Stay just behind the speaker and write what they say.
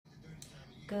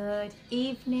Good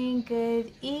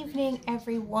evening,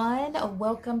 everyone.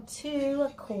 Welcome to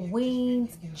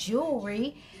Queen's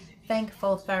Jewelry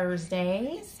Thankful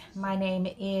Thursdays. My name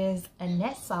is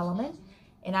Annette Solomon,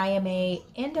 and I am a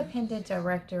independent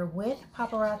director with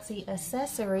Paparazzi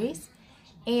Accessories.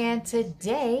 And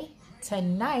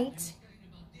tonight,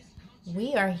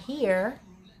 we are here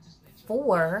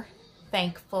for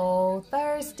Thankful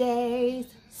Thursdays.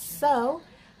 So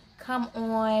come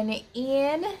on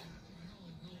in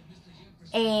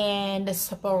and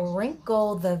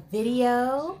sprinkle the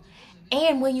video.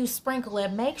 And when you sprinkle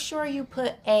it, make sure you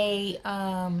put a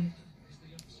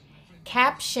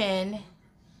caption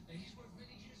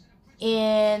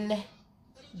in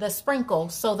the sprinkle,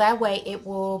 so that way it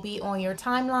will be on your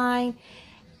timeline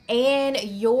and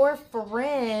your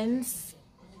friends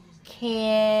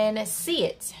can see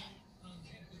it.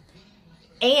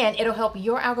 And it'll help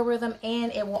your algorithm,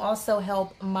 and it will also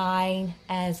help mine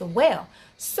as well.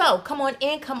 So come on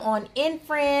in,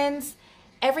 friends.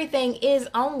 Everything is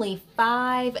only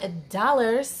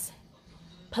 $5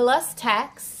 plus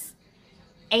tax,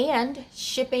 and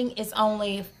shipping is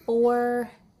only $4.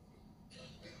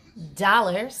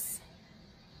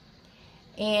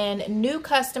 And new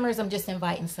customers, I'm just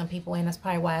inviting some people in. That's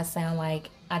probably why I sound like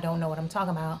I don't know what I'm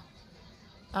talking about.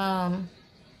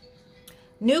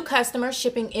 New customers,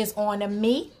 shipping is on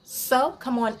me. So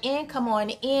come on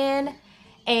in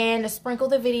and sprinkle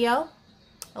the video.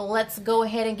 Let's go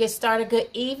ahead and get started. Good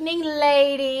evening,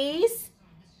 ladies.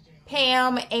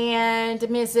 Pam and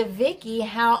Miss Vicky,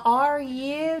 how are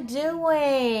you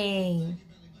doing?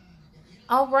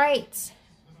 All right.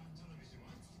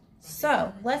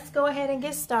 So let's go ahead and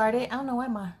get started. I don't know where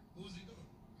my...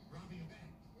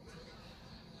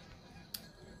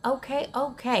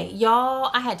 Okay, y'all,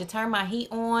 I had to turn my heat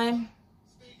on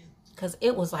because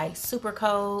it was like super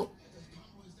cold.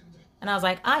 And I was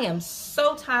like, I am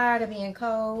so tired of being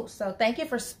cold. So thank you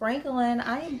for sprinkling.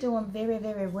 I am doing very,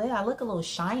 very well. I look a little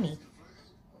shiny.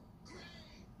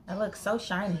 I look so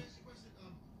shiny.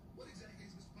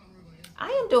 I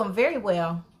am doing very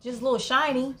well. Just a little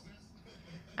shiny.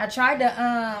 I tried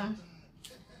to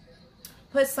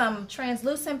put some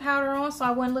translucent powder on so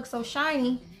I wouldn't look so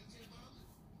shiny.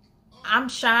 I'm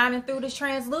shining through this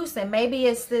translucent. Maybe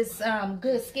it's this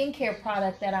good skincare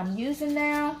product that I'm using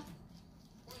now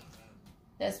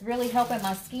that's really helping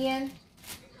my skin.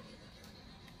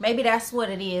 Maybe that's what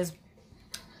it is.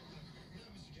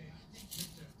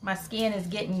 My skin is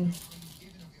getting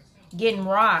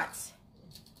rot.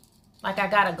 Like I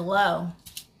got a glow.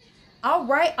 All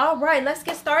right. Let's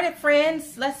get started,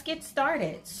 friends. Let's get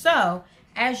started. So,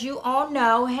 as you all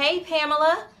know, hey,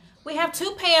 Pamela. We have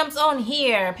two Pams on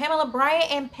here, Pamela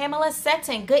Bryant and Pamela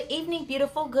Setton. Good evening,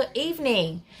 beautiful. Good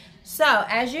evening. So,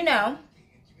 as you know,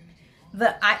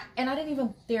 there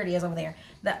it is over there.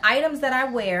 The items that I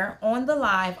wear on the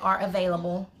live are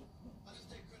available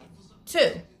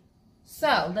too.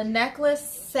 So, the necklace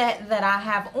set that I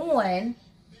have on,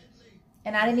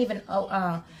 and I didn't even,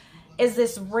 is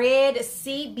this red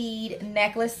sea bead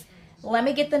necklace. Let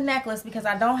me get the necklace because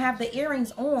I don't have the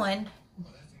earrings on.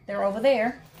 They're over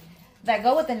there that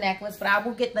go with the necklace, but I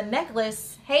will get the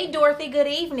necklace. Hey, Dorothy, good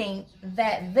evening.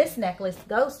 That this necklace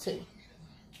goes to.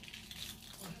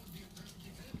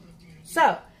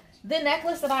 So, the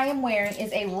necklace that I am wearing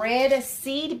is a red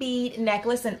seed bead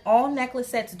necklace, and all necklace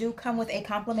sets do come with a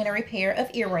complimentary pair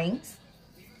of earrings.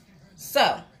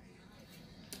 So,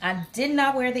 I did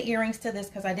not wear the earrings to this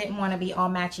because I didn't want to be all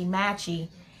matchy-matchy.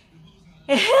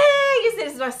 You see,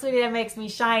 this is my sweetie that makes me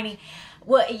shiny.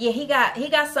 Well, yeah, he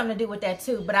got something to do with that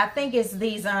too. But I think it's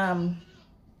these new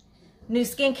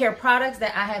skincare products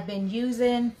that I have been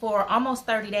using for almost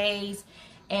 30 days.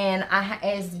 And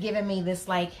it's giving me this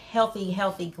like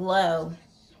healthy glow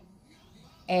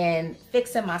and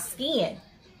fixing my skin.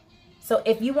 So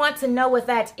if you want to know what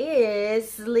that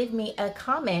is, leave me a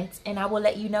comment and I will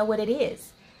let you know what it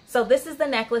is. So this is the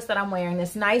necklace that I'm wearing,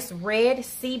 this nice red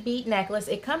sea bead necklace.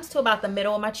 It comes to about the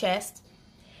middle of my chest.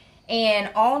 And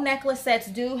all necklace sets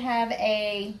do have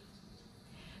a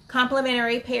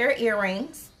complimentary pair of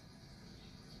earrings.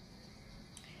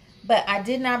 But I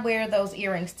did not wear those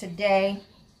earrings today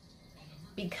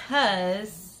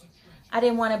because I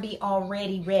didn't want to be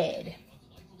already red.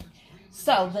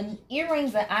 So the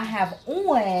earrings that I have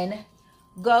on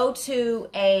go to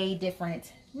a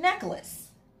different necklace.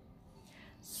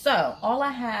 So all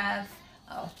I have,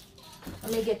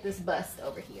 let me get this bust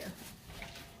over here.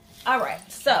 All right,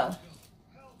 so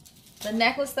the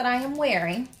necklace that I am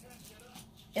wearing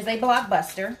is a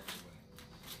blockbuster.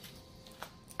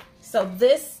 So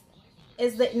this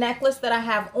is the necklace that I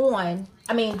have on.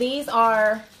 I mean, these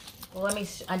are, well,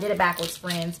 I did it backwards,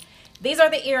 friends. these are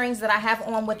the earrings that I have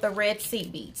on with the red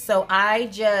seed beads. So I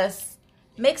just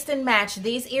mixed and matched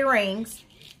these earrings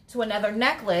to another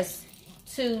necklace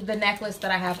to the necklace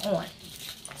that I have on.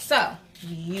 So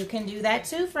you can do that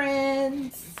too,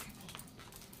 friends.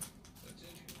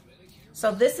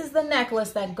 So this is the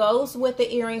necklace that goes with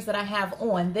the earrings that I have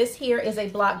on. This here is a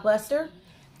blockbuster.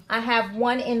 I have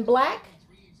one in black.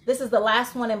 This is the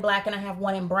last one in black, and I have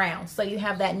one in brown. So you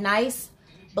have that nice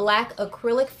black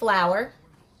acrylic flower.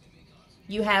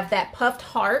 You have that puffed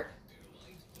heart.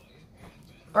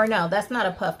 Or no, that's not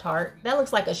a puffed heart. That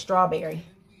looks like a strawberry.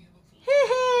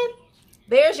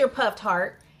 There's your puffed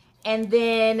heart. And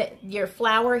then your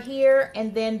flower here.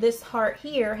 And then this heart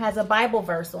here has a Bible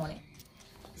verse on it.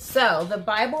 So the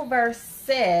Bible verse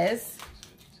says,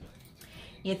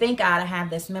 you think I ought to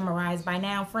have this memorized by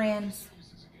now, friends.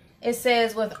 It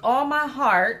says, with all my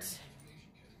heart,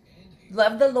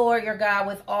 love the Lord your God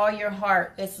with all your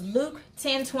heart. It's Luke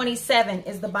 10:27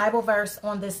 is the Bible verse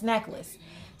on this necklace.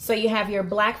 So you have your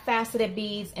black faceted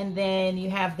beads, and then you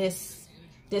have this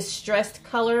distressed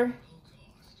color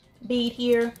bead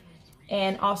here,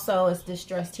 and also it's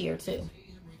distressed here too.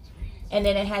 And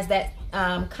then it has that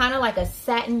kind of like a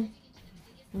satin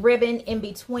ribbon in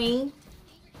between.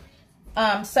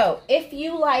 So if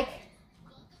you like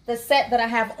the set that I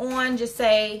have on, just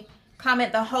say,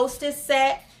 comment the hostess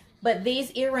set. But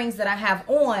these earrings that I have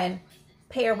on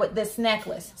pair with this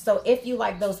necklace. So if you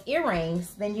like those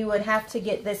earrings, then you would have to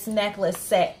get this necklace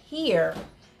set here.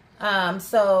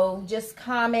 So just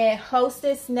comment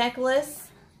hostess necklace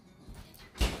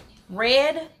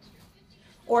red.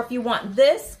 Or if you want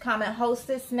this, comment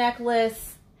hostess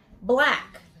necklace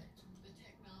black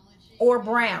or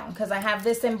brown, because I have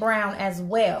this in brown as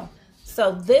well.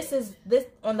 So this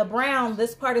on the brown,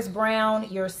 this part is brown,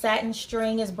 your satin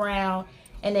string is brown,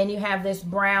 and then you have this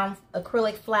brown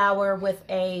acrylic flower with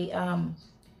a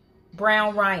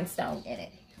brown rhinestone in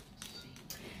it.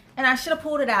 And I should have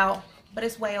pulled it out, but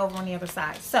it's way over on the other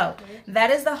side. So that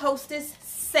is the hostess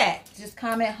set. Just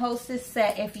comment hostess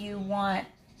set if you want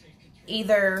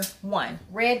either one,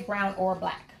 red, brown, or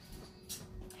black.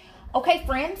 Okay,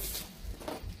 friends.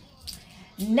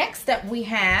 Next up we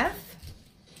have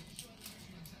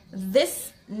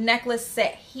this necklace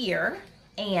set here,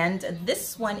 and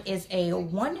this one is a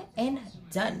one and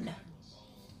done.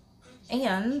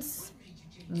 And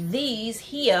these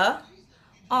here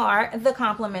are the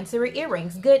complimentary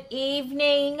earrings. Good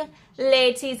evening,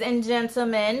 ladies and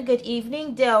gentlemen. Good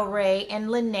evening, Delray and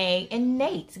Lene and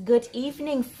Nate. Good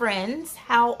evening, friends.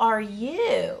 How are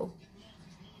you?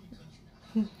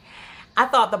 I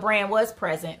thought the brand was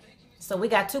present. So we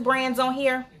got two brands on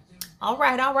here. All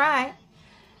right, all right.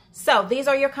 So these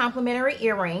are your complimentary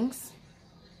earrings.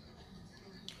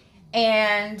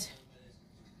 And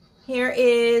here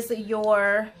is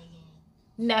your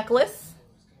necklace.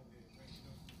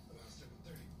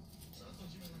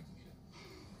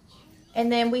 And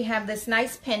then we have this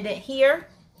nice pendant here.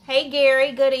 Hey,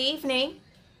 Gary, good evening.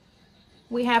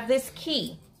 We have this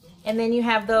key. And then you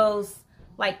have those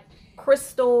like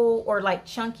crystal or like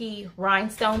chunky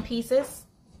rhinestone pieces.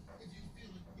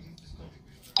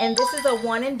 And this is a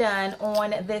one and done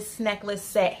on this necklace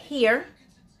set here.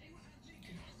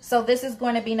 So this is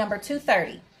going to be number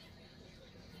 230.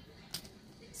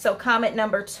 So comment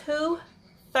number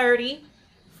 230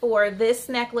 for this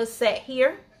necklace set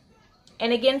here.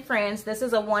 And again, friends, this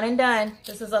is a one and done.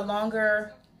 This is a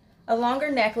longer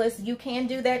necklace. You can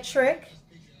do that trick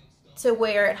to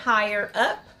wear it higher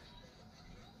up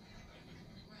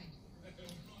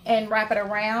and wrap it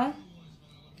around,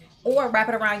 or wrap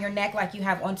it around your neck like you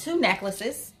have on two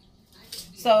necklaces.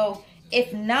 So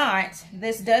if not,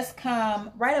 this does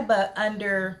come right above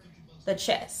under the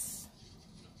chest,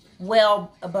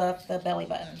 well above the belly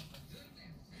button.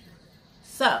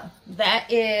 So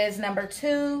that is number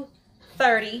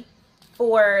 230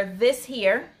 for this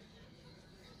here.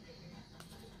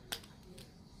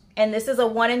 And this is a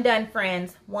one and done,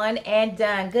 friends. One and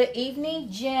done. Good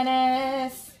evening,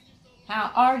 Janice.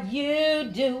 How are you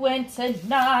doing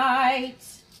tonight?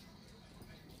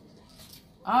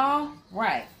 All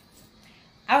right.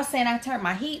 I was saying I turned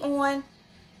my heat on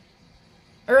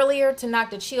earlier to knock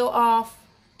the chill off,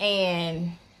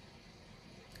 and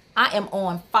I am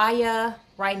on fire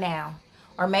right now.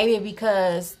 Or maybe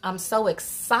because I'm so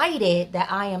excited that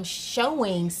I am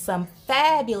showing some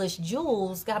fabulous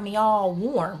jewels, got me all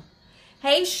warm.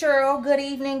 Hey, Cheryl, good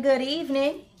evening, good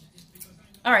evening.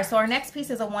 All right, so our next piece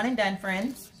is a one and done,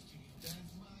 friends.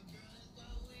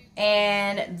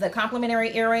 And the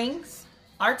complimentary earrings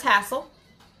are tassel.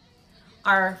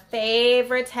 Our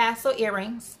favorite tassel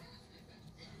earrings.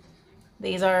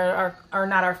 These are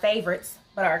not our favorites,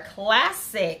 but our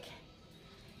classic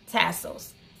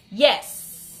tassels.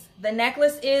 Yes, the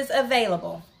necklace is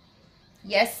available.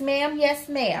 Yes, ma'am. Yes,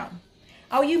 ma'am.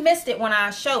 Oh, you missed it when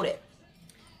I showed it.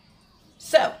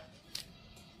 So,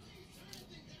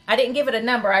 I didn't give it a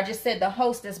number. I just said the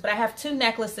hostess, but I have 2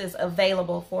 necklaces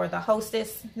available for the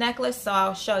hostess necklace, so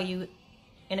I'll show you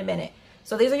in a minute.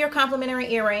 So these are your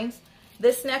complimentary earrings.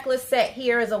 This necklace set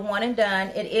here is a one and done.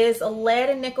 It is a lead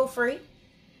and nickel free.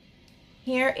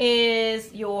 Here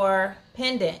is your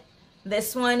pendant.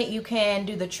 This one you can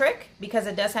do the trick because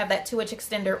it does have that 2-inch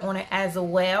extender on it as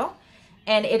well.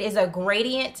 And it is a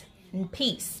gradient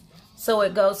piece. So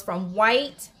it goes from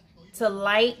white to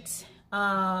light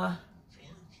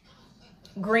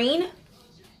green.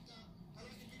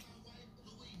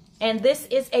 And this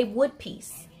is a wood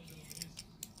piece.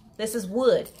 This is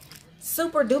wood.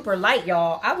 Super duper light,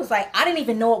 y'all. I was like, I didn't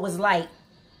even know it was light.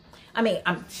 I mean,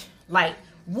 I'm light.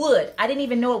 Wood. I didn't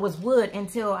even know it was wood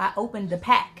until I opened the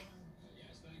pack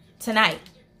tonight.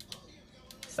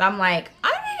 So I'm like,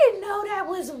 I didn't know that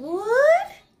was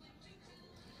wood.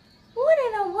 What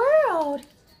in the world?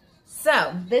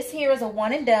 So this here is a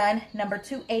one and done, number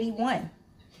 281.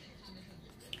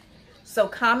 So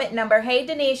comment number, hey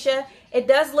Denisha, it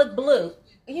does look blue.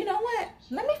 You know what?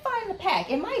 Let me find the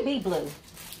pack. It might be blue.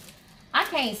 I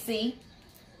can't see.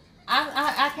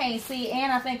 I can't see,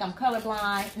 and I think I'm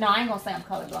colorblind. No, I ain't gonna say I'm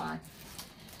colorblind.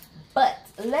 But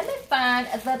let me find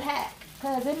the pack,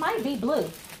 because it might be blue.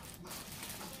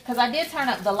 Because I did turn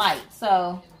up the light,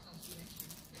 so.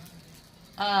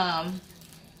 How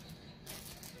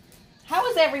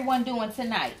is everyone doing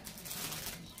tonight?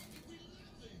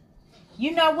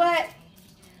 You know what?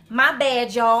 My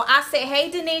bad, y'all. I said, hey,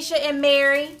 Denisha and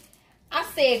Mary. I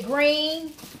said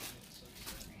green.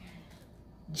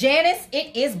 Janice,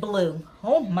 it is blue.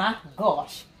 Oh, my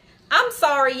gosh. I'm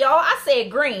sorry, y'all. I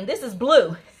said green. This is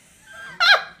blue.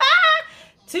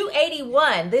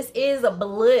 281. This is a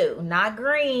blue, not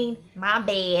green. My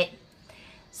bad.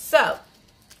 So,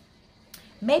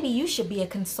 maybe you should be a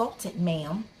consultant,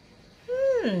 ma'am.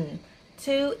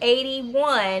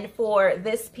 281 for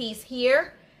this piece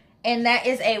here. And that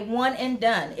is a one and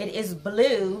done. It is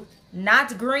blue,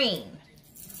 not green.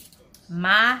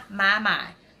 My.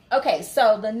 Okay,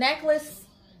 so the necklace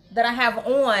that I have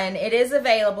on, it is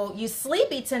available. You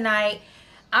sleepy tonight?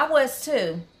 I was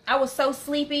too. I was so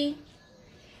sleepy.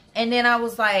 And then I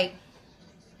was like,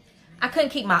 I couldn't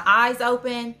keep my eyes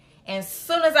open. And as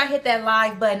soon as I hit that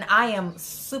live button, I am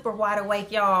super wide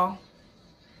awake, y'all.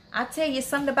 I tell you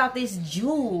something about these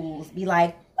jewels. Be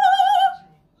like, ah!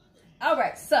 All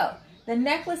right, so the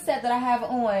necklace set that I have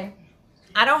on,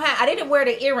 I didn't wear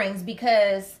the earrings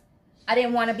because I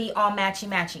didn't want to be all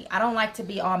matchy-matchy. I don't like to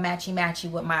be all matchy-matchy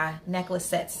with my necklace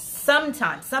sets.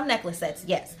 Sometimes, some necklace sets,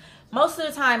 yes. Most of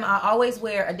the time, I always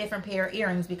wear a different pair of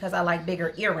earrings because I like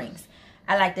bigger earrings.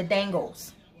 I like the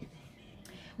dangles.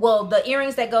 Well, the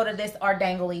earrings that go to this are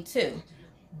dangly too.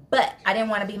 But I didn't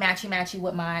want to be matchy-matchy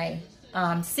with my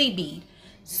C bead.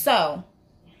 So,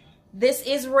 this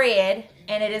is red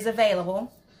and it is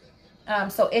available.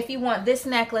 So, if you want this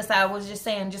necklace, I was just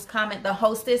saying, just comment the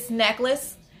hostess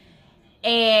necklace.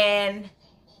 And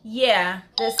yeah,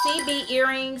 the CB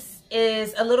earrings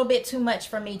is a little bit too much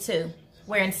for me too.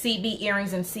 Wearing CB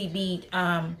earrings and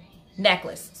CB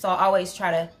necklace. So I always try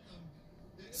to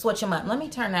switch them up. Let me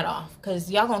turn that off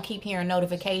because y'all gonna keep hearing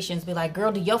notifications. Be like,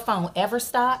 girl, do your phone ever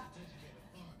stop?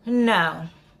 No,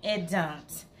 it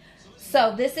don't.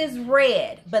 So this is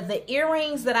red, but the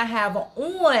earrings that I have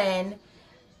on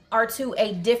are to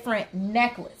a different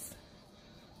necklace.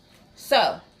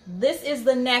 So this is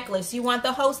the necklace. You want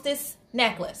the hostess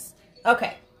necklace.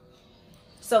 Okay.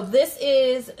 So this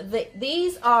is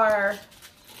these are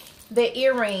the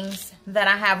earrings that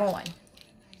I have on.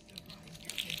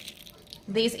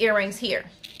 These earrings here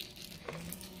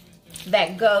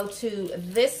that go to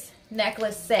this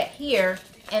necklace set here,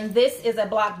 and this is a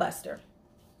blockbuster.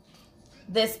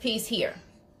 This piece here.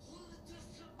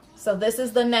 So this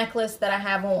is the necklace that I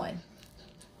have on.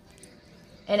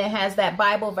 And it has that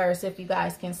Bible verse, if you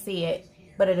guys can see it,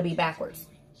 but it'll be backwards.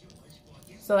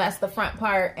 So that's the front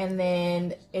part, and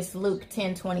then it's Luke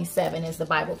 10:27 is the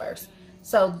Bible verse.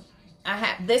 So I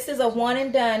have, this is a one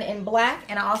and done in black,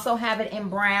 and I also have it in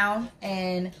brown,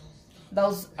 and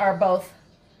those are both,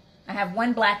 I have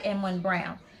one black and one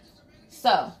brown.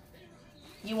 So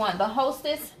you want the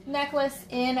hostess necklace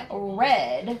in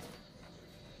red.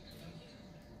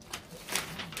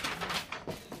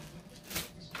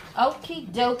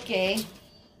 Okie dokie.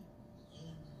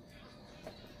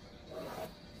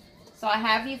 So I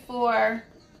have you for,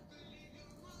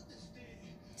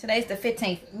 today's the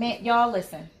 15th. Man, y'all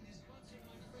listen.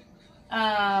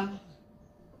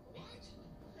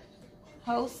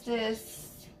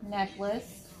 Hostess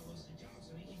necklace,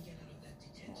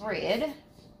 red.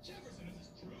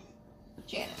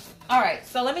 Janet. All right,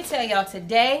 so let me tell y'all,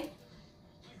 today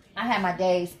I had my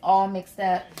days all mixed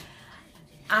up.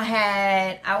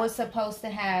 I was supposed to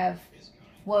have,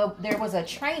 well, there was a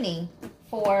training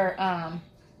for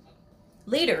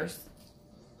leaders.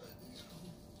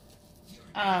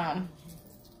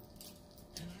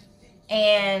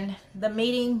 And the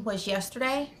meeting was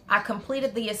yesterday. I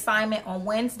completed the assignment on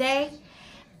Wednesday,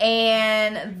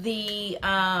 and the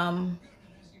our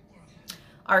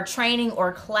training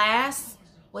or class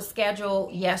was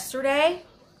scheduled yesterday,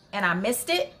 and I missed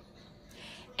it.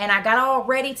 And I got all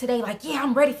ready today, like, yeah,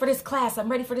 I'm ready for this class. I'm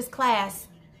ready for this class.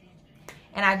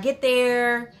 And I get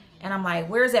there, and I'm like,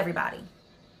 where's everybody?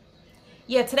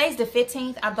 Yeah, today's the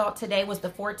 15th. I thought today was the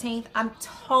 14th. I'm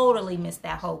totally missed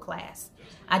that whole class.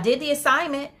 I did the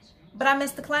assignment, but I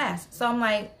missed the class. So I'm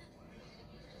like,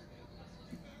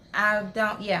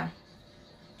 yeah.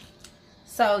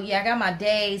 So, yeah, I got my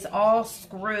days all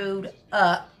screwed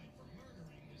up.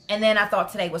 And then I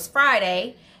thought today was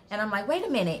Friday. And I'm like, wait a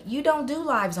minute, you don't do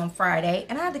lives on Friday.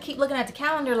 And I had to keep looking at the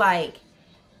calendar like,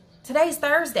 today's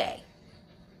Thursday.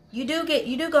 You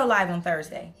do go live on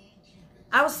Thursday.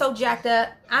 I was so jacked up.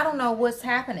 I don't know what's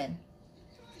happening.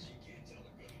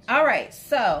 All right,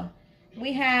 so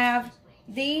we have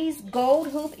these gold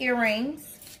hoop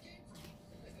earrings.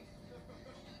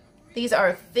 These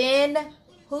are thin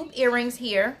hoop earrings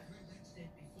here.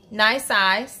 Nice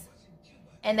size.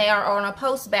 And they are on a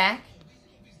post back.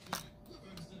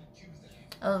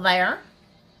 There.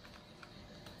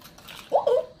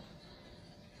 Ooh.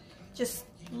 Just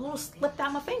a little slipped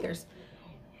out my fingers.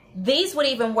 These would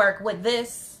even work with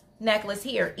this necklace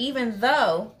here. Even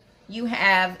though you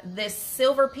have this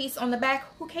silver piece on the back,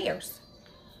 who cares?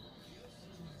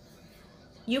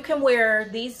 You can wear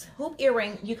these hoop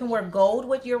earrings. You can wear gold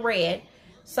with your red.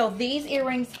 So these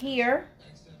earrings here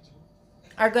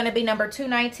are going to be number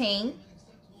 219.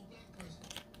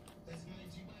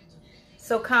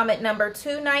 So comment number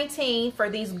 219 for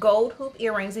these gold hoop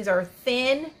earrings. These are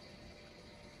thin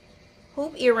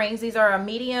hoop earrings. These are a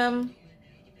medium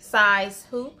size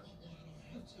hoop.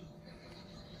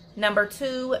 Number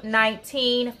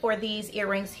 219 for these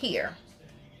earrings here.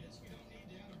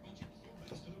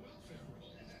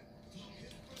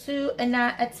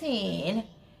 219.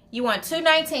 You want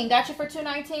 219. Got you for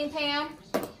 219, Pam?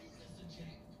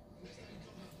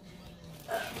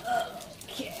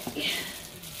 Okay.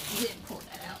 Didn't pull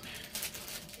that out.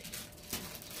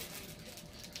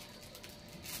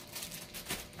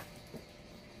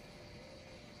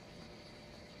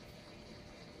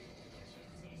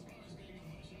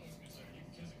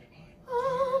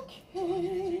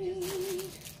 Okay.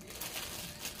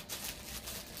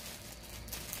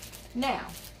 Now,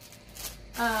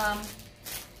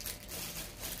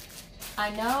 I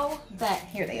know that,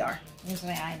 here they are.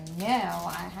 Usually I know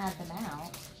I have them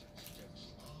out.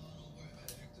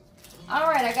 All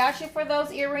right, I got you for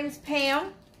those earrings,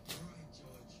 Pam.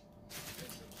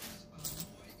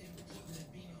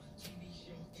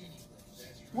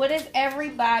 What is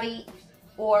everybody,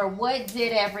 or what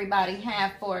did everybody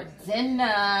have for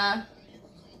dinner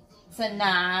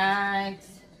tonight?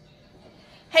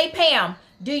 Hey, Pam,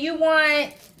 do you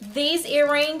want these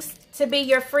earrings to be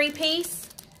your free piece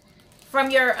from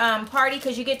your party?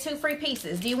 Because you get 2 free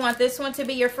pieces. Do you want this one to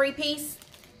be your free piece?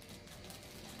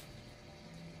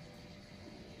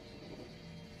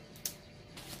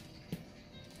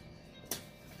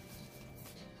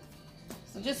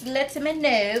 So just let me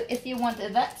know if you want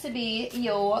that to be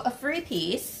your free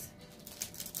piece.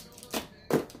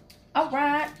 All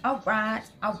right, all right,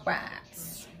 all right.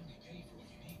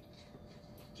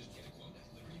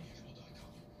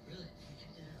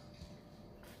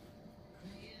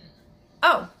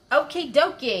 Oh, okie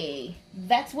dokie.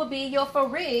 That will be your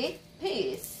free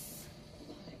piece.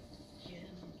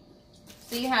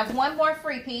 So you have one more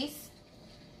free piece.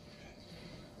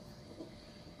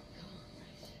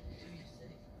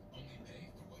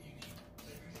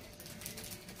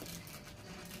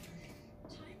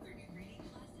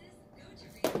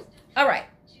 All right,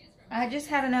 I just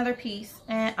had another piece,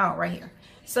 and oh, right here.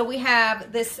 So we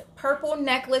have this purple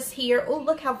necklace here. Oh,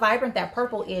 look how vibrant that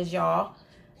purple is, y'all.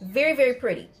 Very, very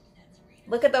pretty.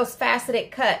 Look at those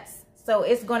faceted cuts. So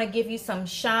it's going to give you some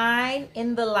shine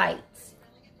in the lights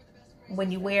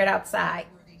when you wear it outside.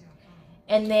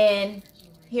 And then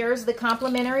here's the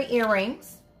complimentary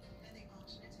earrings.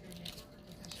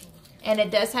 And it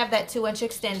does have that 2-inch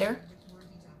extender.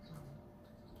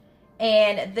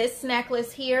 And this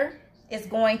necklace here is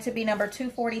going to be number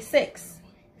 246.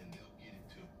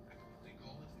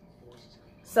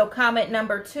 So comment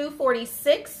number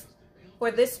 246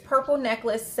 for this purple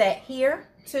necklace set here,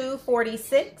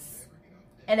 246.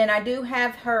 And then I do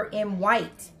have her in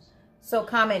white. So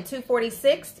comment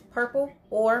 246, purple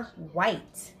or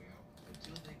white.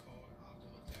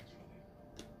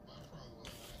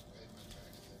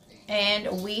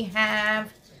 And we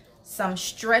have some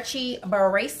stretchy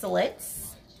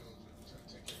bracelets.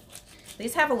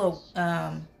 These have a little,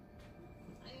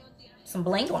 some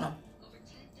bling on them.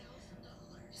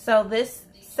 So this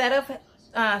set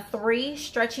of 3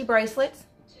 stretchy bracelets.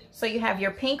 So you have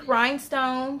your pink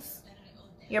rhinestones,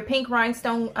 your pink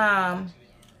rhinestone,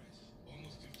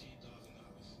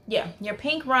 your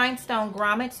pink rhinestone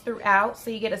grommets throughout. So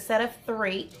you get a set of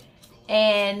 3.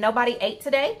 And nobody ate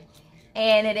today.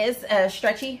 And it is a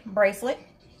stretchy bracelet.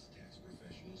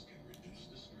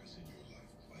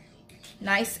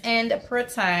 Nice and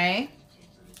pretty.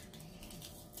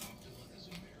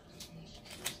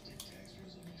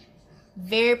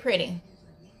 Very pretty.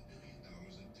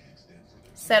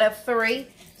 Set of 3.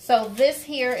 So this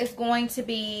here is going to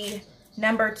be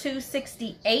number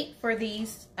 268 for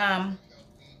these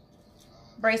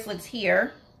bracelets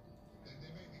here.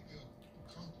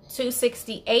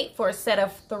 268 for a set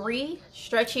of 3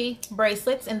 stretchy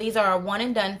bracelets. And these are one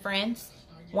and done, friends.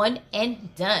 One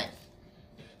and done.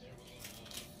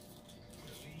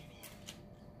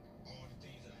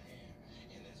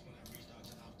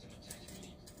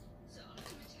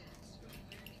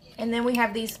 And then we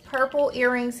have these purple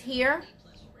earrings here.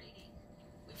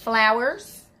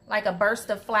 Flowers, like a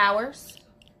burst of flowers.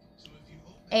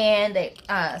 And they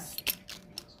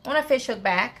on a fishhook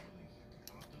back.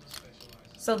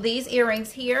 So these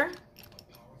earrings here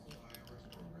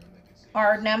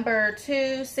are number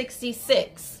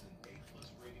 266.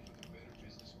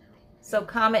 So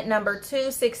comment number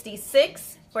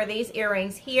 266 for these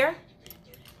earrings here.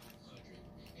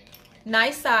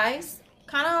 Nice size,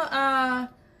 kind of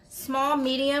small,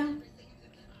 medium,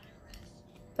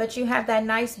 but you have that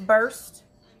nice burst,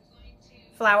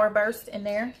 flower burst in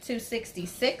there.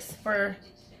 266 for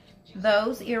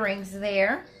those earrings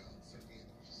there.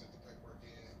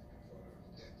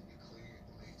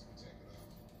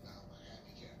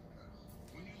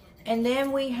 And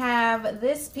then we have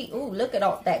this piece. Ooh, look at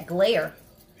all that glare.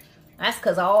 That's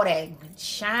because all that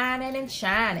shining and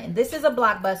shining. This is a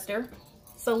blockbuster.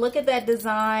 So look at that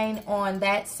design on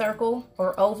that circle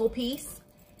or oval piece.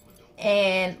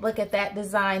 And look at that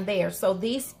design there. So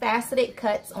these faceted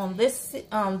cuts on this,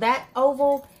 that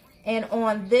oval, and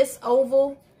on this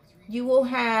oval, you will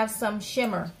have some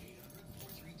shimmer.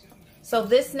 So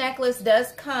this necklace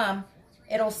does come,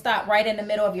 it'll stop right in the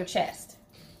middle of your chest.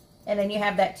 And then you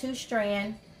have that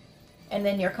 2-strand, and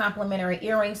then your complementary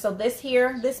earring. So this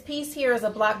here, this piece here is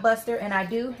a blockbuster, and I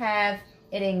do have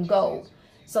it in gold.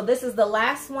 So this is the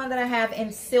last one that I have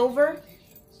in silver.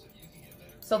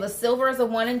 So the silver is a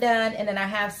one and done, and then I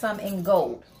have some in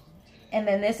gold. And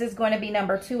then this is going to be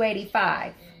number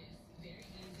 285.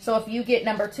 So if you get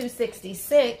number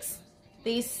 266,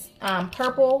 these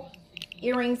purple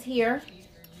earrings here,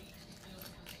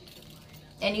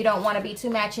 and you don't want to be too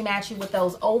matchy-matchy with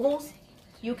those ovals,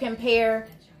 you can pair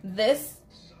this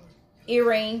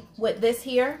earring with this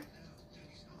here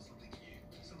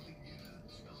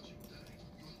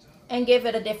and give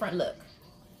it a different look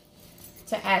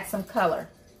to add some color.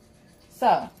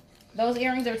 So those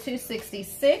earrings are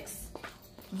 266.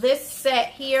 This set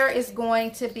here is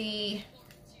going to be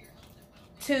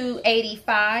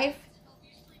 285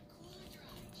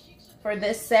 for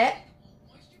this set.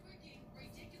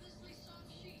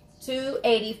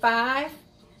 285,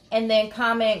 and then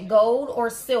comment gold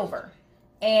or silver.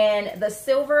 And the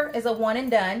silver is a one and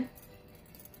done.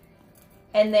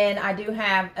 And then I do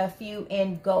have a few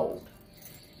in gold.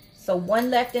 So one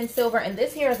left in silver, and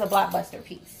this here is a blockbuster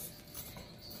piece.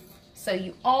 So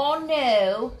you all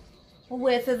know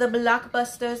what the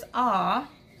blockbusters are.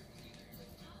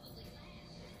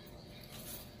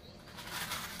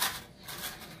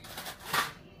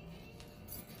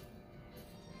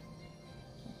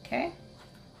 Okay.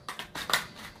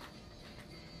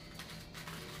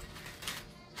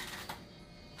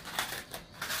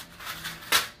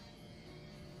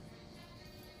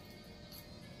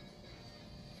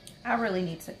 I really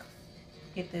need to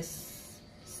get this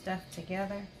stuff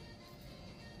together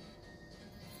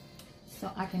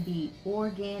so I can be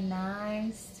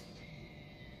organized.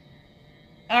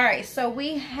 All right, so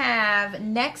we have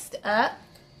next up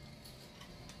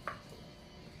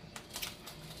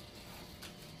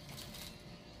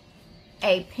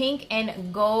a pink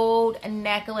and gold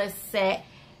necklace set,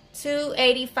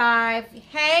 $285.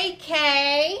 Hey,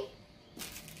 Kay,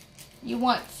 you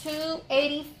want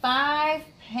 $285,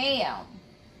 Pam?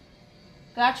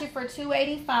 Got you for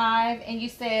 $285, and you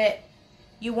said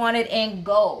you wanted in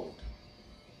gold.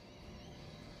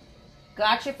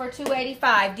 Got you for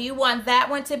 $285. Do you want that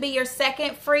one to be your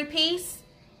second free piece?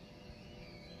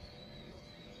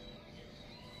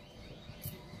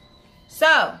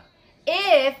 So,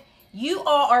 if you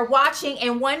all are watching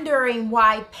and wondering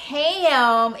why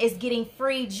Pam is getting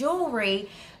free jewelry,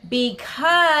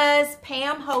 because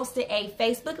Pam hosted a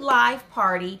Facebook Live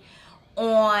party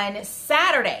on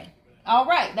Saturday. All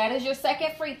right, that is your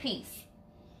second free piece.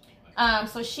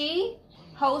 So she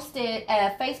hosted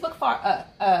a Facebook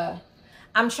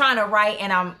I'm trying to write,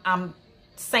 and I'm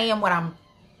saying what I'm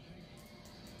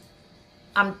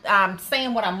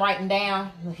saying what I'm writing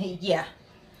down. Yeah.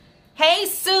 Hey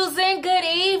Susan, good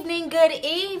evening, good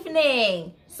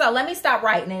evening. So let me stop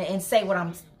writing and say what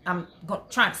I'm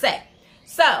trying to say.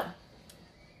 So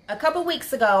a couple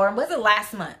weeks ago, or was it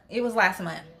last month? It was last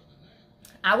month.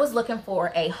 I was looking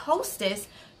for a hostess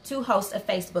to host a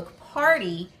Facebook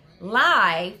party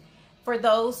live for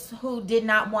those who did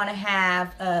not want to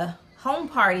have a home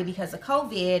party because of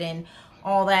COVID and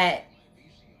all that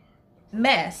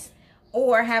mess,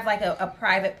 or have like a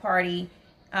private party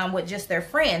with just their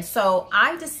friends. So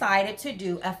I decided to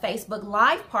do a Facebook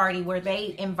Live party where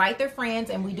they invite their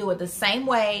friends, and we do it the same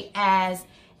way as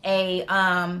a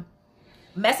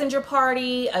messenger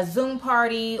party, a Zoom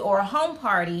party, or a home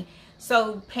party.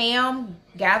 So Pam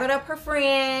gathered up her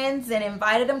friends and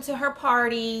invited them to her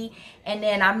party, and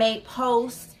then I made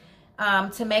posts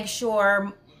to make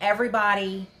sure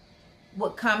everybody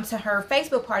would come to her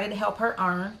Facebook party to help her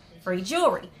earn free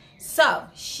jewelry. So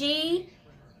she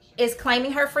is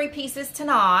claiming her free pieces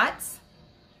tonight,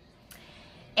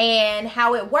 and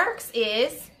how it works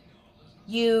is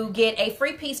you get a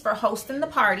free piece for hosting the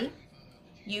party.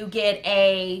 You get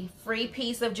a free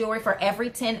piece of jewelry for every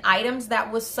 10 items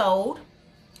that was sold.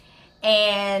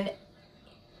 And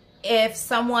if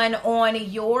someone on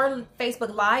your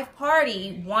Facebook Live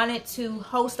party wanted to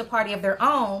host a party of their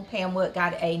own, Pam Wood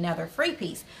got another free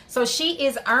piece. So she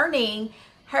is earning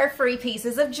her free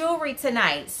pieces of jewelry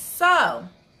tonight. So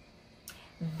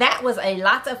that was a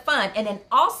lot of fun. And then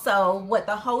also what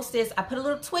the host is, I put a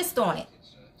little twist on it.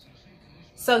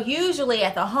 So usually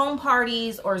at the home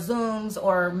parties or Zooms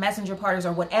or messenger parties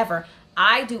or whatever,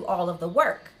 I do all of the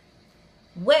work.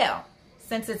 Well,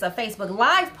 since it's a Facebook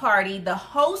Live party, the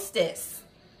hostess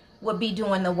would be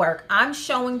doing the work. I'm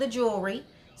showing the jewelry.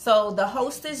 So the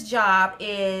hostess' job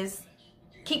is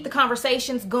keep the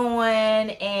conversations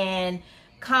going and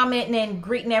commenting and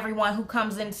greeting everyone who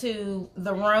comes into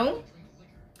the room.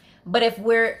 But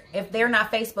if they're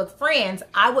not Facebook friends,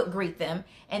 I would greet them,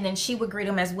 and then she would greet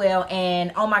them as well.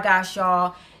 And oh my gosh,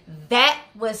 y'all, that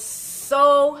was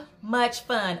so much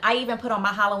fun. I even put on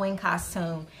my Halloween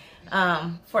costume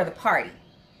for the party.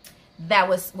 That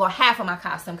was, well, half of my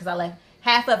costume, because I left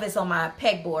half of it's on my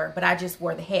pegboard, but I just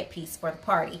wore the headpiece for the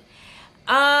party.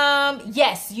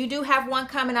 Yes, you do have one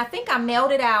coming. I think I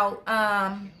mailed it out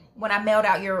when I mailed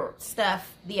out your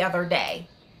stuff the other day.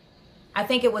 I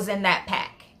think it was in that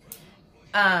pack.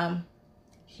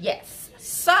 Yes.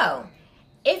 So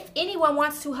if anyone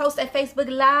wants to host a Facebook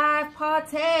Live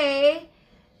party,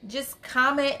 just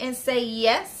comment and say,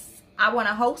 yes, I want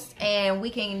to host, and we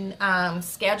can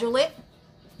schedule it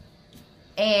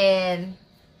and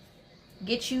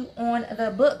get you on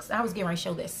the books. I was getting ready to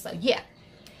show this. So yeah,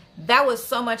 that was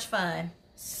so much fun.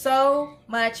 So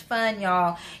much fun,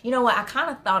 y'all. You know what? I kind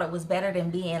of thought it was better than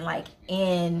being like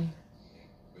in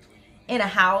a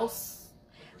house.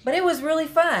 But it was really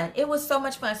fun. It was so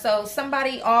much fun. So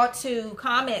somebody ought to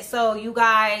comment so you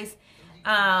guys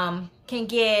can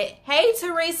get, hey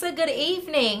Teresa, good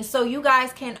evening. So you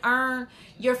guys can earn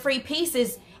your free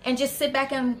pieces and just sit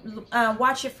back and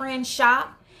watch your friends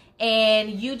shop, and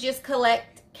you just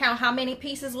count how many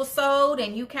pieces was sold,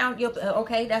 and you count your,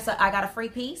 okay, I got a free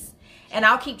piece, and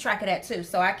I'll keep track of that too.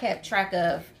 So I kept track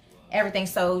of everything.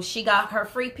 So she got her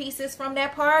free pieces from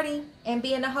that party and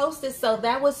being the hostess. So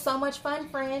that was so much fun,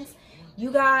 friends.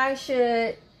 You guys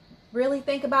should really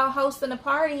think about hosting a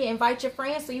party. Invite your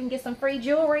friends so you can get some free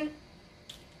jewelry.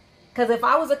 Because if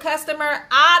I was a customer,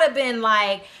 I'd have been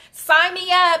like, sign me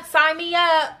up, sign me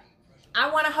up. I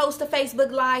want to host a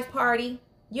Facebook Live party.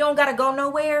 You don't got to go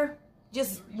nowhere.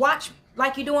 Just watch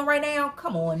like you're doing right now.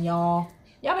 Come on, y'all.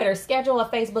 Y'all better schedule a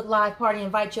Facebook Live party,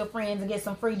 invite your friends, and get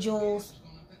some free jewels.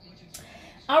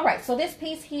 All right, so this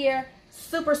piece here,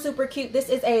 super, super cute. This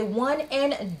is a one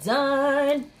and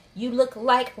done. You look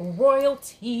like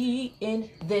royalty in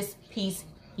this piece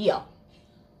here.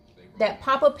 That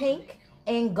pop of pink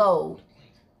and gold.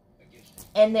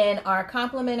 And then our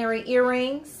complimentary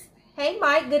earrings. Hey,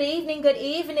 Mike, good evening, good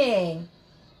evening.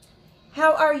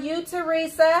 How are you,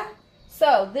 Teresa?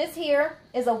 So this here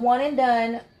is a one and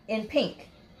done in pink.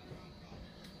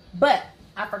 But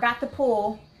I forgot to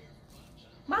pull.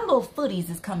 My little footies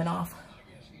is coming off.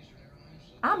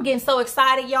 I'm getting so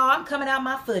excited, y'all. I'm coming out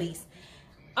my footies.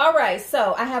 All right,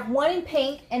 so I have one in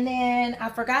pink, and then I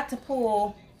forgot to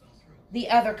pull the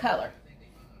other color.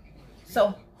 So,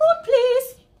 hold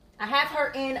please. I have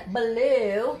her in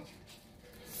blue.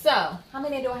 So, how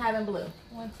many do I have in blue?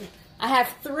 1, 2. I have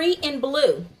 3 in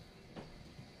blue.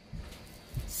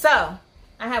 So,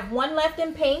 I have 1 left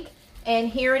in pink, and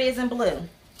here it is in blue.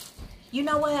 You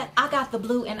know what? I got the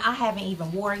blue, and I haven't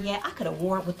even wore it yet. I could have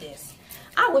wore it with this.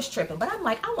 I was tripping, but I'm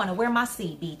like, I want to wear my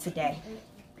seed bead today.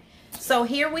 So,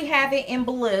 here we have it in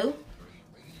blue.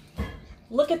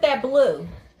 Look at that blue.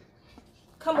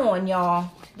 Come on,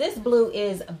 y'all. This blue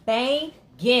is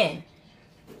banging.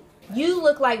 You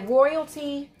look like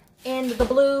royalty in the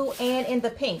blue and in the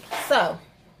pink. So,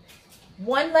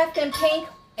 1 left in pink,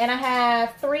 and I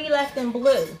have 3 left in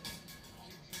blue.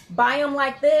 Buy them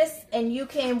like this, and you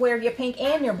can wear your pink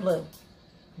and your blue.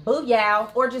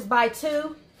 Booyah. Or just buy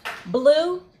 2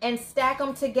 blue and stack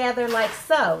them together like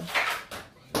so.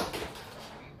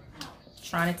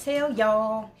 Trying to tell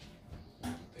y'all.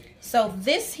 So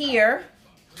this here,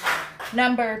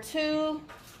 number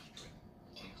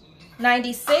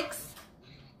 296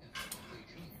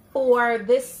 for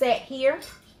this set here.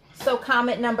 So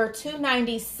comment number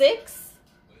 296,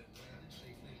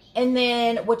 and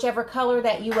then whichever color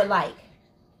that you would like.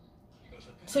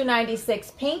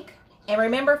 296 pink, and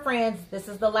remember friends, this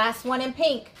is the last one in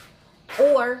pink,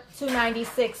 or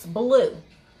 296 blue.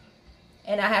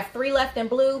 And I have 3 left in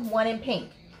blue, 1 in pink.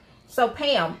 So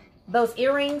Pam, those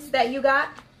earrings that you got,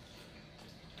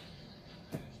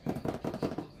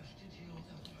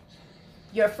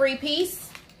 your free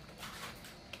piece,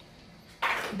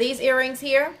 these earrings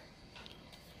here,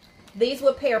 these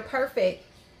would pair perfect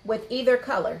with either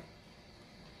color.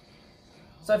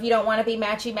 So if you don't want to be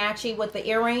matchy-matchy with the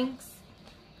earrings,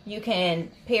 you can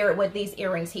pair it with these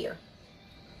earrings here.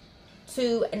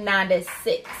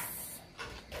 296.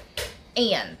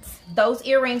 And those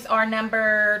earrings are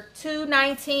number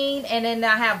 219, and then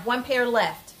I have 1 pair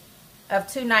left of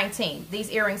 219.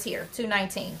 These earrings here,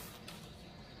 219.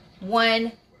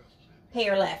 1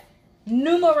 pair left.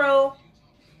 Numero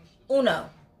uno.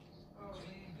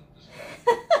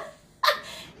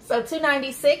 So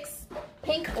 296,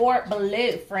 pink or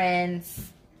blue,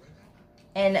 friends.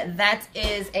 And that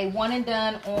is a one and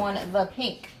done on the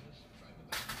pink.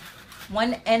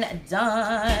 One and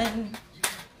done.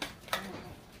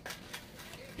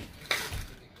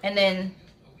 And then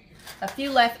a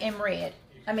few left in red.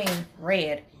 I mean,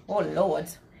 red. Oh, Lord.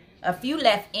 A few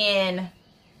left in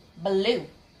blue.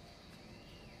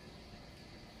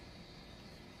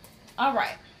 All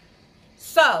right.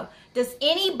 So, does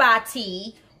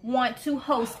anybody want to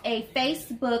host a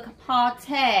Facebook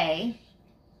party?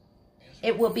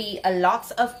 It will be a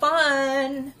lot of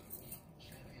fun.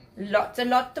 Lots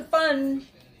of fun.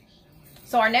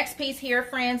 So our next piece here,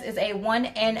 friends, is a one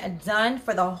and done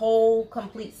for the whole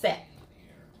complete set.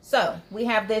 So we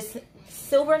have this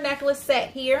silver necklace set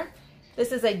here.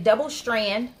 This is a double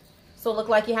strand. So look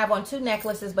like you have on 2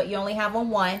 necklaces, but you only have on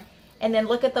 1. And then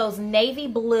look at those navy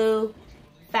blue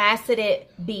faceted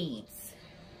beads.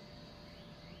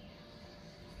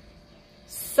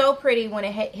 So pretty when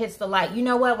it hits the light. You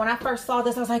know what? When I first saw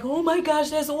this, I was like, oh my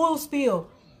gosh, that's oil spill.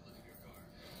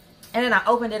 And then I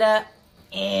opened it up.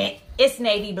 It's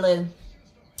navy blue.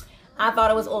 I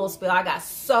thought it was oil spill. I got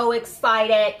so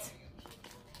excited.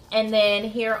 And then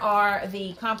here are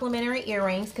the complimentary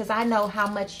earrings, because I know how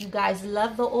much you guys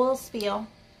love the oil spill.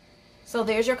 So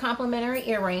there's your complimentary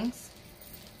earrings.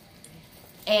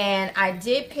 And I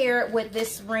did pair it with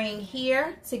this ring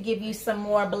here to give you some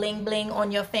more bling bling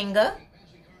on your finger.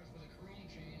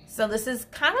 So this is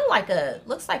kind of like a,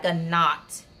 looks like a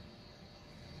knot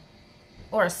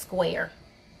or a square.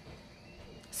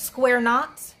 Square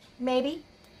knot, maybe.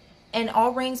 And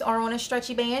all rings are on a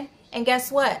stretchy band. And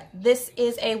guess what? This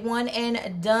is a one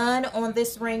and done on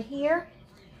this ring here.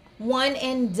 One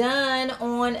and done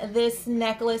on this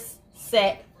necklace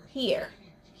set here.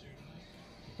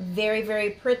 Very,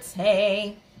 very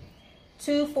pretty.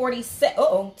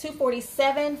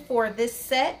 $247 for this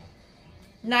set.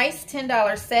 Nice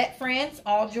 $10 set, friends.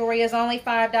 All jewelry is only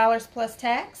 $5 plus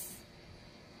tax.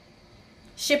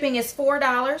 Shipping is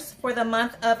 $4 for the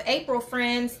month of April,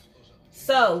 friends.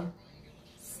 So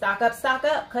stock up,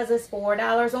 because it's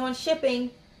 $4 on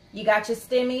shipping. You got your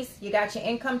stimmies, you got your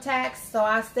income tax. So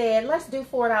I said, let's do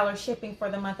 $4 shipping for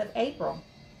the month of April.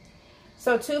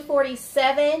 So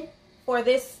 $247 for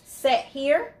this set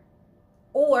here.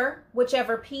 or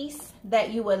whichever piece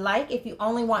that you would like. If you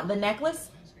only want the necklace,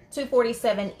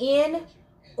 $247 in,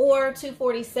 or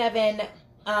 $247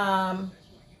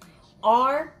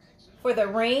 R for the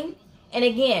ring. And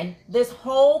again, this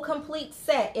whole complete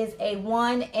set is a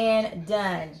one and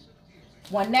done.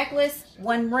 One necklace,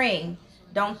 one ring.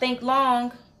 Don't think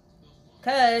long,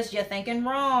 because you're thinking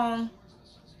wrong.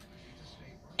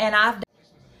 And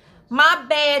my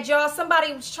bad, y'all.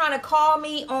 Somebody was trying to call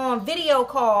me on video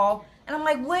call. And I'm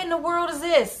like, what in the world is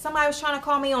this? Somebody was trying to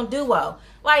call me on Duo.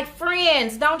 Like,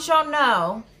 friends, don't y'all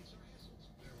know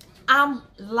I'm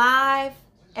live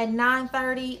at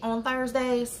 9:30 on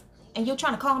Thursdays, and you're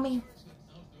trying to call me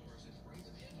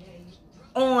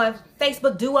on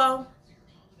Facebook Duo?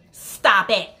 Stop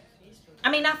it. I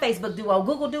mean, not Facebook Duo,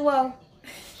 Google Duo.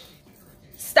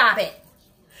 Stop it.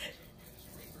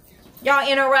 Y'all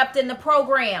interrupting the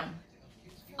program.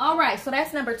 All right, so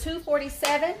that's number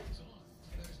 247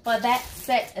 for that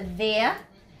set there.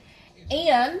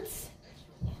 And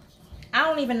I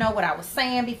don't even know what I was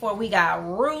saying before we got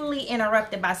rudely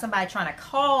interrupted by somebody trying to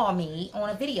call me on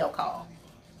a video call.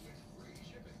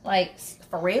 Like,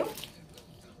 for real?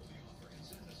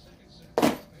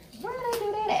 Where did I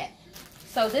do that at?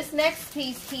 So this next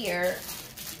piece here,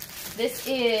 this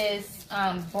is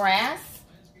brass.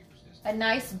 A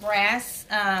nice brass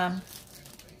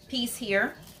piece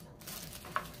here.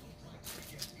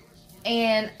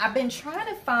 And I've been trying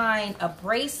to find a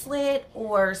bracelet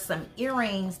or some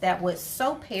earrings that would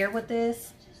so pair with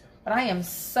this, but I am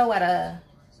so at a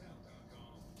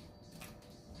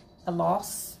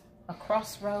loss, a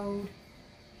crossroad.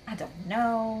 I don't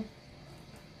know.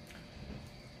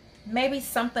 Maybe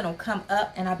something will come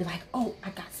up and I'll be like, oh, I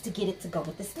got to get it to go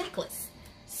with this necklace.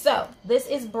 So this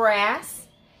is brass.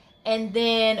 And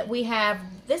then we have,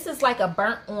 this is like a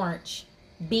burnt orange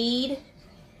bead.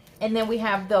 And then we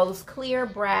have those clear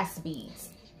brass beads.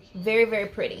 Very, very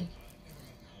pretty.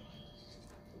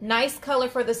 Nice color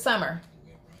for the summer.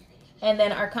 And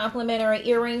then our complimentary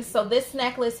earrings. So this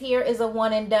necklace here is a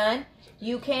one and done.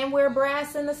 You can wear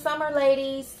brass in the summer,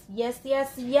 ladies. Yes,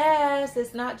 yes, yes.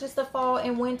 It's not just a fall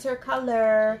and winter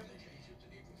color.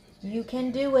 You can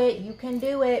do it. You can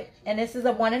do it. And this is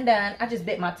a one and done. I just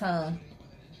bit my tongue.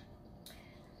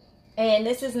 And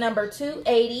this is number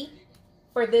 280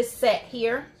 for this set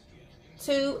here.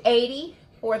 280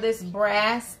 for this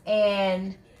brass,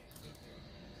 and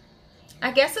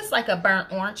I guess it's like a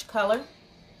burnt orange color.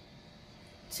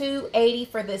 280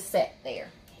 for this set there.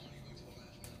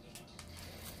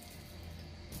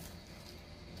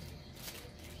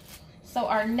 So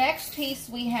our next piece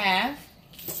we have,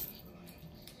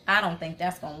 I don't think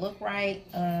that's gonna look right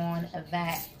on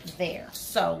that there.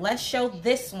 So let's show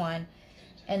this one,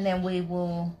 and then we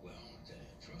will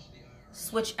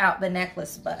switch out the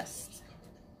necklace bust.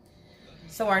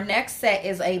 So our next set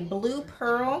is a blue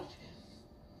pearl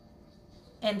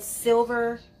and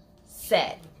silver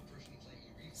set.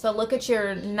 So look at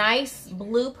your nice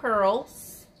blue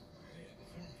pearls.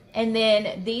 And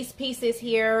then these pieces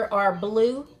here are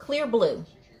blue, clear blue,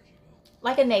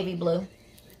 like a navy blue.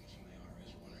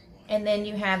 And then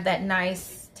you have that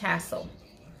nice tassel.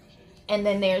 And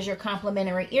then there's your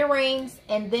complimentary earrings.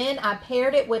 And then I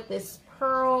paired it with this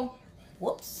pearl,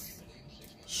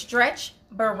 stretch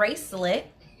bracelet.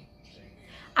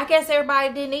 I guess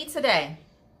everybody didn't eat today.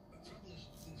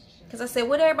 Because I said,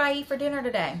 what did everybody eat for dinner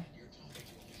today?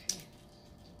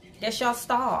 Guess y'all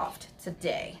starved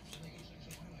today.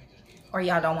 Or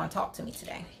y'all don't want to talk to me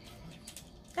today.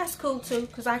 That's cool too,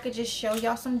 because I could just show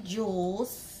y'all some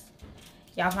jewels.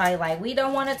 Y'all probably like, we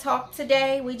don't want to talk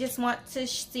today. We just want to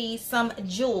see some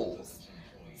jewels.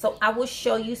 So I will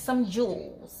show you some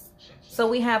jewels. So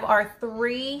we have our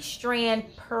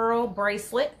 3-strand pearl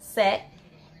bracelet set.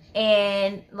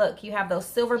 And look, you have those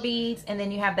silver beads, and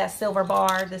then you have that silver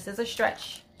bar. This is a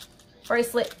stretch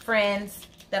bracelet, friends,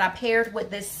 that I paired with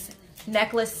this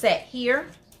necklace set here.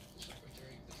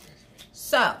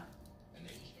 So,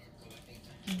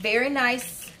 very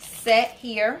nice set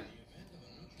here.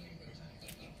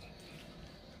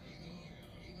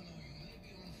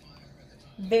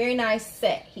 Very nice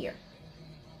set here.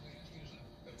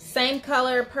 Same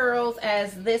color pearls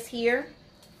as this here.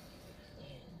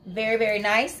 Very, very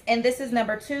nice. And this is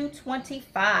number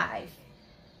 225.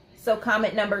 So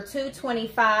comment number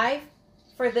 225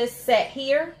 for this set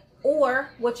here,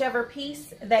 or whichever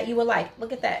piece that you would like.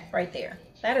 Look at that right there.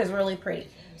 That is really pretty.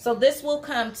 So this will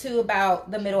come to about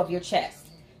the middle of your chest.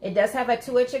 It does have a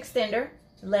 2-inch extender,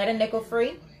 lead and nickel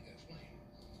free.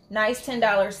 Nice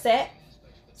 $10 set.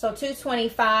 So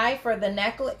 $225 for the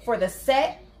necklace, for the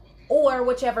set, or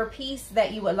whichever piece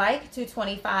that you would like.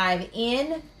 $225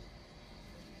 in,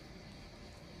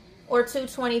 or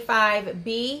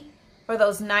 $225B for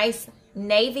those nice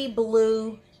navy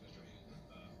blue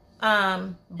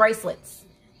bracelets.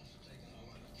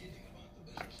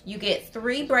 You get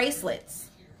 3 bracelets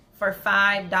for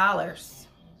 $5.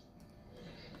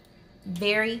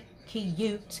 Very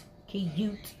cute,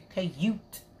 cute,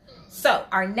 cute. So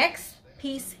our next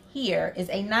piece here is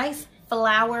a nice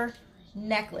flower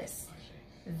necklace.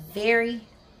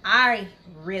 I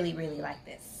really like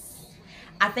this.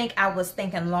 I think I was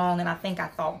thinking long and I think I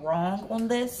thought wrong on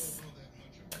this.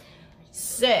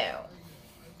 So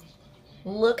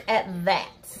look at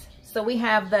that. So we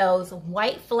have those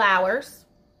white flowers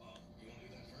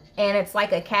and it's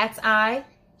like a cat's eye.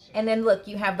 And then look,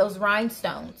 you have those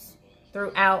rhinestones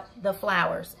throughout the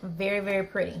flowers. Very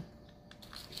pretty.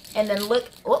 And then look,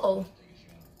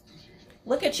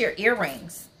 look at your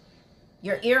earrings.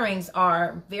 Your earrings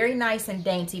are very nice and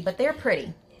dainty, but they're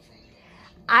pretty.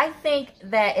 I think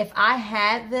that if I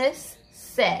had this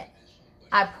set,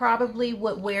 I probably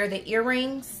would wear the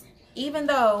earrings, even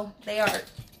though they are,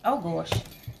 oh gosh,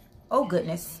 oh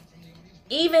goodness.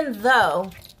 Even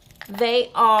though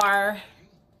they are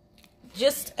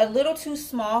just a little too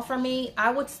small for me,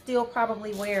 I would still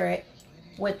probably wear it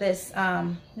with this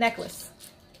necklace.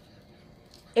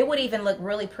 It would even look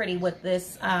really pretty with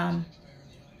this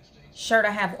shirt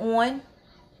I have on.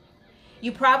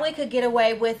 You probably could get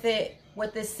away with it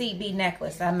with this CB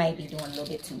necklace. I may be doing a little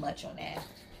bit too much on that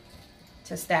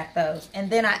to stack those. And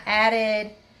then I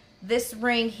added this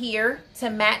ring here to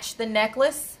match the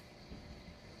necklace.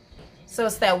 So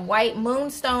it's that white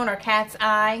moonstone or cat's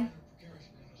eye,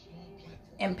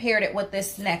 and paired it with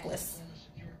this necklace.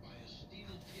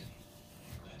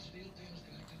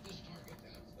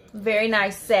 Very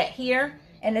nice set here.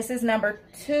 And this is number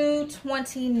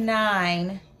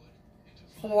 $229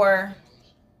 for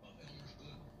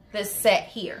this set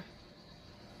here.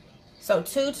 So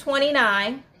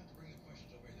 $229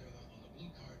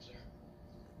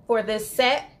 for this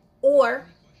set, or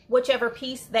whichever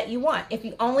piece that you want. If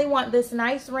you only want this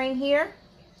nice ring here,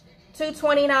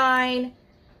 $229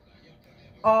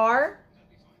 R,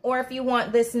 or if you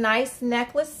want this nice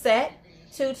necklace set,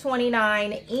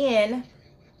 $229 in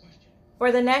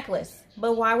for the necklace.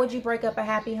 But why would you break up a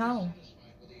happy home?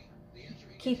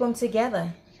 Keep them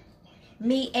together.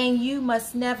 Me and you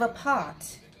must never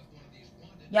part.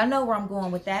 Y'all know where I'm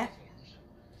going with that.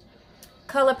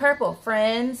 Color purple,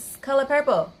 friends. Color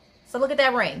purple. So look at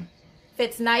that ring.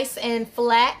 Fits nice and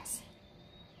flat.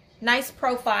 Nice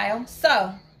profile.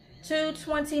 So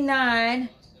 $229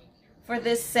 for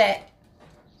this set,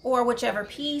 or whichever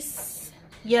piece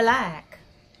you like.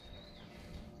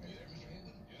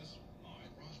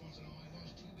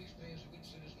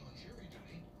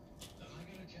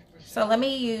 So let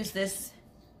me use this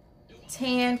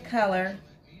tan color,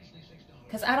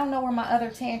 because I don't know where my other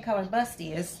tan color bust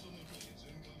is.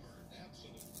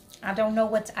 I don't know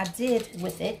what I did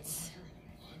with it.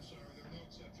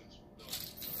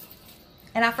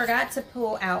 And I forgot to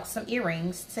pull out some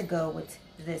earrings to go with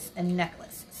this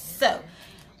necklace. So,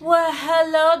 well,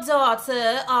 hello,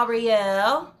 daughter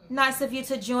Ariel. Nice of you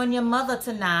to join your mother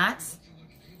tonight.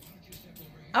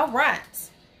 All right.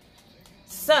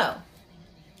 So,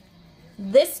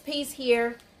 this piece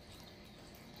here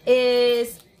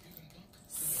is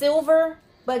silver,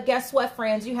 but guess what,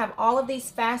 friends? You have all of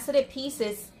these faceted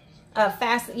pieces,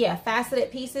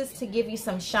 faceted pieces to give you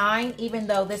some shine, even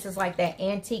though this is like that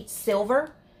antique silver.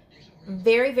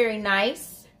 Very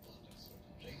nice.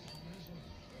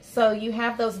 So you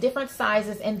have those different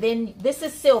sizes, and then this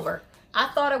is silver. I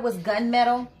thought it was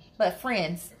gunmetal, but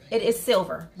friends, it is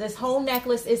silver. This whole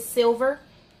necklace is silver.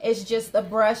 It's just the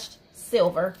brushed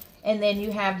silver. And then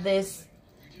you have this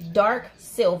dark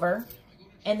silver,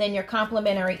 and then your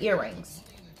complimentary earrings.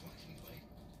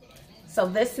 So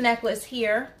this necklace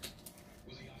here,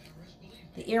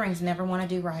 the earrings never want to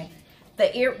do right.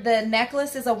 The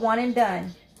necklace is a one and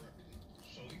done.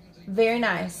 Very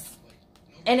nice.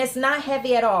 And it's not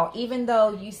heavy at all. Even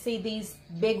though you see these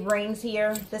big rings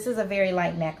here, this is a very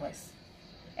light necklace.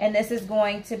 And this is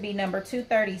going to be number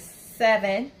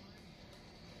 $237.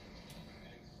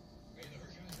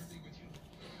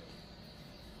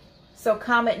 So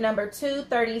comment number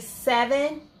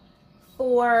 237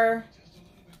 for,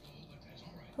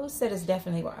 who said it's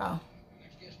definitely, oh,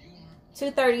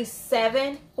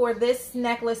 237 for this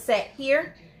necklace set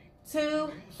here.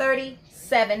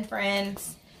 237,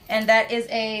 friends. And that is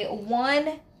a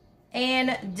one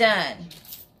and done.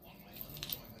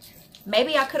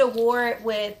 Maybe I could have wore it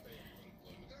with,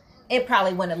 it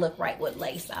probably wouldn't look right with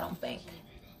lace, I don't think.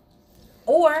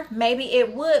 Or maybe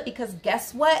it would, because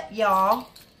guess what, y'all?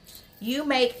 You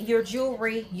make your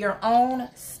jewelry your own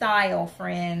style,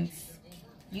 friends.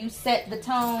 You set the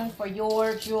tone for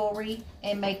your jewelry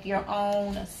and make your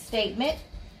own statement.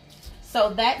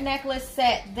 So that necklace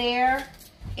set there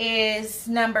is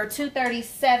number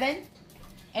 237.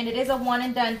 And it is a one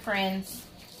and done, friends.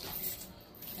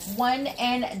 One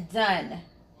and done.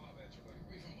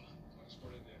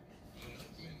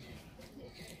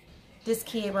 This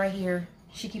kid right here,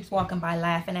 she keeps walking by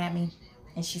laughing at me.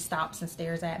 And she stops and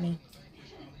stares at me.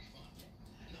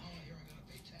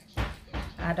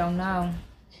 I don't know.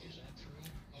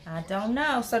 I don't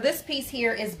know. So this piece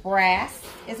here is brass.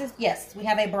 Is this? Yes, we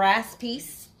have a brass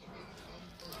piece.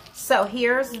 So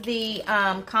here's the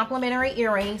complimentary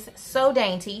earrings. So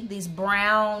dainty. These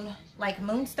brown, like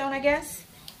moonstone, I guess,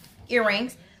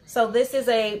 earrings. So this is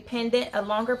a pendant, a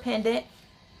longer pendant.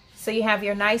 So you have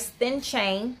your nice thin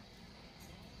chain.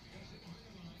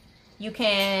 You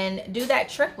can do that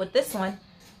trick with this one.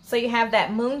 So you have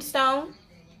that moonstone.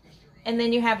 And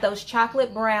then you have those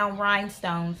chocolate brown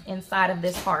rhinestones inside of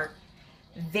this heart.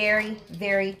 Very,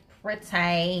 very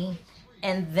pretty.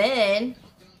 And then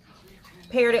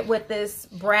paired it with this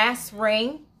brass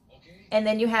ring. And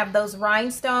then you have those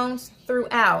rhinestones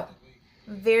throughout.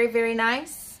 Very, very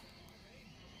nice.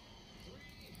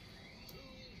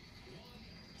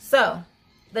 So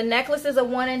the necklace is a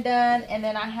one and done. And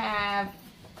then I have,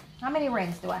 how many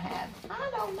rings do I have?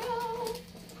 I don't know.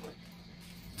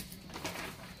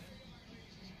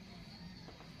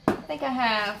 I think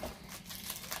I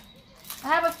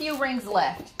have a few rings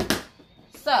left.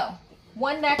 So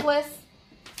one necklace.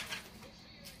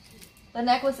 The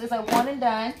necklace is a one and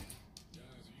done.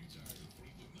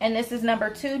 And this is number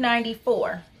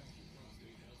 294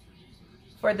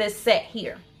 for this set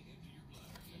here.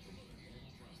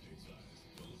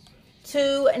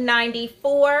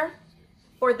 $294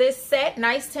 for this set.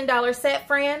 Nice $10 set,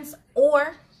 friends.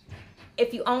 Or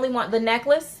if you only want the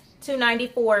necklace,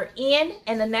 $294 in,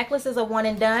 and the necklace is a one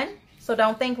and done, so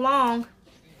don't think long.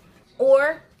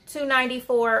 Or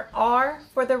 $294 R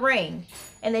for the ring,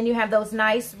 and then you have those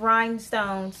nice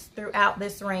rhinestones throughout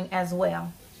this ring as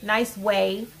well. Nice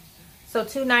wave. So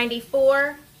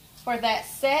 $294 for that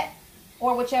set,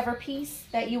 or whichever piece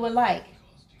that you would like.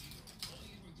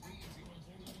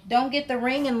 Don't get the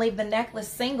ring and leave the necklace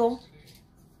single.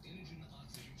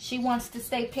 She wants to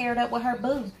stay paired up with her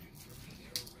boo,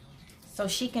 so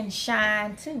she can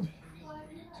shine too.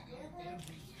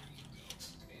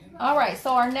 All right,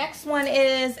 so our next one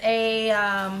is a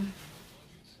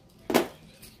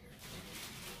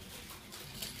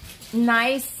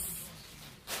nice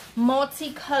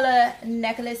multicolor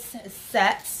necklace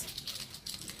set.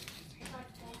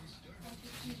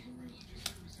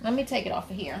 Let me take it off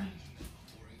of here.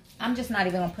 I'm just not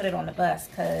even gonna put it on the bus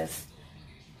because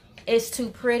it's too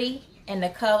pretty, and the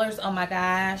colors, oh my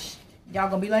gosh. Y'all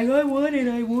gonna be like, I want it,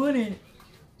 I want it.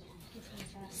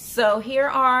 So here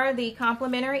are the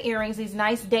complimentary earrings. These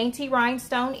nice dainty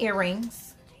rhinestone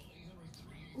earrings.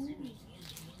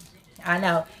 I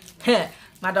know.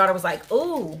 My daughter was like,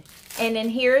 ooh. And then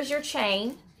here's your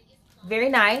chain. Very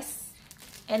nice.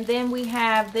 And then we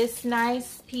have this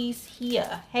nice piece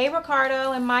here. Hey,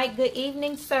 Ricardo and Mike. Good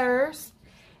evening, sirs.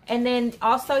 And then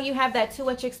also you have that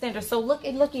 2-inch extender. So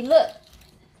looky, look.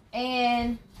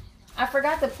 And I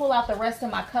forgot to pull out the rest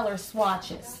of my color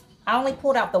swatches. I only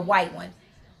pulled out the white one.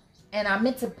 And I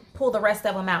meant to pull the rest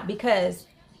of them out because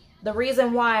the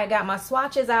reason why I got my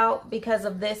swatches out because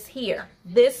of this here.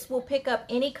 This will pick up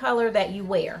any color that you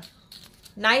wear.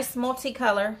 Nice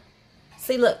multicolor.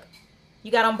 See, look.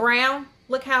 You got on brown.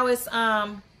 Look how it's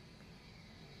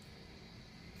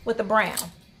with the brown.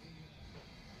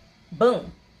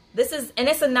 Boom. This is, and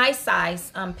it's a nice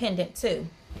size pendant too.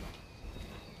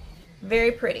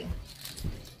 Very pretty.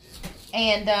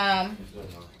 And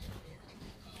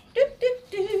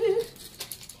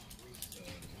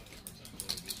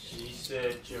she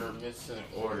said you're missing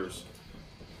orders.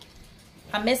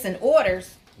 I'm missing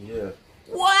orders? Yeah.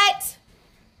 What?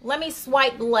 Let me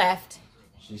swipe left.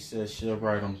 She said she'll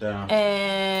write them down.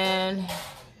 And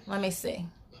let me see.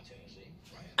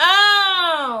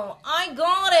 Oh, I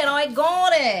got it.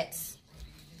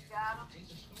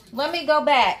 Let me go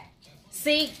back.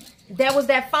 See, there was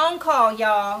that phone call,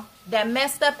 y'all, that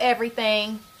messed up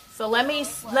everything. So let me.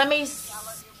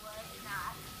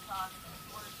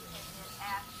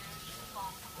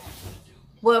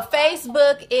 Well,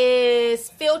 Facebook is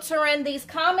filtering these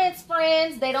comments,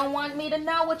 friends. They don't want me to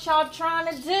know what y'all trying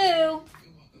to do.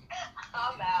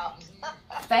 I'm out.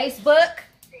 Facebook,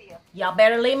 y'all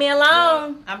better leave me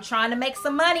alone. I'm trying to make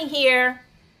some money here.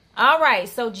 All right,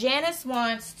 so Janice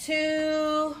wants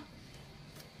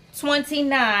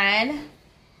 $229.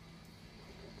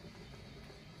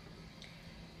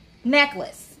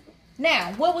 necklace.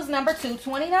 Now, what was number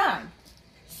 229?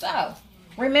 So,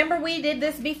 remember we did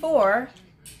this before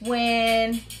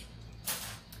when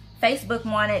Facebook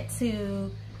wanted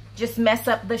to just mess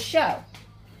up the show.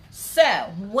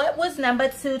 So, what was number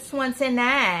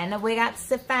 229? We got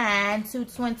to find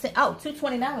 220. Oh,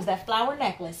 229 was that flower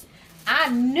necklace. I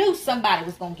knew somebody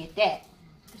was going to get that.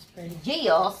 That's pretty.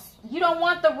 Yes. You don't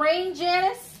want the ring,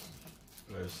 Janice?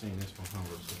 I've seen this one.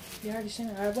 You already seen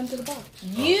it. I went to the box.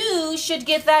 You should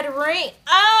get that ring.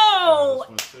 Oh!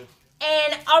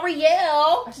 And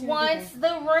Ariel wants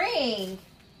the ring.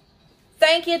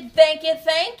 Thank you, thank you,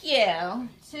 thank you.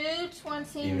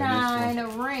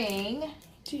 229 ring.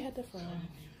 She had the phone.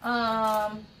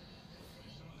 All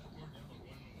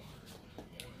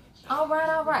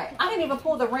right. I didn't even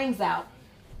pull the rings out.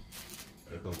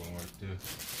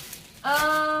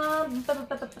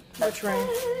 Which ring?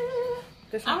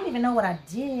 This I one? don't even know what I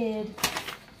did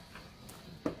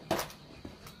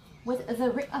with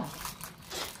the ring. Oh.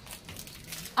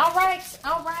 All right.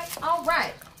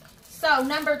 So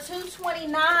number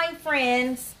 229,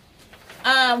 friends.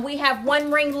 We have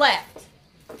one ring left.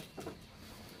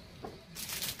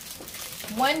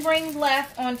 One ring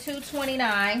left on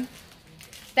 229.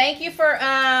 Thank you for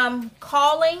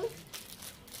calling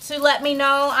to let me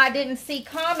know I didn't see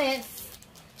comments.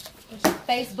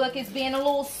 Facebook is being a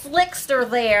little slickster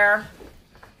there.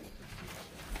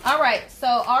 All right,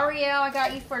 so Ariel, I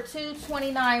got you for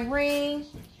 229 ring.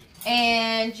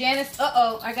 And Janice,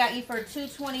 I got you for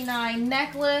 229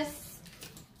 necklace.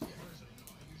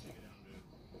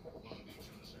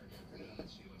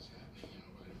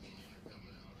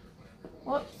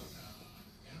 Whoops.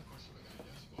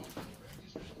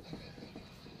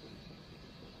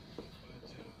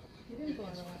 You didn't pull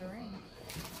out a lot of ring.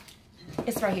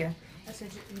 It's right here. I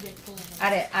said you didn't pull them.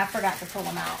 I forgot to pull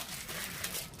them out.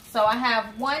 So I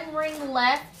have one ring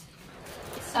left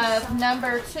of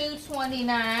number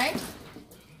 229.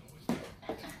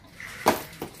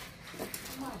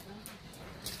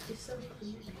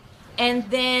 And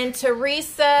then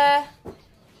Teresa,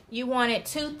 you wanted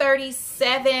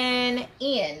 237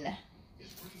 in.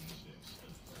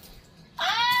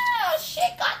 Oh, she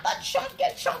got the chunky.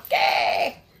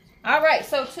 All right,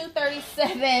 so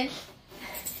 237.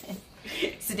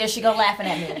 So there she go laughing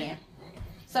at me again.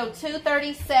 So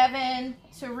 237,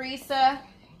 Teresa,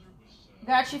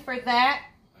 got you for that.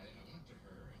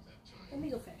 Let me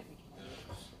go fast.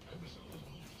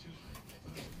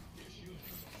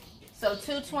 So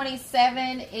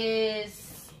 227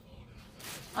 is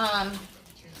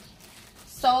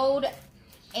sold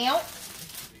out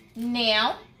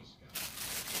now.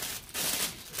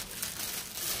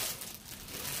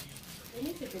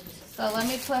 So let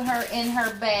me put her in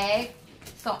her bag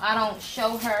so I don't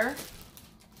show her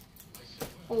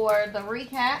for the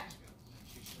recap.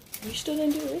 You still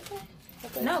didn't do it?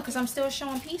 Okay. No, because I'm still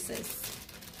showing pieces.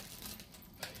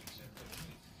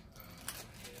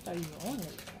 Are you on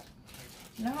it?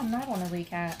 No, I'm not on a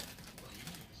recap.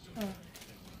 Oh.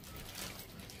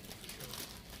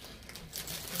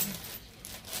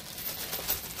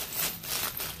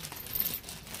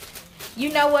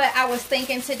 You know what I was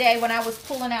thinking today when I was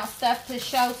pulling out stuff to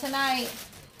show tonight?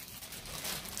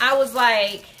 I was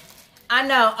like, I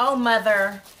know, oh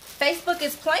mother, Facebook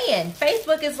is playing.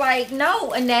 Facebook is like,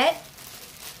 no, Annette,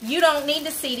 you don't need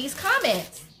to see these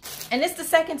comments. And this is the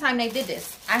second time they did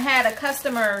this. I had a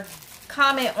customer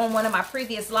comment on one of my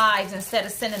previous lives. Instead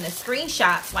of sending the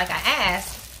screenshots like I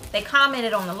asked, they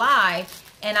commented on the live,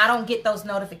 and I don't get those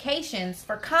notifications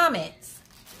for comments.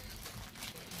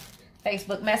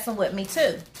 Facebook messing with me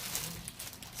too.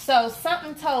 So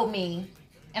something told me,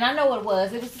 and I know what it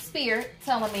was. It was the spirit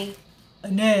telling me,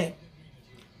 Annette,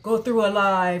 go through a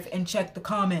live and check the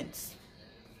comments.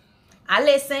 I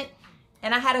listened,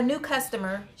 and I had a new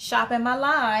customer shop in my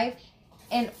live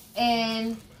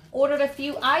and ordered a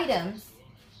few items,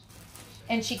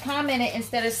 and she commented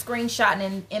instead of screenshotting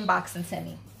and inboxing to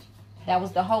me. That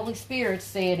was the Holy Spirit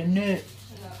said, Annette,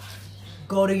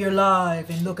 go to your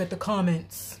live and look at the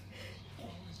comments.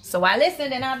 So I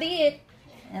listened and I did.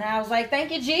 And I was like, thank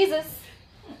you, Jesus.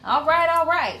 All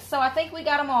right. So I think we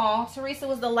got them all. Teresa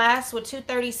was the last with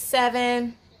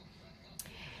 237.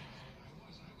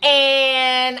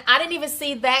 And I didn't even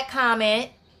see that comment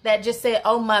that just said,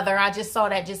 oh, mother. I just saw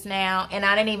that just now. And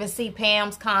I didn't even see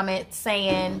Pam's comment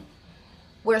saying,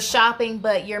 we're shopping,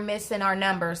 but you're missing our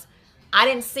numbers. I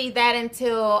didn't see that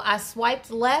until I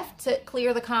swiped left to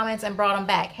clear the comments and brought them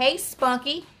back. Hey,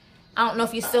 Spunky. I don't know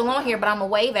if you're still on here, but I'm going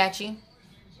to wave at you.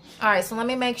 All right, so let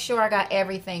me make sure I got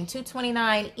everything.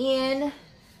 229 in.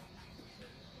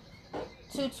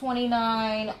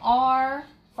 229 R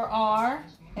for R.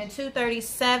 And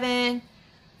 237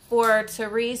 for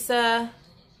Teresa.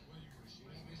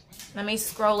 Let me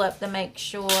scroll up to make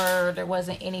sure there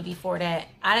wasn't any before that.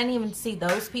 I didn't even see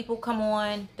those people come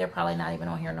on. They're probably not even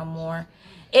on here no more.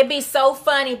 It'd be so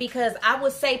funny because I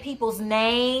would say people's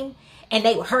name and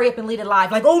they would hurry up and leave it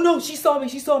live. Like, oh no, she saw me,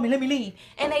 let me leave.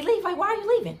 And they leave. Like, why are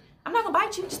you leaving? I'm not gonna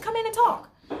bite you. Just come in and talk.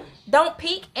 Don't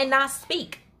peek and not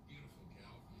speak.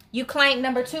 You claimed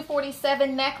number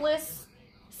 247 necklace.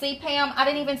 See, Pam, I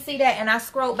didn't even see that. And I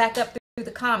scrolled back up through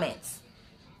the comments.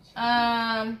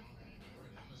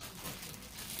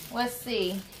 Let's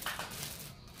see.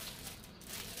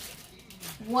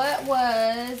 What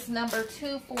was number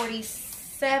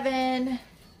 247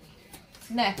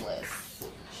 necklace?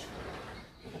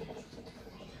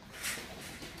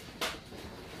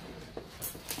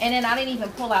 And then I didn't even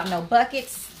pull out no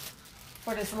buckets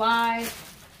for this live.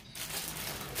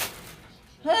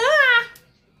 Ah!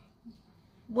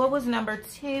 What was number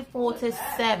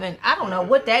 247? I don't know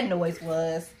what that noise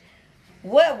was.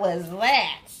 What was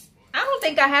that? I don't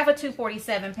think I have a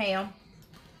 247, Pam.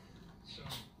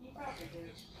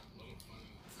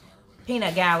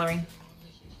 Peanut Gallery.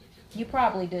 You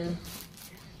probably do.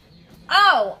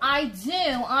 Oh, I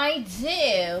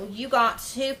do. You got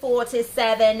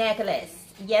 247 necklace.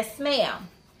 Yes, ma'am.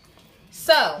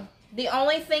 So, the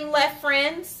only thing left,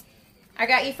 friends, I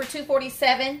got you for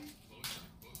 247.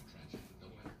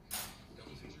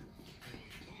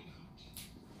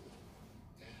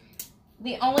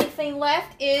 The only thing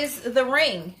left is the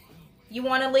ring. You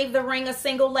want to leave the ring a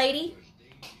single lady?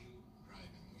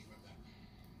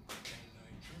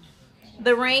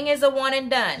 The ring is a one and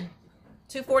done.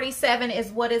 247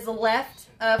 is what is left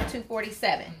of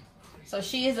 247. So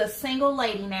she is a single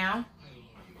lady now.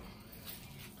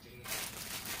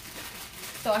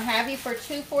 So I have you for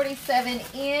 247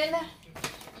 in.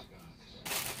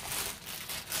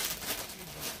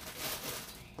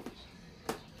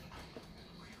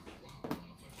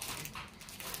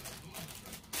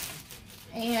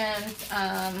 And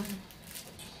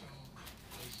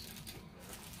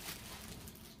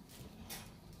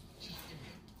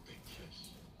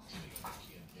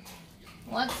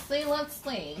let's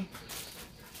see.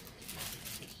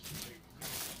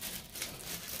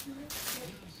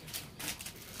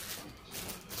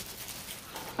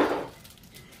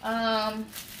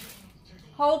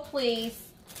 Hold please.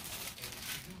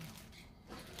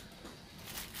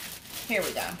 Here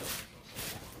we go.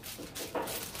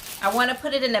 I want to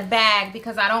put it in a bag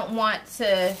because I don't want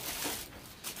to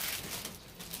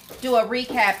do a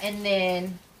recap and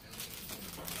then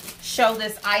show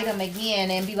this item again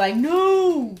and be like,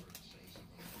 no!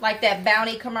 Like that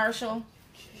Bounty commercial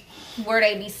where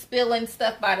they be spilling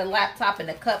stuff by the laptop and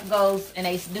the cup goes and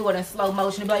they do it in slow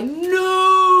motion and be like,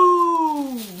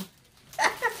 no!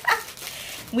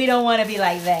 We don't want to be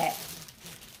like that.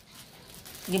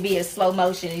 You'd be in slow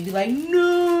motion and you'd be like,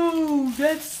 no,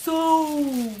 that's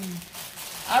sold.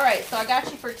 All right, so I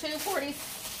got you for 240.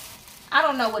 I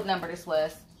don't know what number this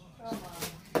was.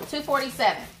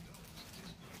 247.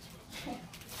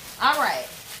 All right.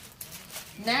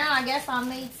 Now I guess I'll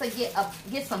need to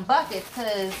get some buckets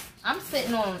because I'm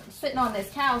sitting on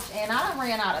this couch and I done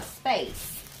ran out of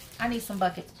space. I need some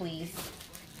buckets, please.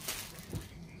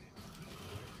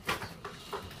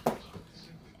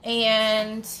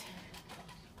 And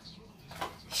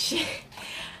shit,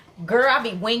 girl, I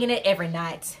be winging it every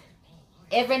night.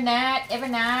 Every night,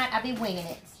 I be winging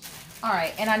it. All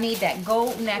right, and I need that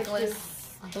gold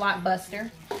necklace,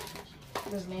 Blockbuster.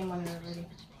 There's name on it already.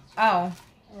 Oh,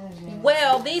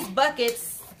 well, these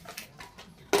buckets,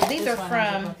 these are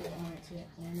from.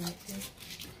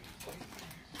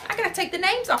 I gotta take the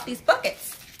names off these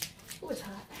buckets. Oh, it's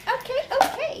hot.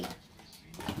 Okay.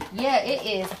 Yeah, it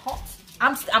is hot.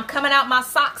 I'm coming out my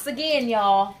socks again,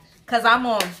 y'all, cause I'm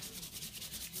on.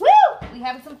 Woo! We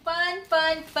having some fun.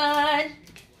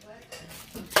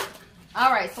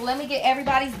 All right, so let me get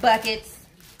everybody's buckets,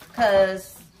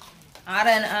 cause I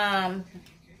done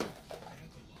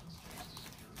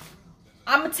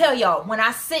I'm gonna tell y'all, when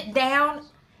I sit down,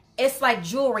 it's like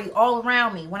jewelry all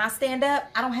around me. When I stand up,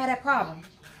 I don't have that problem.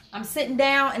 I'm sitting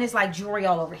down and it's like jewelry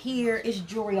all over here. It's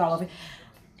jewelry all over.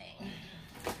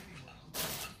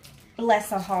 Bless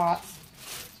her heart.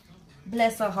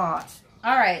 Bless her heart.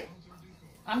 All right.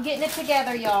 I'm getting it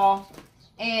together, y'all.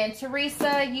 And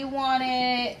Teresa, you want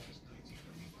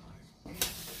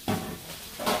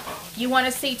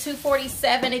to see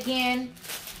 247 again?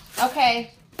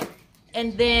 Okay.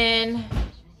 And then,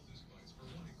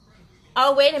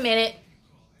 oh, wait a minute.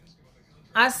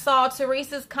 I saw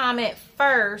Teresa's comment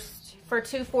first for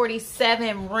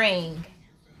 247 ring.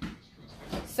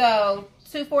 So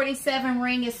 247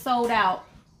 ring is sold out.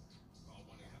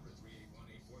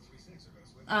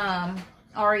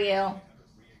 Ariel.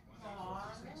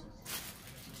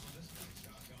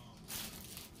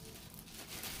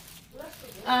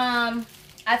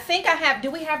 I think I have, do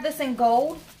we have this in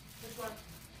gold? Which one?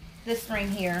 This ring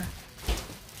here.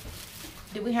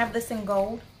 Do we have this in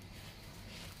gold?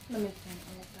 Let me think.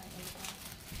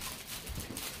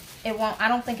 It won't, I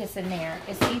don't think it's in there.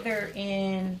 It's either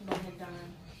in,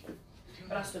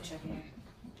 But I'll still check it.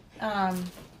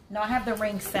 no, I have the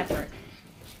rings separate.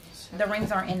 The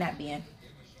rings aren't in that bin.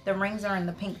 The rings are in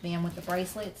the pink bin with the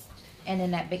bracelets and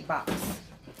in that big box.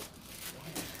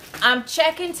 I'm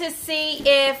checking to see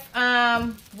if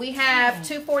we have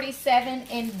 247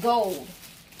 in gold.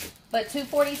 But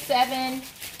 247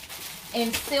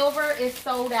 in silver is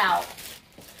sold out.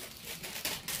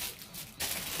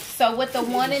 So with the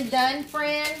one and done,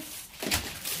 friends,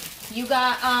 you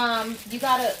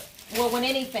gotta, well, with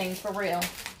anything for real,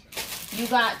 you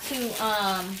got to,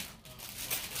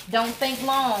 don't think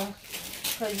long,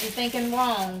 because you're thinking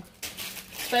wrong,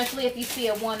 especially if you see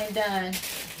a one and done.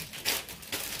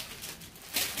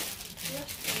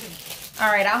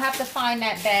 All right, I'll have to find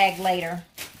that bag later,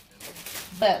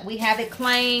 but we have it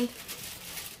claimed.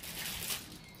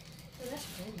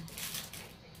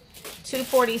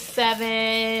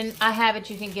 247. I have it.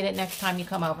 You can get it next time you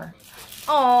come over.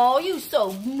 Oh, you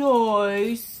so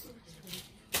nice.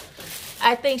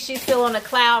 I think she's still on a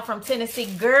cloud from Tennessee.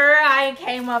 Girl, I ain't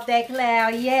came off that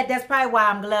cloud yet. That's probably why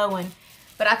I'm glowing.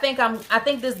 But I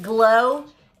think this glow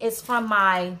is from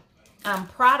my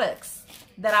products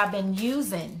that I've been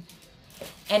using.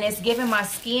 And it's giving my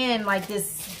skin like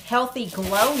this healthy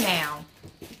glow now.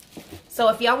 So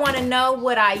if y'all want to know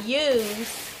what I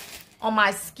use on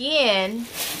my skin,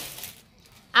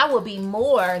 I will be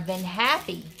more than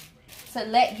happy to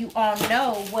let you all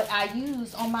know what I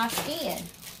use on my skin.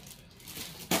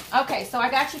 Okay, so I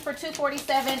got you for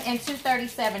 247 and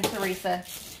 237, Teresa.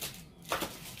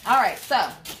 All right, so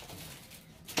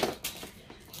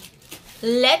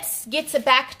let's get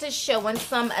back to showing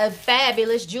some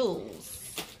fabulous jewels.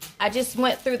 I just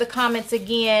went through the comments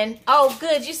again. Oh,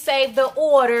 good, you saved the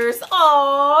orders.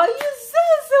 Oh, you're so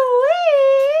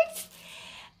sweet.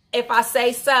 If I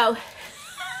say so.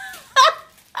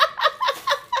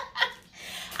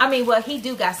 I mean, well, he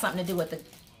do got something to do with the...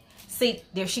 See,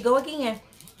 there she go again.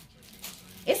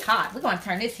 It's hot. We're going to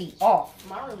turn this heat off.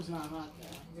 My room's not hot,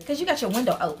 though. Because you got your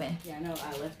window open. Yeah, I know.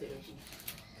 I left it open.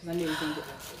 Because I knew it was going to get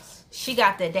like this. She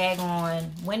got the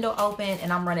daggone window open,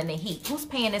 and I'm running the heat. Who's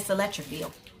paying this electric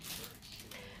bill?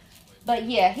 But,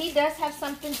 yeah, he does have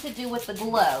something to do with the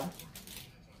glow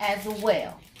as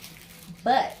well.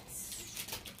 But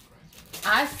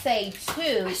I say,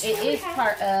 too, it is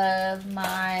part of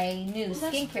my new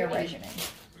skincare regimen.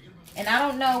 And I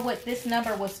don't know what this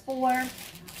number was for.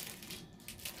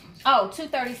 Oh,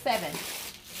 237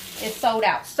 is sold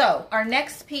out. So, our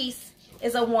next piece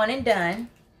is a one and done.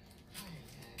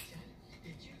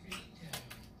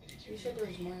 You said there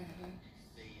was more.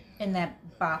 In that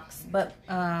box, but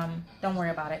don't worry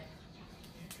about it.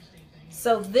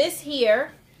 So this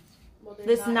here,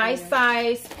 this nice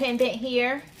size pendant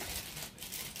here,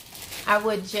 I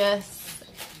would just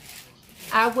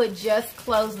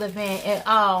close the vent and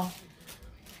oh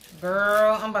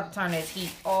girl, I'm about to turn this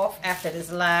heat off after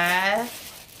this live.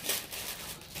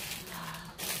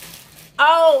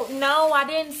 Oh no, I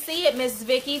didn't see it, Miss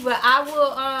Vicky, but I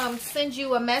will send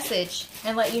you a message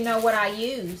and let you know what I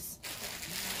use.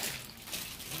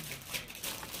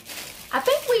 I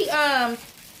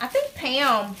think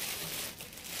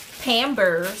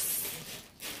Pambers,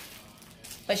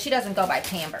 but she doesn't go by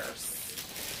Pambers,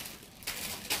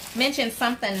 mentioned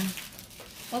something,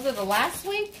 was it the last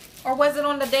week? Or was it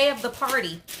on the day of the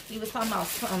party? You was talking about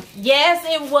something. Yes,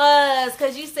 it was,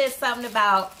 because you said something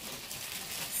about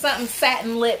something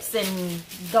satin lips and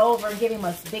go over and give him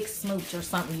a big smooch or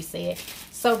something you said.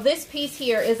 So this piece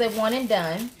here is a one and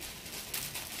done.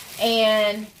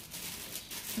 And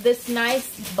this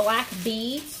nice black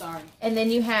bead. Sorry. And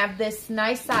then you have this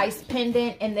nice size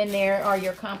pendant, and then there are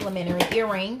your complimentary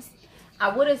earrings.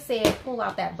 I would have said pull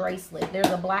out that bracelet. There's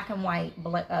a black and white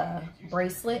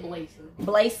bracelet.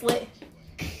 Bracelet.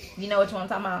 You know which one I'm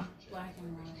talking about? Black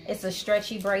and white. It's a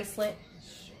stretchy bracelet.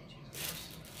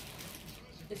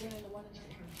 Is it in the one and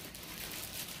done?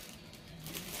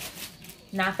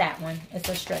 Not that one. It's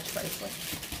a stretch bracelet.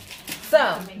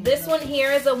 So this one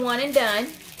here is a one and done.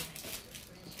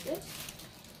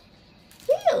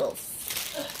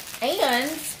 Yes. And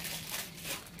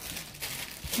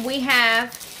we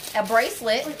have a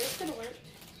bracelet. Wait, this gonna work.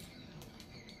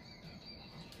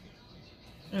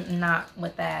 Not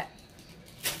with that.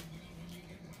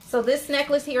 So this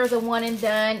necklace here is a one and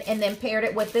done, and then paired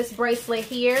it with this bracelet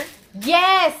here.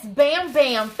 Yes, bam,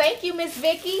 bam. Thank you, Miss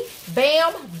Vicky.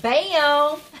 Bam,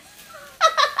 bam.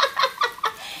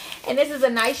 And this is a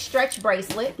nice stretch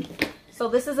bracelet. So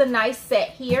this is a nice set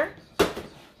here.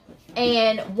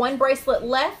 And one bracelet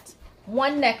left,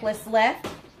 one necklace left.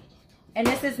 And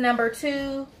this is number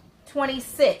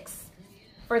 226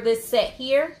 for this set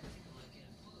here.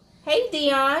 Hey,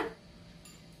 Dion.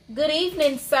 Good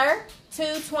evening, sir.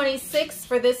 226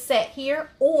 for this set here,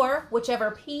 or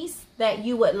whichever piece that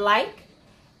you would like.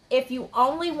 If you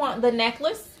only want the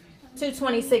necklace,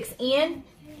 226 in,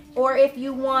 or if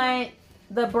you want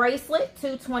the bracelet,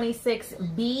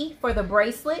 226B for the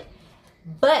bracelet.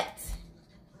 But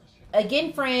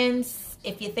again, friends,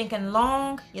 if you're thinking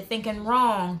long, you're thinking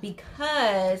wrong,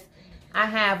 because I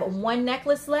have one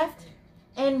necklace left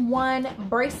and one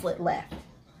bracelet left.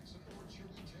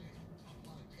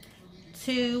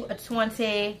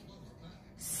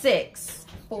 226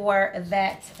 for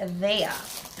that there.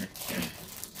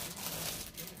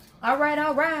 All right,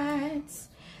 all right.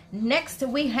 Next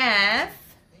we have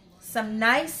some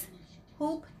nice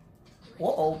hoop.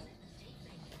 Uh-oh.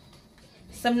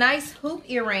 Some nice hoop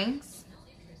earrings.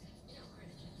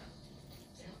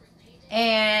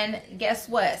 And guess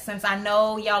what? Since I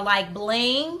know y'all like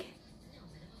bling.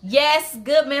 Yes,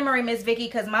 good memory, Miss Vicky,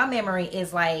 because my memory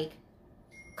is like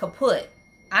kaput.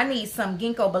 I need some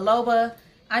ginkgo biloba.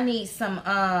 I need some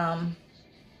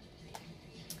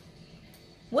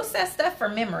what's that stuff for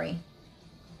memory?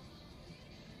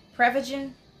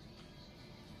 Prevagen.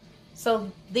 So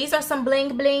these are some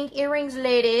bling bling earrings,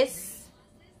 ladies.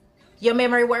 Your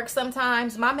memory works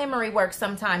sometimes. My memory works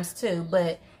sometimes too,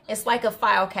 but it's like a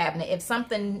file cabinet. If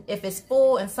it's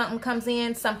full and something comes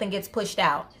in, something gets pushed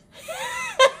out.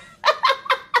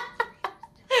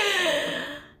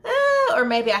 Or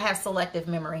maybe I have selective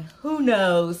memory. Who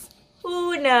knows?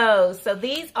 Who knows? So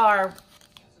these are,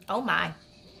 oh my.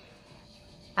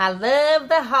 I love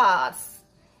the hearts.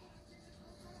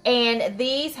 And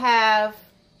these have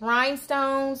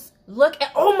rhinestones. Look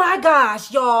at, oh my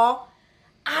gosh, y'all.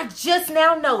 I just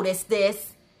now noticed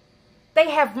this.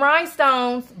 They have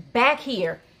rhinestones back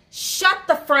here. Shut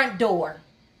the front door.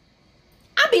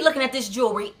 I be looking at this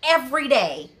jewelry every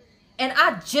day. And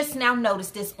I just now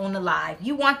noticed this on the live.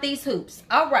 You want these hoops?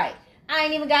 All right. I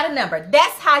ain't even got a number.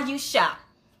 That's how you shop.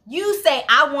 You say,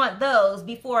 I want those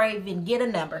before I even get a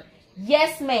number.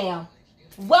 Yes, ma'am.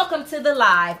 Welcome to the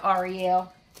live,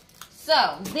 Ariel.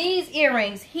 So, these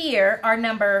earrings here are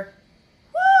number...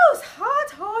 Woo, it's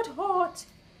hot, hot, hot.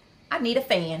 I need a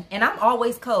fan. And I'm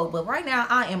always cold. But right now,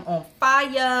 I am on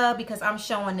fire because I'm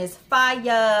showing this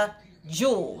fire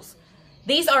jewels.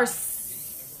 These are...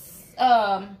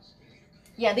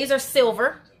 yeah, these are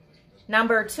silver.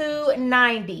 Number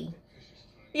 290.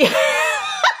 Yeah.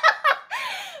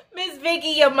 Miss Vicky,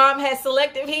 your mom has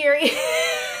selective hearing.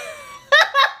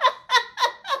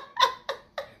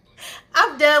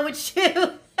 I'm done with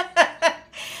you.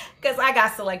 Because I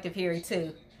got selective hearing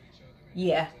too.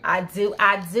 Yeah, I do.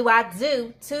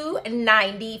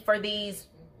 290 for these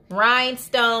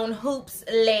rhinestone hoops,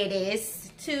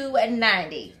 ladies.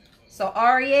 290. So,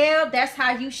 Ariel, that's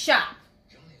how you shop.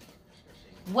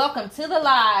 Welcome to the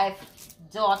live,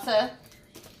 daughter.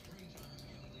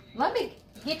 Let me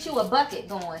get you a bucket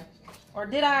going. Or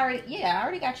did I already? Yeah, I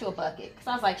already got you a bucket. Because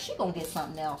I was like, she gonna get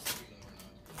something else.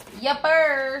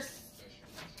 Yuppers.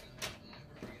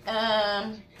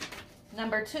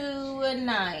 Number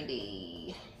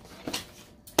 290.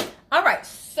 All right,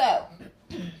 so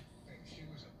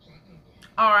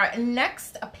our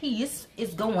next piece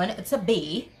is going to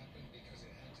be...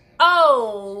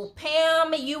 Oh,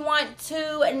 Pam, you want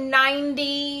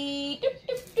 290?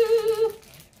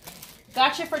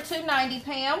 Got you for 290,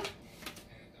 Pam.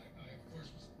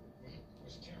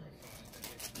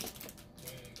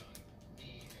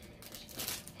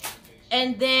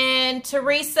 And then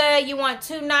Teresa, you want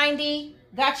 290?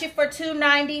 Got you for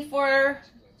 290 for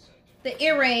the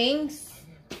earrings.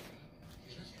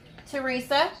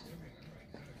 Teresa.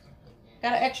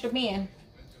 Got an extra bin.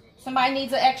 Somebody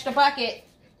needs an extra bucket.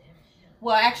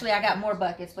 Well, actually, I got more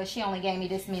buckets, but she only gave me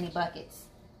this many buckets.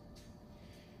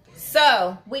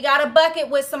 So, we got a bucket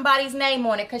with somebody's name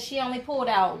on it because she only pulled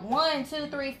out 1, 2,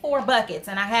 3, 4 buckets.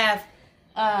 And I have,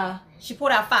 she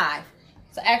pulled out 5.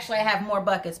 So, actually, I have more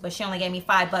buckets, but she only gave me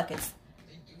 5 buckets.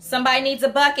 Somebody needs a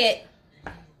bucket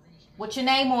with your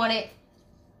name on it.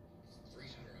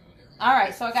 All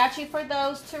right, so I got you for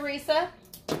those, Teresa.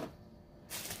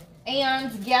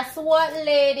 And guess what,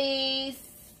 ladies?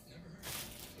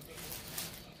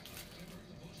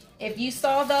 If you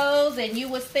saw those and you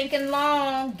was thinking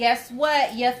long, guess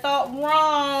what? You thought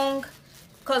wrong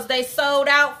because they sold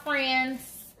out,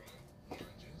 friends.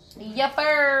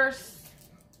 Yuppers.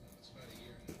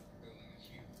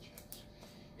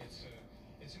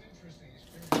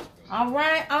 All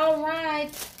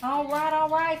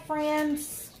right,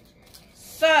 friends.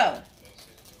 So,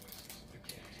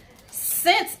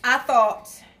 since I thought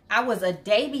I was a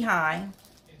day behind,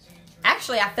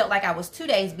 actually, I felt like I was 2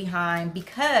 days behind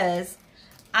because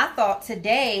I thought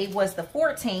today was the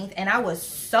 14th, and I was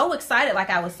so excited. Like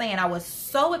I was saying, I was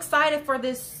so excited for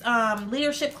this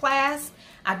leadership class.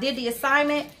 I did the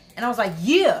assignment, and I was like,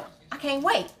 yeah, I can't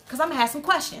wait because I'm going to have some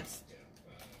questions.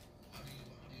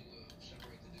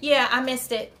 Yeah, I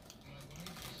missed it.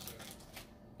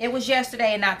 It was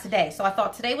yesterday and not today. So I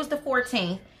thought today was the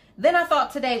 14th. Then I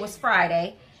thought today was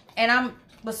Friday. And I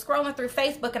was scrolling through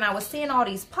Facebook and I was seeing all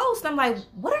these posts. I'm like,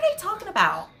 what are they talking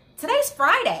about? Today's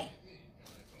Friday.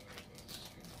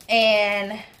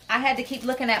 And I had to keep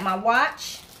looking at my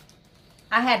watch.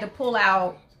 I had to pull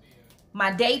out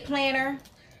my day planner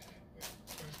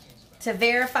to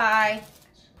verify.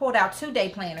 Pulled out 2 day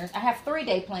planners. I have 3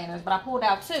 day planners, but I pulled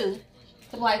out 2.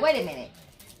 So I'm like, wait a minute.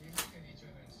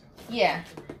 Yeah,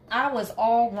 I was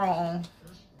all wrong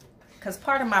because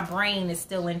part of my brain is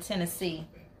still in Tennessee.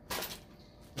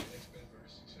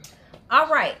 All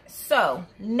right, so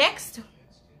next.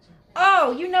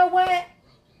 Oh, you know what?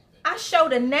 I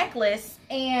showed a necklace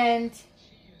and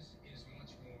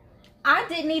I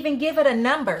didn't even give it a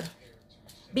number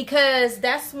because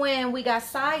that's when we got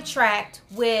sidetracked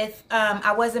with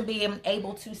I wasn't being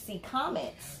able to see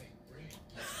comments.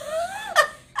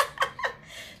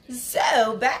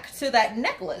 So, back to that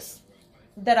necklace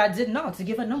that I did not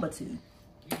give a number to.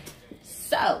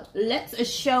 So, let's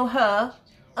show her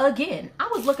again. I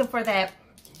was looking for that,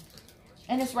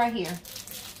 and it's right here.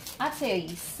 I tell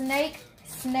you, snake,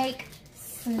 snake,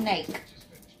 snake.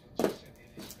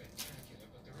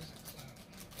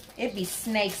 It be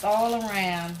snakes all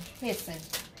around, hissing.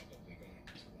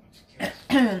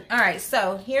 All right,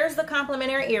 so here's the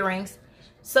complimentary earrings.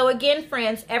 So, again,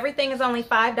 friends, everything is only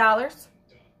 $5.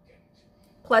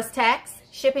 Plus tax.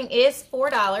 Shipping is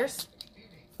 $4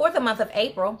 for the month of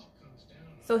April.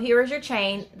 So here is your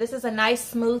chain. This is a nice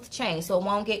smooth chain, so it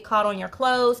won't get caught on your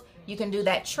clothes. You can do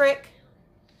that trick.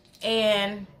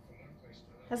 And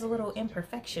has a little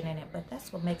imperfection in it, but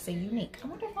that's what makes it unique. I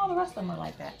wonder if all the rest of them are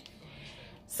like that.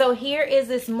 So here is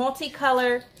this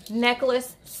multicolor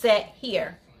necklace set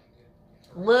here.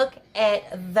 Look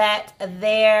at that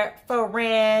there,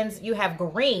 friends. You have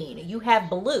green, you have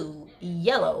blue,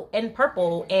 yellow, and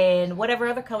purple, and whatever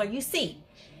other color you see.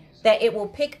 That it will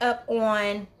pick up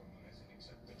on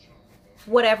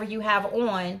whatever you have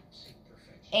on.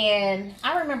 And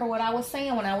I remember what I was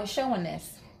saying when I was showing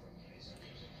this.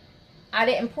 I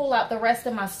didn't pull out the rest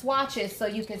of my swatches so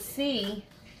you could see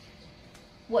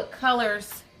what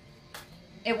colors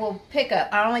it will pick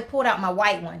up. I only pulled out my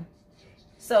white one.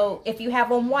 So if you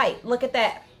have on white, look at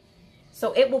that.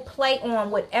 So it will play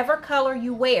on whatever color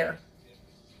you wear.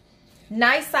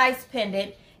 Nice size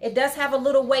pendant. It does have a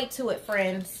little weight to it,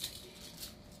 friends.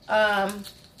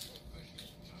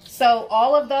 So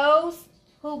all of those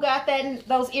who got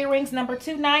those earrings number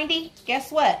 290,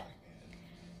 guess what?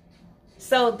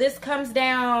 So this comes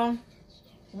down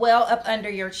well up under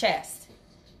your chest.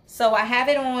 So I have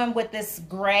it on with this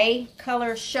gray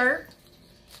color shirt.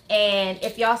 And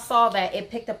if y'all saw that, it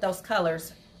picked up those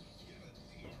colors.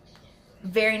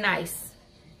 Very nice.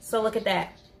 So look at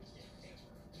that.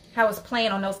 How it's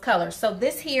playing on those colors. So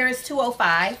this here is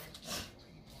 $205.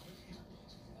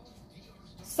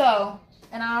 So,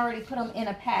 and I already put them in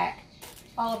a pack.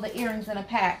 All of the earrings in a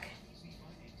pack.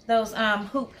 Those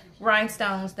hoop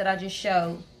rhinestones that I just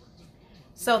showed.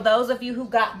 So those of you who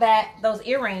got those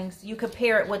earrings, you could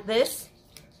pair it with this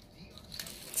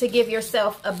to give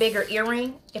yourself a bigger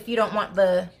earring if you don't want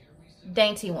the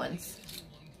dainty ones.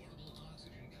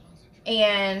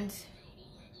 And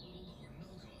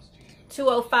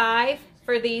 $205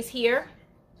 for these here.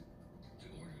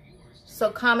 So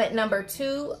comment number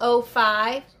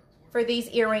 205 for these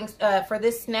earrings, for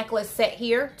this necklace set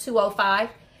here, 205.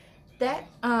 That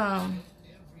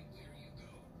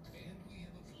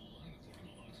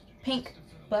pink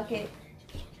bucket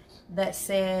that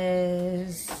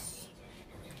says,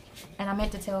 and I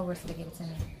meant to tell Rissa to give it to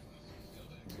me.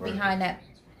 Right behind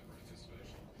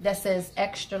that says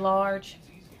extra large.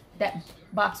 That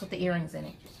box with the earrings in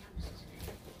it.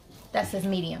 That says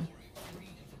medium.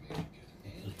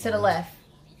 To the left.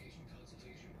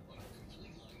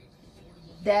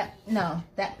 That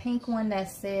pink one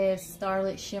that says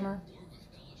Starlit Shimmer.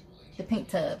 The pink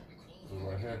tub.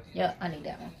 Right here. Yep, I need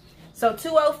that one. So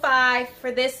 $205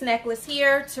 for this necklace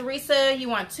here. Teresa, you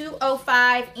want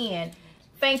 $205 in.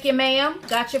 Thank you, ma'am.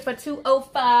 Got you for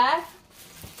 $205.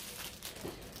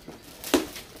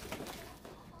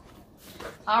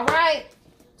 All right.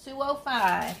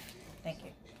 205. Thank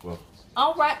you. Well,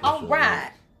 All right. All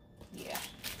right. Yeah.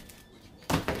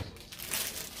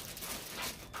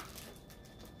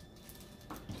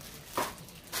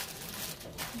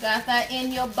 Got that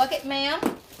in your bucket, ma'am?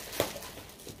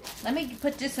 Let me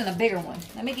put this in a bigger one.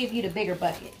 Let me give you the bigger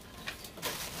bucket.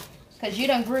 Because you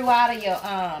done grew out of your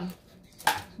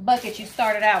bucket you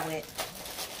started out with.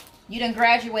 You done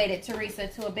graduated, Teresa,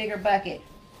 to a bigger bucket.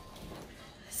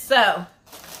 So,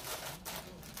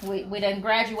 we done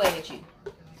graduated you.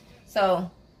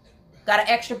 So, got an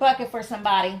extra bucket for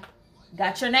somebody.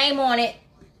 Got your name on it.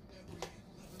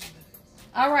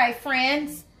 All right,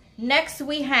 friends. Next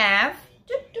we have...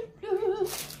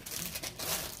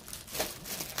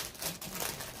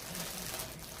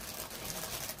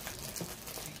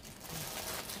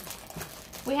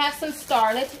 We have some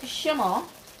Starlit Shimmer.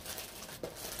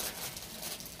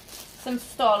 Some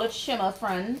Starlit Shimmer,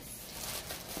 friends.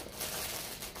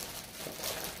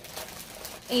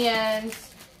 And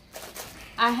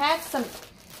I had some...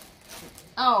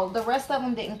 Oh, the rest of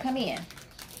them didn't come in.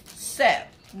 So,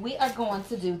 we are going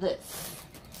to do this.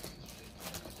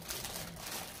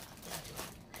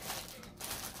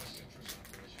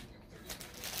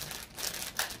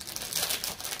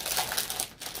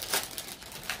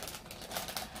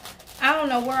 I don't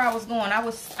know where I was going. I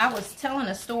was telling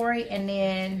a story and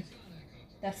then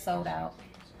that sold out.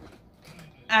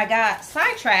 I got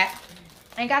sidetracked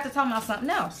and got to talking about something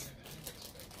else.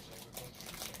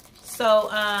 So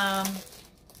I'm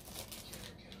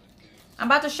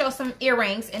about to show some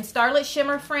earrings. And Starlit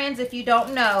Shimmer, friends, if you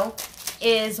don't know,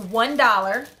 is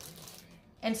 $1.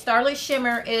 And Starlit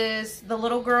Shimmer is the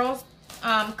little girl's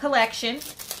collection.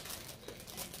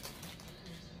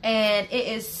 And it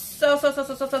is so pretty.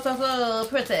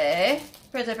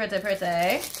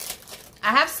 Pretty. I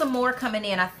have some more coming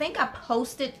in. I think I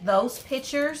posted those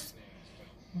pictures,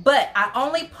 but I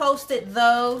only posted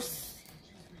those.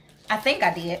 I think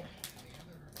I did.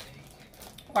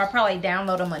 Or I probably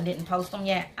downloaded them and didn't post them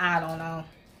yet. I don't know.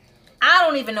 I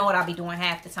don't even know what I'll be doing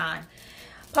half the time.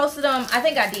 Posted them. I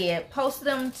think I did. Posted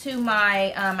them to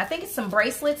my, I think it's some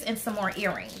bracelets and some more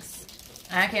earrings.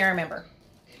 I can't remember.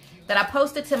 That I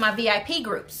posted to my VIP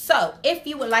group. So, if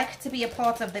you would like to be a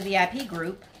part of the VIP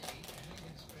group,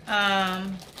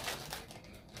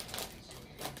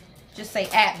 just say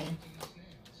at me.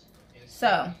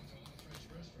 So,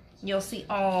 you'll see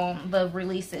all the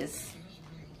releases.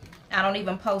 I don't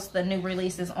even post the new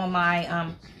releases on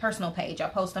my personal page. I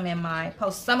post them in my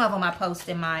some of them I post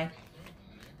in my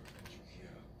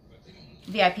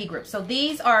VIP group. So,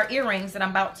 these are earrings that I'm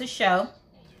about to show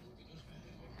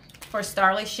for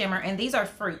Starlit Shimmer, and these are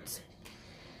fruits.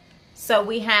 So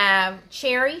we have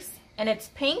cherries, and it's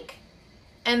pink,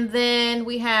 and then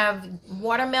we have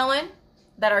watermelon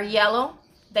that are yellow.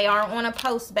 They aren't on a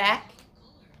post back,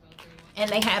 and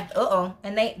they have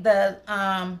and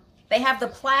they have the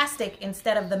plastic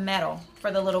instead of the metal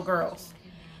for the little girls.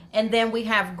 And then we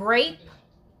have grape,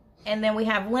 and then we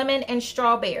have lemon and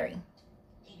strawberry.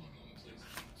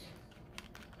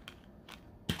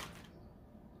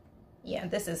 Yeah,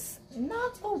 this is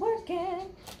not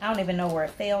working. I don't even know where it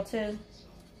fell to.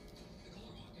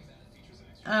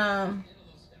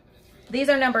 These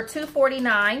are number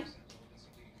 249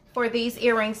 for these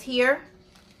earrings here.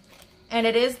 And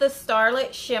it is the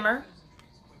Starlit Shimmer.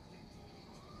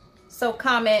 So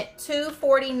comment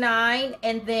 249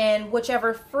 and then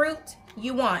whichever fruit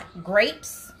you want.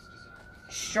 Grapes,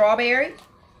 strawberry,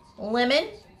 lemon,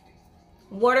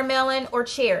 watermelon, or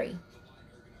cherry.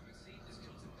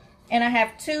 And I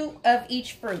have 2 of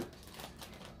each fruit.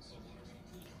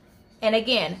 And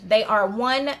again, they are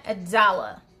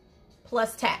 $1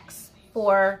 plus tax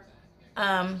for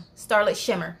Starlit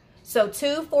Shimmer. So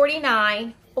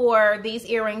 $2.49 for these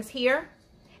earrings here.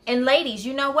 And ladies,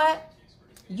 you know what?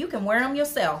 You can wear them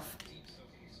yourself.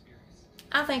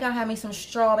 I think I'll have me some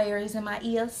strawberries in my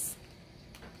ears.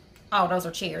 Oh, those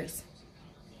are cherries.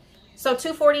 So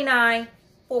 $2.49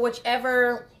 for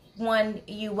whichever one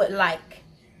you would like.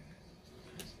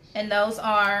 And those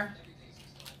are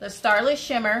the Starlit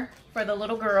Shimmer for the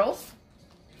little girls.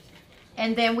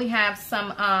 And then we have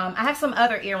some, I have some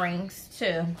other earrings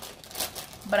too.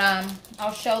 But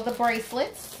I'll show the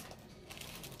bracelets.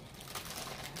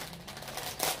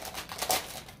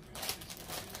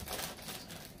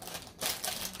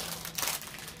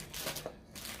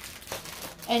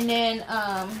 And then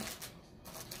I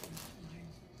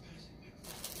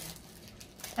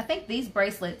think these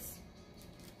bracelets,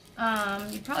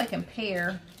 you probably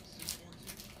compare.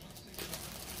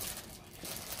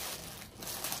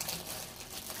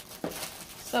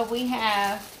 So we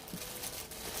have,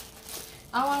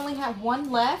 I only have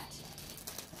one left.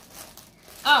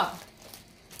 Oh.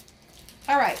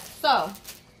 All right, so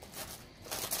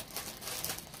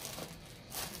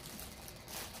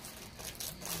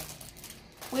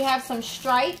we have some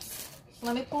stripes.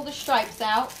 Let me pull the stripes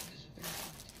out.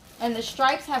 And the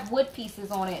stripes have wood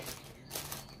pieces on it.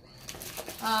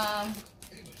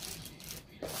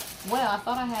 Well, I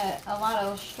thought I had a lot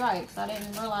of stripes. I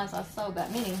didn't realize I sewed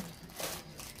that many.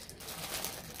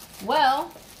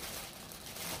 Well,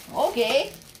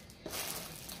 okay.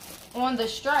 On the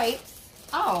stripes,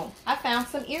 oh, I found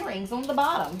some earrings on the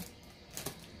bottom.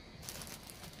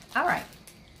 All right.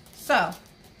 So,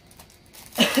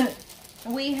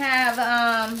 we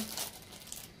have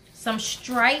some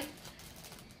stripe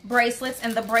bracelets,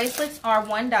 and the bracelets are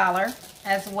 $1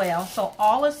 as well. So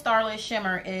all of Starlit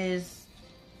Shimmer is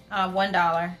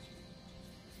 $1.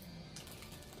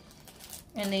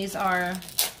 And these are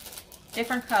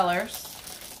different colors.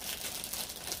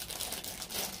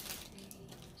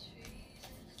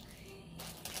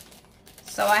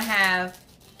 So I have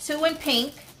 2 in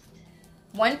pink,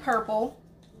 1 purple,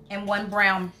 and 1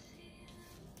 brown.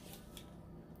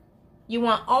 You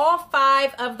want all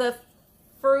 5 of the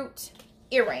fruit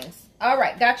earrings. All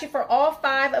right, got you for all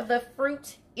 5 of the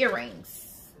fruit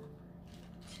earrings.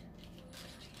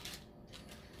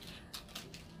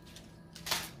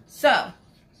 So,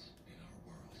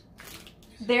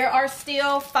 there are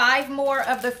still 5 more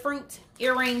of the fruit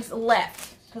earrings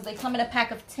left because they come in a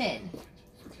pack of 10.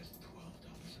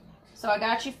 So I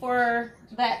got you for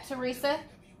that, Teresa.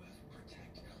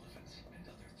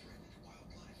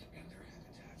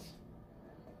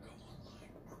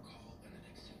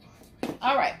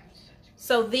 All right,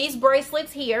 so these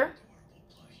bracelets here,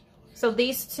 so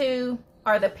these 2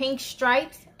 are the pink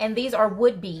stripes, and these are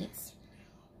wood beads.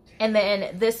 And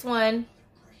then this one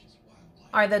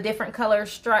are the different color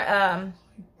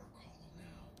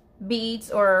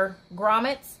beads or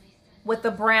grommets with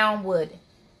the brown wood.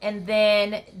 And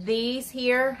then these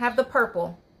here have the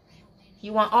purple.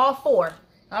 You want all 4.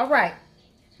 All right,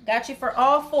 got you for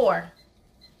all 4.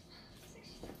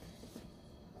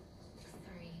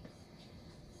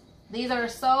 These are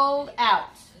sold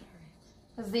out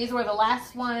because these were the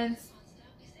last ones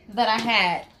that I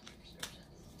had.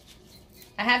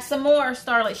 I have some more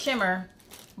Starlit Shimmer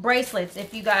bracelets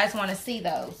if you guys want to see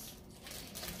those.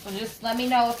 So just let me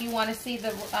know if you want to see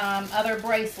the other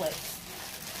bracelets.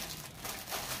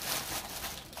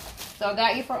 So I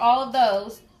got you for all of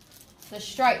those. The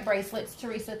stripe bracelets,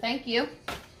 Teresa, thank you.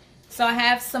 So I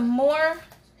have some more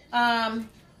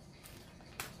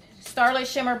Starlit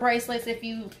Shimmer bracelets if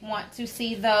you want to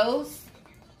see those.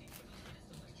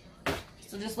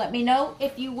 So just let me know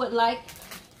if you would like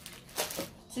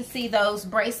to see those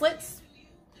bracelets.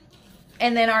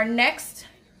 And then our next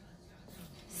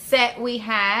set we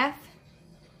have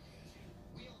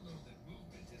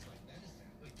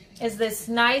is this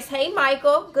nice, hey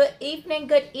Michael, good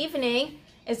evening,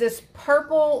 is this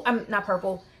purple, not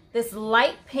purple, this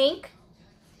light pink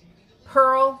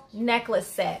pearl necklace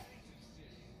set.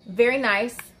 Very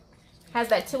nice. Has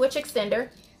that 2-inch extender.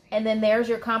 And then there's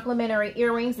your complimentary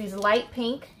earrings, these light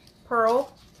pink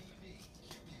pearl.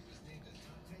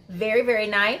 Very, very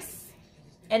nice.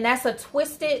 And that's a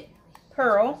twisted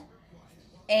pearl.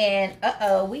 And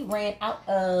uh-oh, we ran out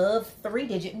of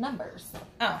 3-digit numbers.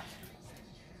 Oh.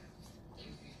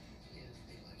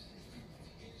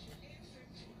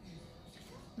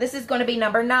 This is going to be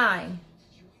number 9.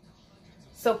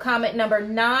 So comment number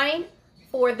 9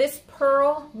 for this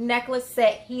pearl necklace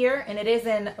set here. And it is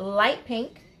in light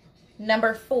pink.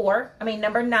 Number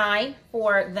 9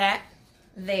 for that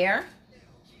there.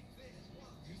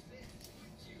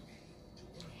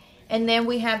 And then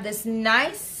we have this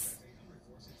nice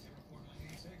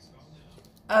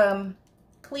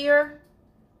clear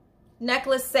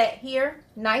necklace set here.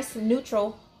 Nice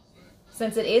neutral.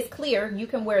 Since it is clear, you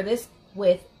can wear this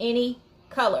with any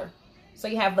color. So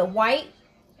you have the white,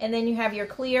 and then you have your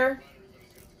clear,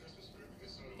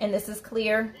 and this is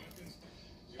clear.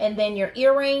 And then your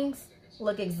earrings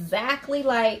look exactly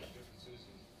like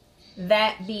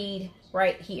that bead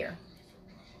right here.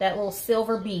 That little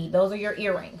silver bead. Those are your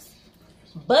earrings.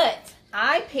 But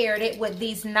I paired it with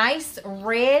these nice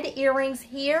red earrings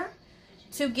here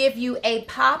to give you a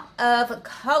pop of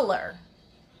color.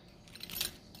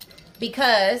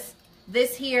 Because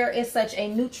this here is such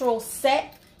a neutral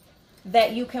set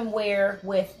that you can wear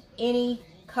with any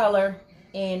color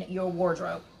in your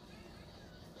wardrobe.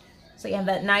 So you have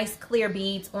that nice clear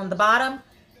beads on the bottom.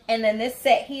 And then this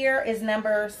set here is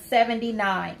number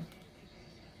 79.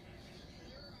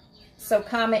 So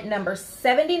comment number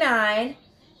 79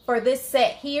 for this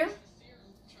set here,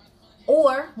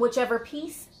 or whichever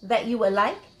piece that you would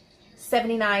like.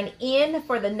 79N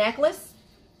for the necklace,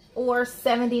 or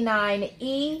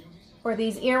 79E for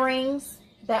these earrings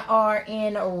that are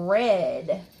in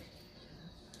red.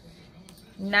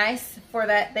 Nice for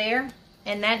that there.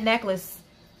 And that necklace,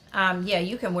 yeah,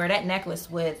 you can wear that necklace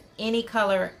with any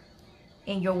color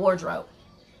in your wardrobe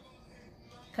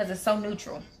because it's so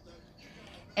neutral.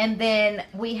 And then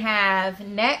we have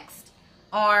next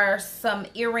are some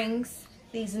earrings,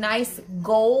 these nice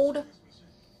gold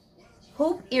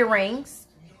hoop earrings.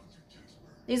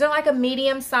 These are like a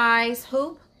medium size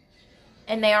hoop,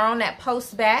 and they are on that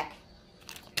post back.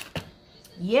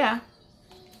 Yeah.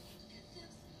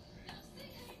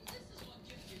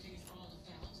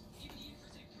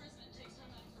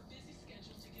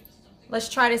 Let's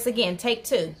try this again. Take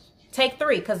two. Take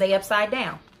three, because they upside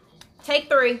down. Take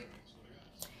three.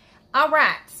 All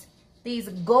right. These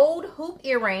gold hoop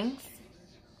earrings.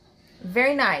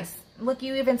 Very nice. Look,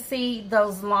 you even see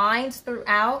those lines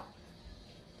throughout.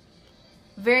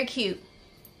 Very cute.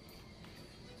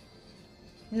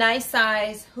 Nice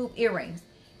size hoop earrings.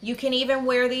 You can even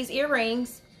wear these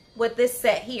earrings with this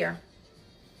set here.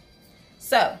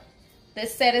 So,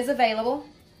 this set is available.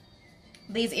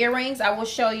 These earrings, I will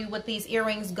show you what these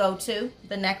earrings go to,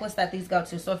 the necklace that these go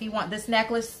to. So if you want this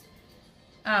necklace,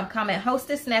 comment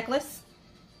hostess necklace.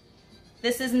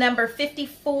 This is number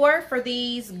 54 for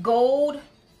these gold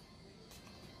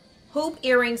hoop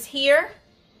earrings here.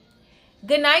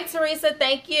 Good night, Teresa.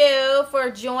 Thank you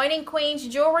for joining Queen's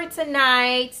Jewelry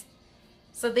tonight.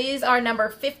 So these are number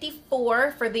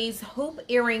 54 for these hoop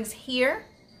earrings here.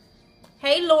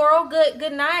 Hey, Laurel.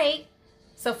 Good night.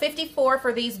 So 54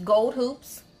 for these gold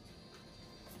hoops.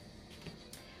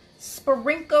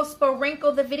 Sprinkle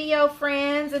the video,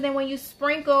 friends. And then when you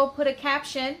sprinkle, put a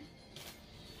caption.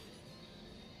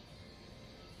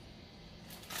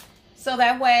 So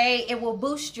that way it will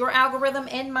boost your algorithm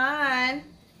and mine.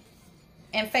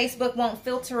 And Facebook won't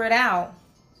filter it out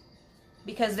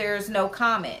because there's no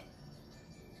comment.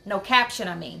 No caption,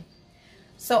 I mean.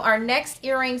 So our next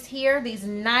earrings here, these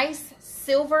nice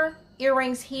silver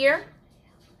earrings here.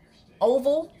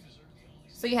 Oval.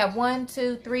 So you have 1,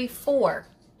 2, 3, 4.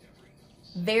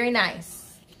 Very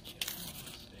nice.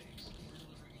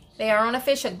 They are on a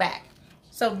fishhook back.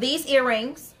 So these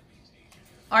earrings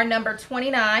are number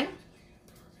 29.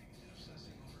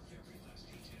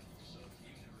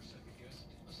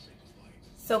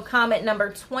 So comment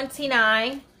number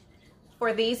 29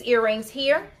 for these earrings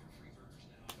here.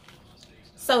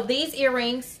 So these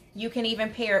earrings, you can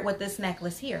even pair it with this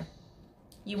necklace here.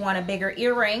 You want a bigger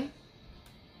earring.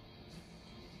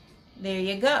 There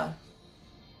you go.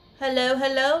 Hello,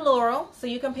 hello, Laurel. So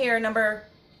you compare number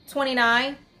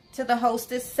 29 to the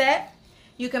hostess set.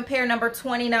 You compare number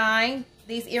 29,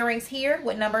 these earrings here,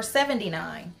 with number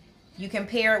 79. You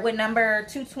compare it with number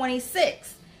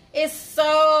 226. It's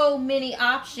so many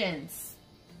options.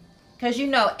 Because you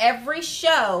know, every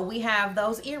show we have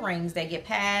those earrings that get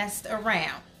passed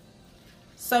around.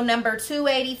 So number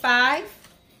 285.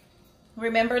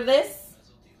 Remember this?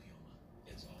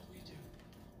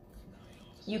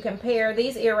 You compare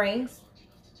these earrings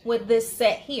with this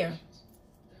set here.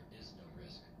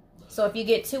 So if you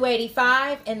get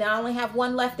 285, and I only have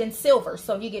one left in silver.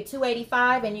 So if you get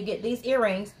 285 and you get these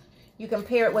earrings, you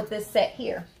compare it with this set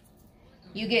here.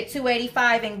 You get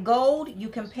 285 in gold, you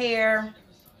compare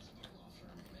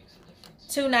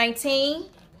 219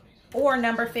 or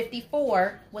number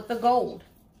 54 with the gold.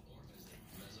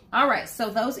 All right, so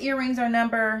those earrings are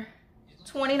number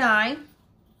 29.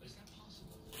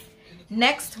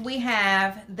 Next, we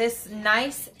have this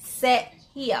nice set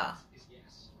here.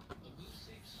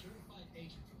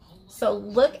 So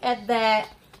look at that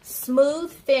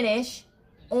smooth finish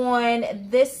on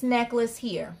this necklace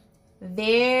here.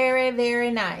 Very,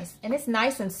 very nice. And it's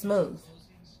nice and smooth.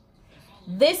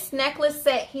 This necklace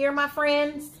set here, my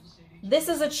friends, this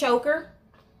is a choker,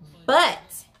 but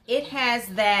it has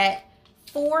that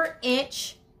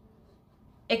 4-inch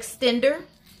extender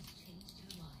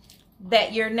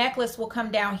that your necklace will come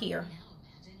down here.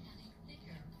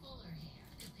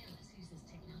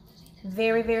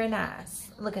 Very, very nice.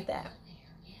 Look at that.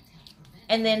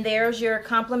 And then there's your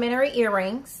complimentary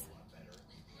earrings.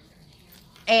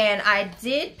 And I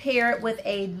did pair it with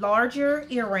a larger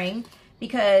earring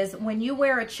because when you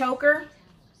wear a choker,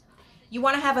 you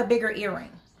want to have a bigger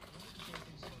earring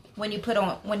when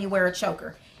you wear a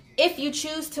choker. If you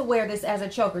choose to wear this as a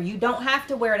choker, you don't have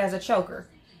to wear it as a choker.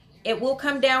 It will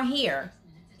come down here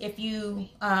if you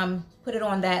put it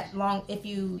on that long, if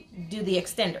you do the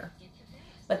extender.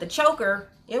 But the choker,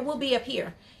 it will be up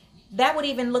here. That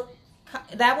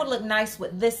would look nice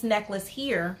with this necklace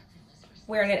here,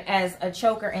 wearing it as a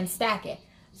choker and stack it.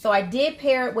 So I did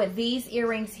pair it with these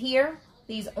earrings here,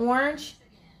 these orange,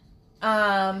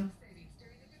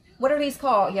 what are these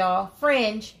called, y'all?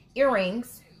 Fringe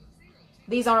earrings.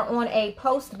 These are on a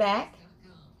post back.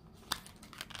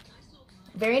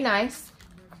 Very nice.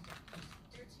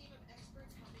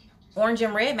 Orange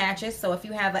and red matches. So if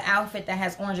you have an outfit that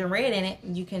has orange and red in it,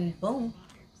 you can, boom.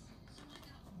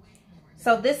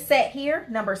 So this set here,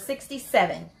 number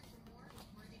 67.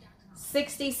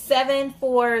 67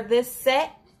 for this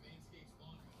set.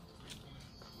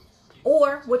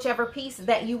 Or whichever piece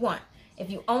that you want. If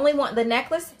you only want the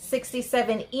necklace,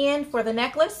 67 in for the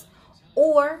necklace.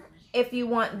 Or if you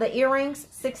want the earrings,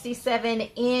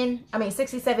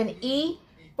 67E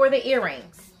for the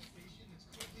earrings.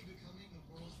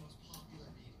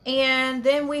 And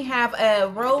then we have a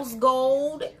rose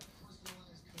gold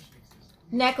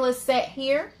necklace set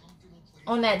here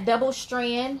on that double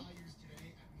strand.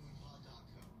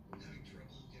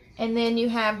 And then you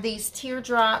have these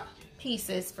teardrop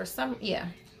pieces for some, yeah.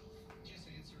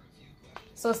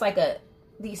 So it's like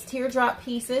these teardrop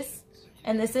pieces.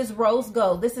 And this is rose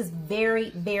gold. This is very,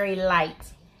 very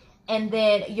light. And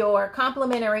then your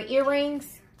complimentary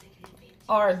earrings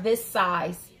are this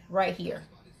size right here.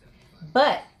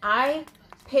 But I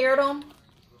paired them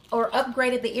or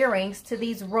upgraded the earrings to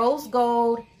these rose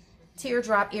gold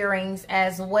teardrop earrings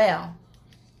as well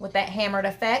with that hammered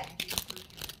effect.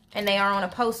 And they are on a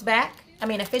post back,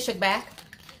 a fishhook back.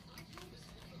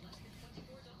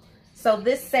 So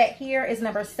this set here is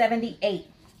number 78.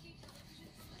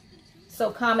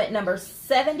 So comment number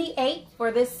 78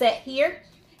 for this set here.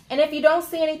 And if you don't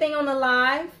see anything on the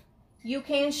live, you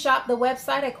can shop the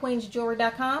website at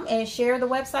queensjewelry.com and share the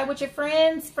website with your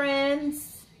friends,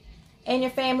 and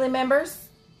your family members.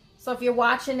 So if you're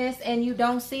watching this and you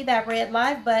don't see that red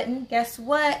live button, guess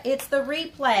what? It's the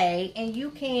replay, and you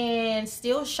can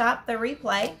still shop the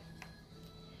replay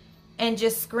and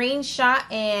just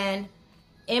screenshot and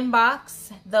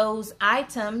inbox those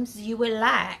items you would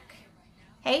like.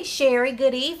 Hey Sherry,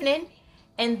 good evening.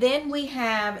 And then we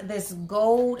have this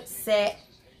gold set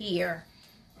here.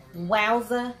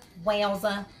 Wowza,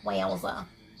 wowza, wowza.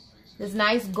 This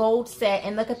nice gold set,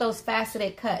 and look at those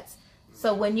faceted cuts.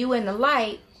 So when you in the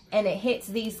light and it hits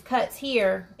these cuts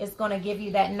here, it's going to give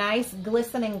you that nice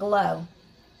glistening glow.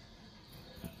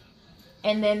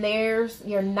 And then there's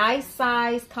your nice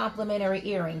size complimentary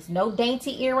earrings. No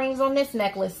dainty earrings on this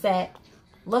necklace set.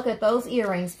 Look at those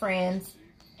earrings, friends.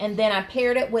 And then I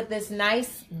paired it with this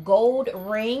nice gold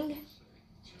ring.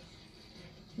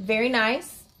 Very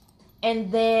nice.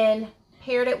 And then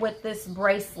paired it with this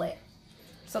bracelet.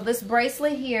 So this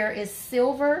bracelet here is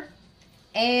silver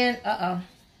and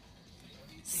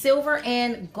silver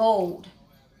and gold.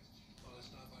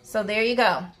 So there you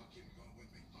go.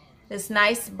 This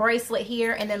nice bracelet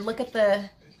here, and then look at the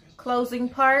closing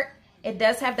part. It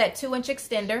does have that 2-inch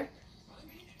extender.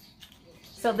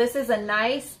 So this is a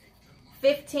nice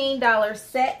 $15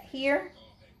 set here.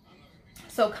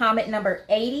 So comment number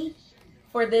 80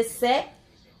 for this set.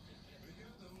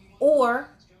 Or,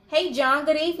 hey John,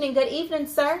 good evening,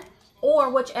 sir. Or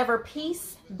whichever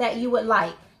piece that you would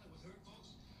like.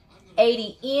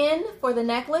 80 in for the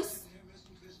necklace,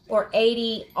 or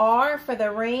 80R for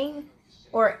the ring,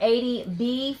 or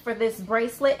 80B for this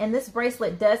bracelet. And this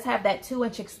bracelet does have that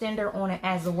 2-inch extender on it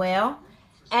as well,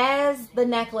 as the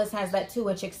necklace has that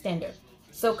 2-inch extender.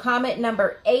 So comment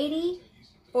number 80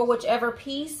 for whichever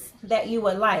piece that you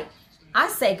would like. I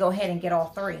say go ahead and get all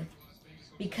three,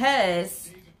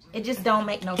 because it just don't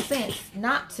make no sense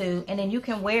not to. And then you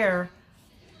can wear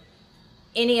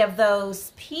any of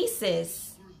those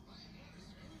pieces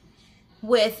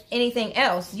with anything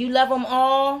else. You love them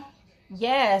all?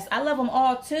 Yes, I love them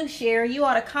all too, Sherry. You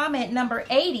ought to comment number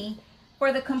 80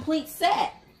 for the complete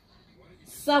set,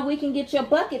 so we can get your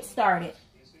bucket started.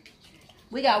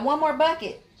 We got one more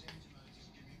bucket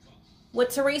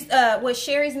with with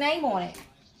Sherry's name on it.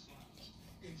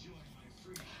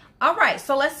 All right,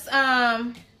 so let's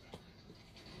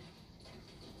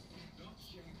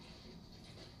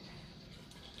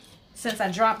since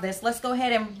I dropped this, let's go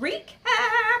ahead and recap.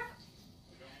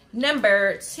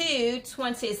 Number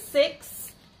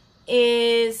 226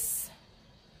 is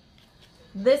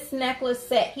this necklace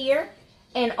set here.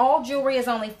 And all jewelry is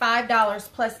only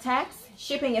 $5 plus tax.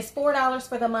 Shipping is $4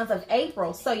 for the month of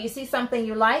April. So you see something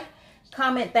you like,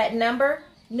 comment that number.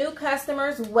 New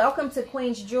customers, welcome to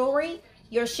Queen's Jewelry.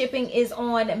 Your shipping is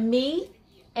on me.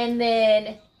 And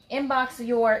then inbox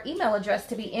your email address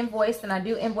to be invoiced. And I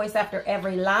do invoice after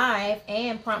every live,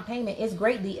 and prompt payment is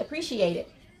greatly appreciated.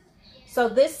 So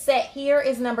this set here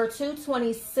is number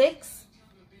 226.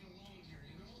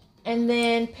 And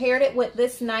then paired it with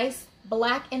this nice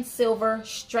black and silver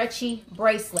stretchy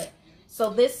bracelet. So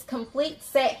this complete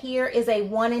set here is a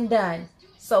one and done.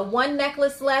 So one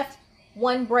necklace left,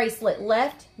 one bracelet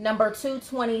left, number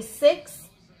 226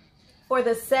 for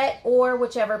the set, or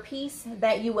whichever piece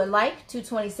that you would like,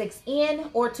 226N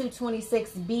or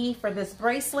 226B for this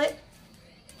bracelet.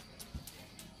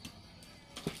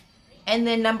 And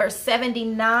then number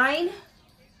 79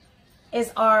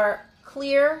 is our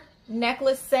clear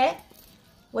necklace set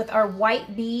with our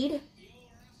white bead.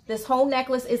 This whole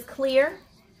necklace is clear.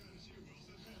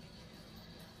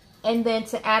 And then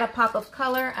to add a pop of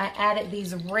color, I added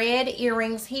these red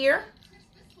earrings here.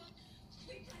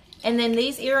 And then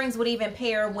these earrings would even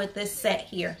pair with this set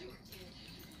here,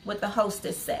 with the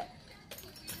hostess set.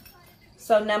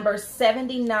 So number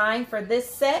 79 for this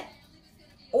set,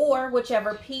 or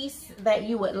whichever piece that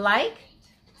you would like,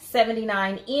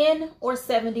 79N or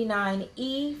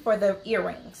 79E for the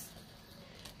earrings.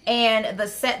 And the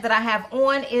set that I have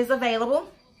on is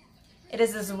available. It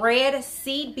is this red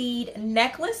seed bead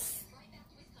necklace.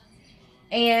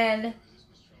 And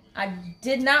I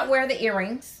did not wear the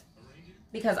earrings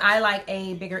because I like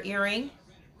a bigger earring.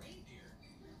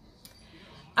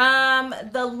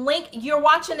 The link, you're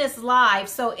watching this live,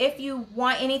 so if you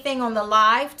want anything on the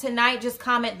live tonight, just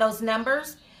comment those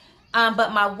numbers.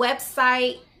 But my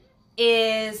website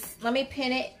is, let me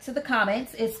pin it to the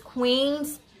comments. It's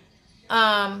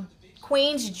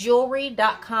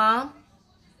queensjewelry.com.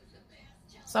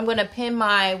 So I'm going to pin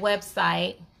my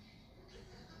website.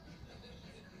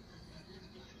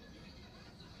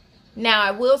 Now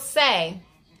I will say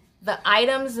the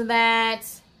items that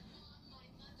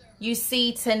you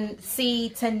see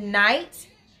tonight,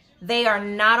 they are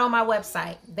not on my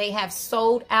website. They have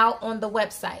sold out on the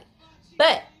website.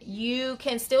 But you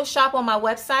can still shop on my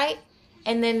website,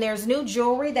 and then there's new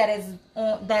jewelry that is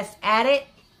that's added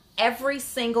every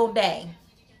single day.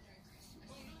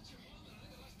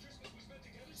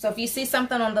 So if you see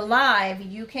something on the live,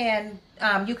 you can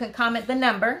comment the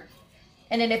number.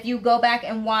 And then if you go back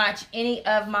and watch any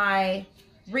of my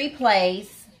replays,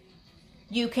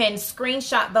 you can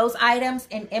screenshot those items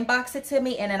and inbox it to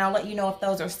me, and then I'll let you know if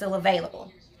those are still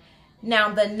available.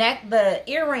 Now the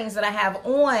earrings that I have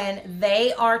on,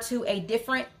 they are to a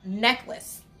different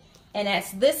necklace. And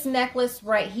that's this necklace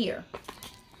right here.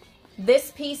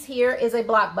 This piece here is a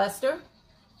blockbuster.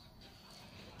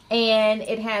 And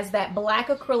it has that black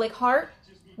acrylic heart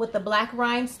with the black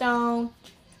rhinestone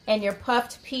and your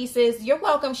puffed pieces. You're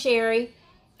welcome, Sherry.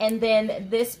 And then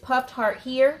this puffed heart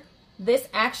here. This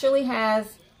actually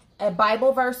has a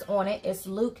Bible verse on it. It's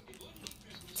Luke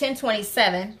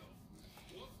 10:27.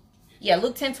 Yeah,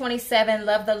 Luke 10:27.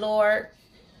 Love the Lord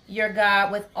your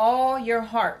God with all your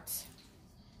heart.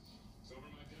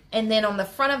 And then on the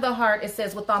front of the heart, it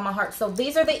says with all my heart. So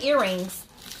these are the earrings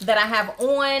that I have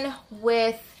on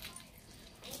with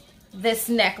this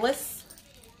necklace.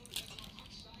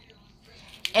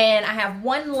 And I have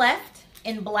one left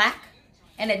in black,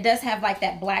 and it does have like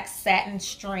that black satin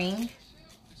string.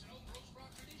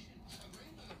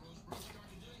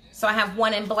 So I have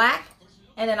one in black,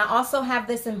 and then I also have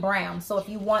this in brown. So if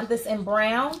you want this in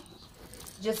brown,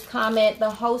 just comment the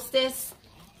hostess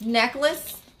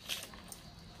necklace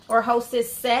or hostess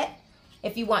set.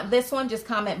 If you want this one, just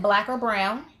comment black or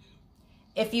brown.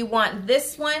 If you want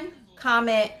this one,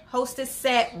 comment hostess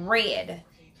set red.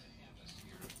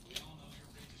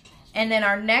 And then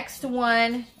our next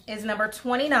one is number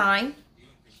 29.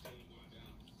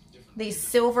 These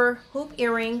silver hoop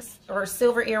earrings, or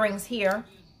silver earrings here.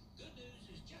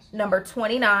 Number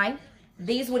 29.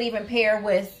 These would even pair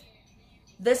with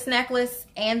this necklace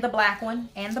and the black one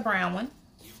and the brown one.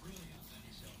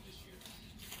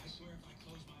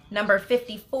 Number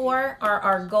 54 are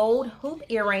our gold hoop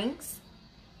earrings.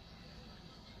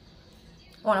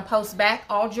 On a post back,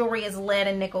 all jewelry is lead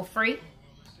and nickel free.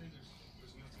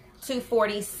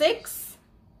 246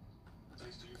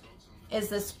 is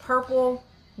this purple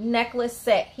necklace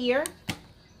set here.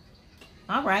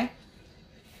 All right.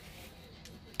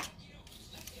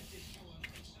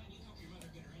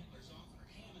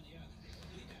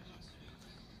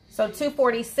 So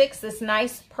 246, this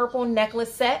nice purple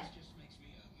necklace set.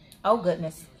 Oh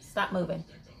goodness, stop moving.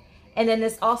 And then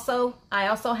this also, I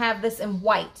also have this in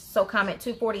white. So comment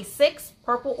 246,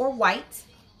 purple or white.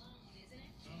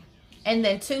 And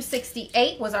then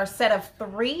 268 was our set of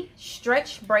 3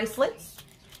 stretch bracelets.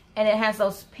 And it has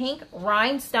those pink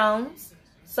rhinestones.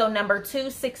 So number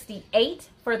 268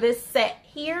 for this set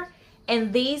here.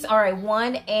 And these are a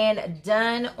one and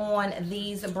done on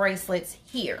these bracelets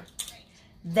here.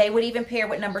 They would even pair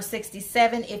with number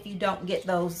 67 if you don't get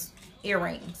those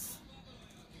earrings.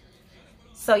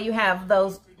 So you have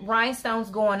those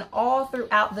rhinestones going all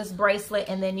throughout this bracelet,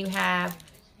 and then you have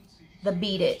the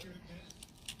beaded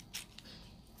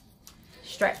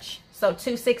stretch. So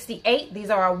 $268. These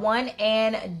are a one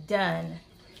and done.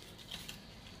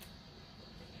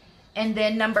 And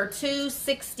then number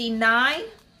 269,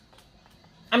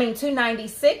 I mean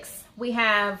 296, we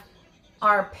have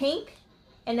our pink,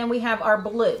 and then we have our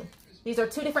blue. These are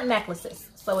two different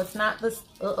necklaces, so it's not this,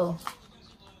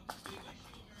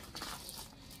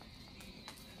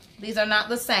 These are not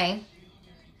the same.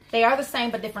 They are the same,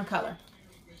 but different color.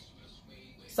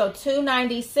 So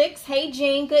 296. Hey,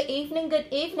 Jean. Good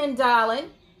evening, darling.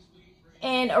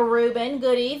 And Ruben.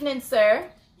 Good evening,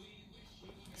 sir.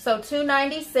 So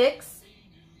 296.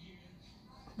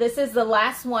 This is the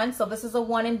last one. So this is a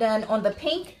one and done on the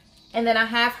pink. And then I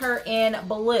have her in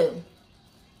blue.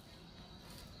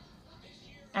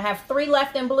 I have 3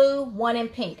 left in blue, 1 in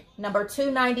pink. Number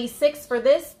 296 for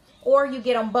this. Or you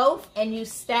get them both and you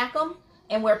stack them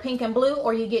and wear pink and blue,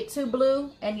 or you get 2 blue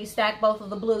and you stack both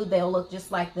of the blue. They'll look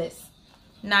just like this.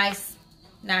 Nice,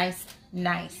 nice,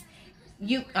 nice.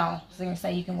 I was going to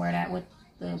say you can wear that with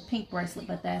the pink bracelet,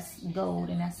 but that's gold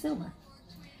and that's silver.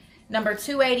 Number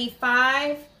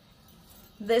 285.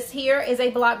 This here is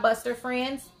a blockbuster,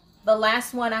 friends. The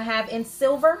last one I have in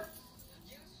silver.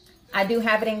 I do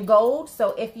have it in gold,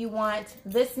 so if you want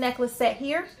this necklace set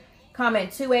here,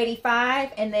 comment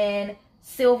 285 and then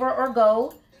silver or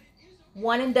gold.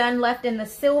 One and done left in the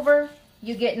silver.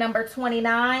 You get number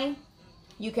 29.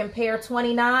 You can pair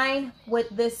 29 with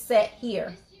this set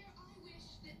here.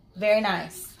 Very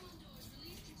nice.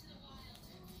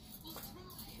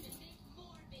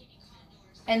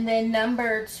 And then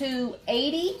number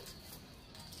 280.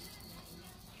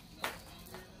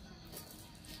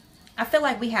 I feel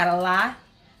like we had a lot,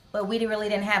 but we really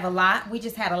didn't have a lot. We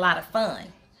just had a lot of fun.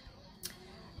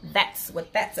 That's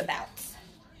what that's about.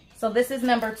 So this is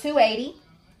number 280,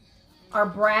 our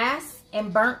brass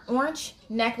and burnt orange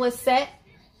necklace set.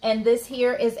 And this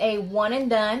here is a one and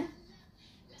done.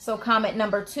 So comment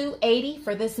number 280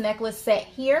 for this necklace set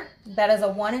here. That is a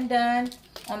one and done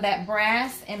on that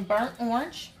brass and burnt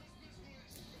orange.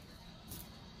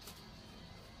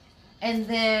 And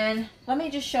then let me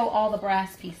just show all the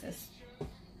brass pieces.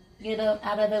 Get up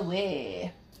out of the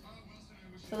way.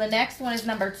 So the next one is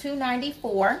number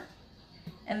 294.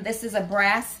 And this is a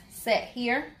brass set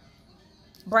here.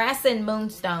 Brass and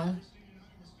moonstone.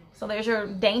 So there's your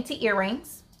dainty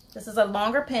earrings. This is a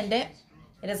longer pendant.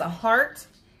 It is a heart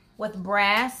with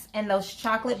brass and those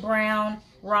chocolate brown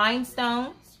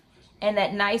rhinestones and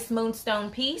that nice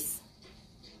moonstone piece.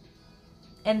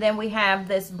 And then we have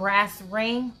this brass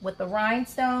ring with the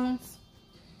rhinestones.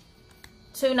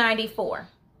 $294.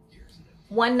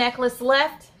 One necklace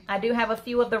left. I do have a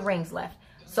few of the rings left.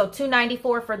 So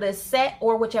 $294 for this set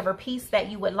or whichever piece that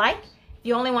you would like. If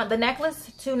you only want the necklace,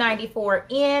 $294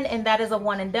 in, and that is a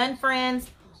one and done, friends.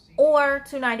 Or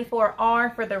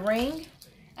 $294 for the ring.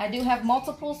 I do have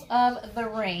multiples of the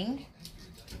ring.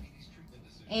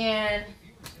 And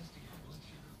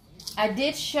I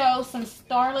did show some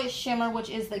Starlit Shimmer, which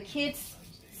is the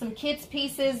some kids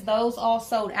pieces. Those all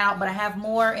sold out, but I have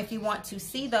more. If you want to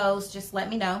see those, just let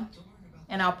me know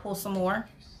and I'll pull some more.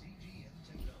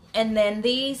 And then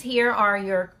these here are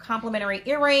your complimentary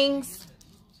earrings.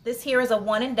 This here is a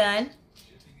one and done.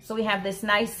 So we have this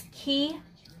nice key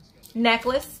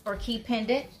necklace or key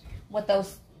pendant with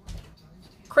those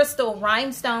crystal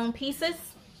rhinestone pieces.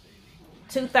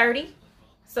 $230.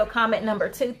 So comment number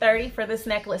 230 for this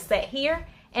necklace set here.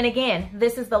 And again,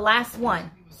 this is the last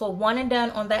one. So one and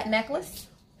done on that necklace.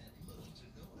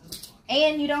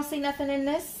 And you don't see nothing in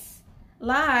this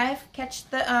live. Catch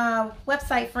the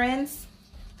website, friends.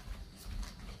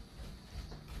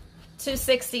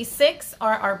 266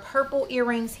 are our purple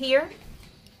earrings here.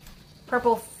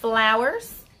 Purple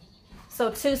flowers. So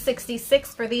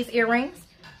 266 for these earrings.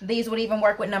 These would even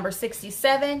work with number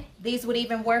 67. These would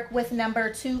even work with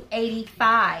number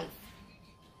 285.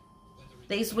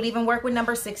 These would even work with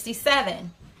number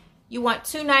 67. You want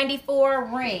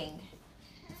 294 ring.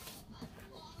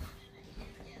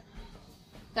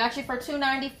 Got you for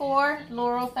 294,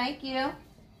 Laurel, thank you.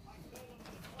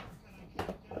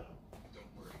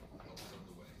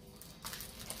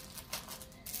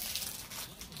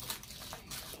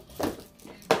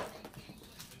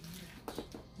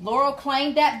 Laurel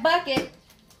claimed that bucket.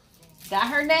 Got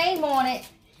her name on it.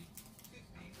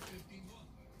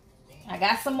 I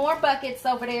got some more buckets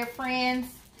over there, friends.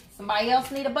 Somebody else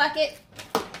need a bucket?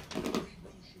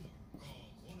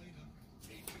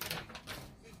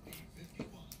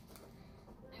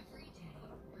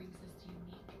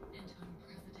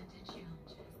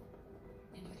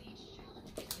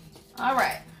 All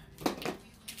right.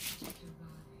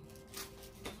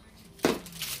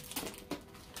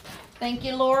 Thank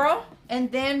you, Laurel.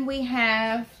 And then we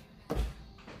have,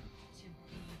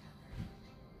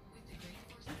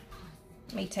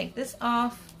 let me take this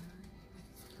off.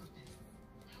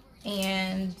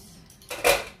 And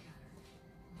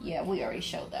yeah, we already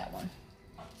showed that one.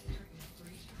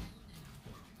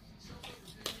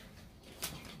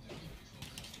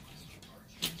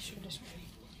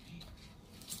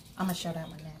 I'm gonna show that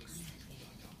one next.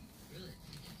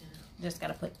 Just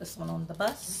gotta put this one on the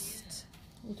bust.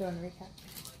 You doing a recap?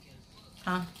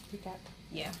 Huh? Recap.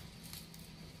 Yeah.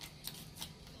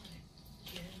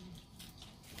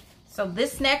 So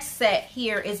this next set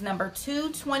here is number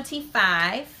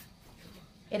 225.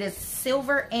 It is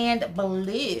silver and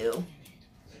blue.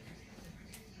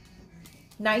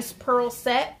 Nice pearl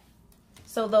set.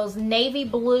 So those navy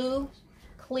blue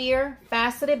clear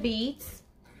faceted beads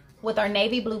with our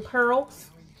navy blue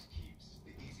pearls.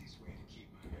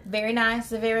 Very nice,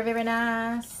 very, very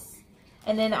nice.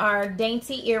 And then our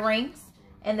dainty earrings.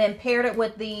 And then paired it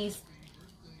with these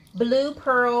blue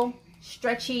pearl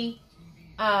stretchy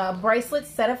bracelets,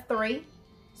 set of 3.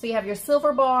 So you have your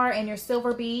silver bar and your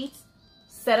silver beads,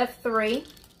 set of 3.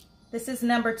 This is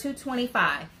number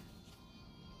 225.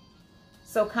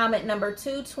 So comment number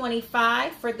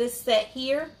 225 for this set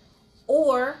here,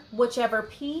 or whichever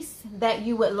piece that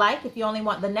you would like. If you only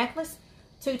want the necklace,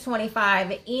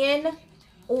 225 in,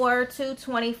 or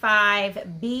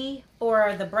 225B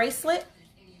for the bracelet.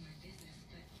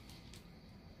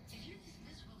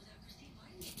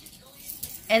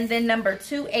 And then number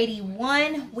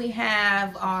 281, we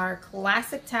have our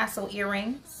classic tassel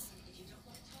earrings.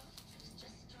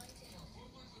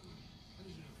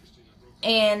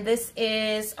 And this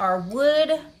is our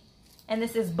wood, and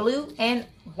this is blue and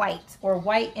white, or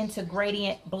white into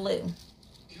gradient blue.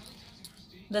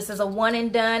 This is a one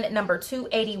and done, number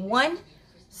 281.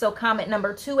 So comment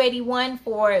number 281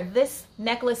 for this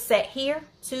necklace set here,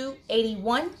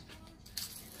 281.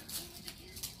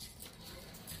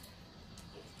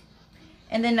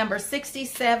 And then number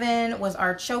 67 was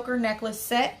our choker necklace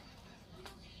set.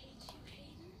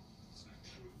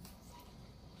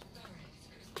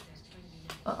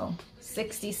 Uh-oh,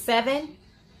 67.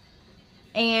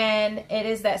 And it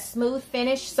is that smooth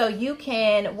finish. So you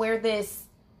can wear this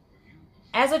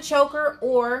as a choker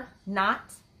or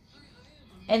not.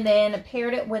 And then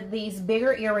paired it with these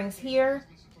bigger earrings here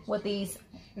with these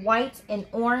white and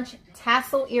orange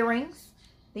tassel earrings.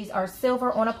 These are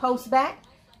silver on a post back.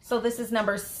 So this is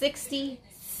number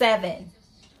 67.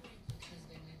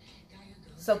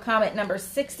 So comment number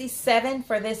 67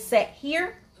 for this set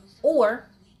here, or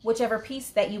whichever piece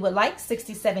that you would like,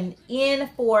 67 in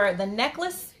for the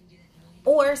necklace,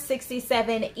 or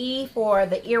 67E for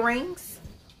the earrings.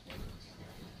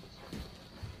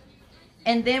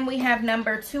 And then we have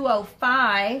number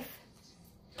 205.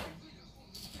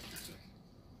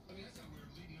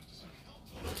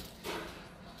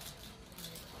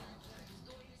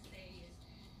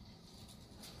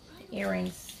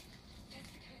 Earrings.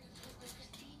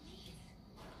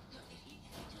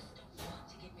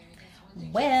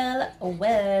 Well.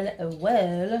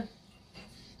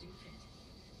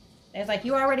 It's like,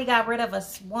 you already got rid of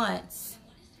us once.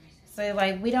 So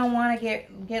like, we don't want to get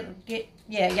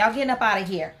yeah, y'all getting up out of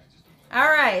here. All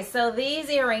right, so these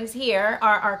earrings here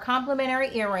are our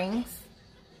complimentary earrings.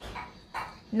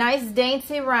 Nice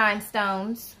dainty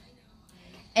rhinestones.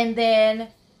 And then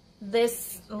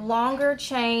this longer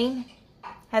chain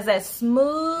has that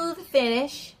smooth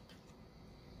finish.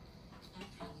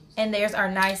 And there's our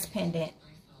nice pendant.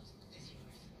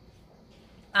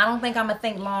 I don't think I'm going to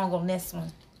think long on this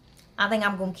one. I think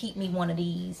I'm going to keep me one of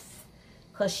these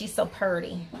because she's so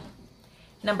pretty.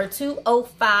 Number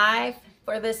 205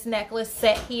 for this necklace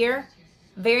set here.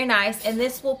 Very nice. And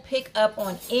this will pick up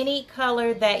on any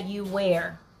color that you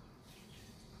wear.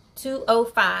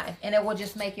 205. And it will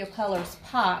just make your colors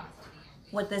pop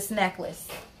with this necklace.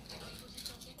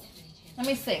 Let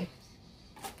me see.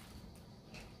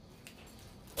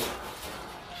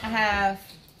 I have,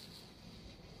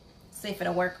 see if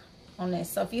it'll work on this.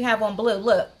 So if you have on blue,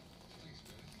 look.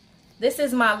 This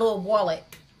is my little wallet.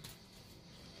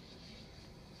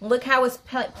 Look how it's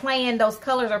playing, those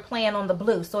colors are playing on the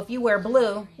blue. So if you wear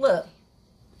blue, look.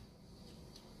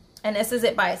 And this is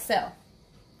it by itself.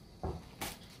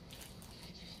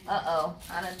 Uh-oh,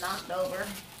 I done knocked over.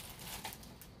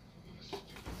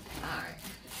 Alright.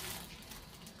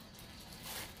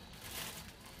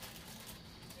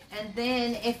 And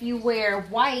then if you wear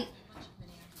white,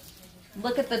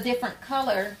 look at the different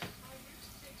color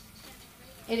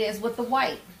it is with the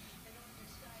white.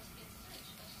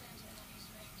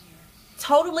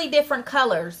 totally different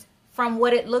colors from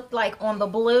what it looked like on the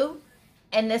blue,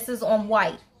 and this is on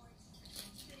white.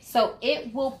 So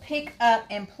it will pick up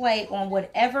and play on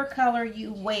whatever color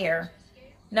you wear.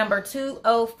 Number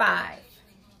 205.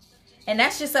 And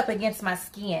that's just up against my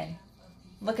skin.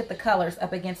 Look at the colors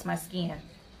up against my skin.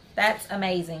 That's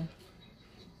amazing.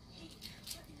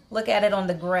 Look at it on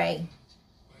the gray.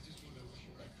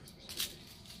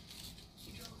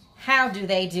 How do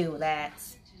they do that?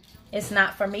 It's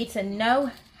not for me to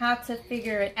know how to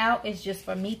figure it out. It's just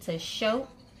for me to show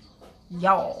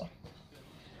y'all.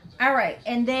 All right,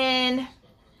 and then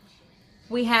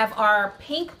we have our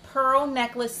pink pearl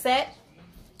necklace set,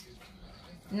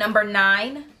 number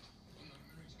 9.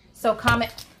 So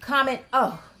comment,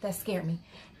 oh, that scared me.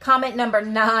 Comment number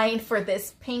 9 for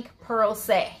this pink pearl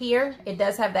set here. It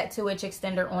does have that 2-inch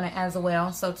extender on it as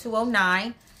well. So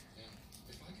 209.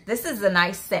 This is a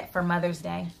nice set for Mother's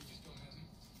Day.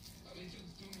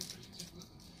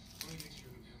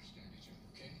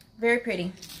 Very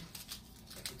pretty.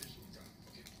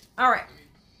 All right.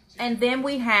 And then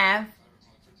we have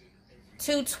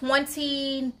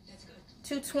 229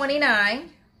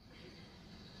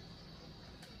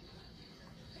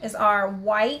 is our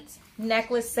white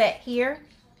necklace set here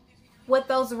with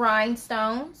those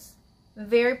rhinestones.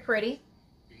 Very pretty.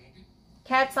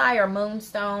 Cat's eye or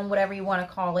moonstone, whatever you want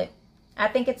to call it. I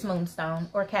think it's moonstone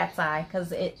or cat's eye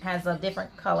because it has a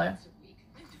different color.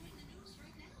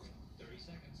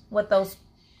 With those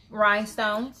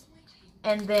rhinestones.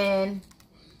 And then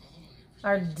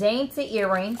our dainty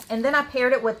earrings. And then I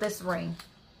paired it with this ring.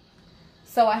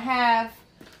 So I have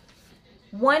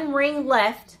one ring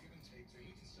left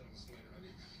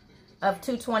of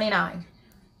 229.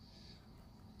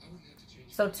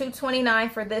 So 229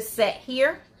 for this set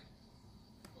here.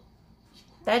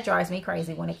 That drives me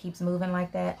crazy when it keeps moving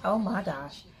like that. Oh my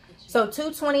gosh. So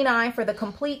 229 for the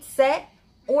complete set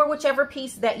or whichever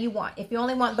piece that you want. If you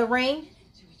only want the ring,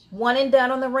 one and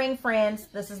done on the ring, friends.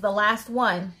 This is the last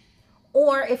one.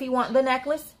 Or if you want the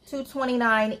necklace,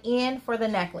 229 in for the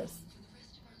necklace.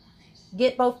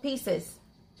 Get both pieces.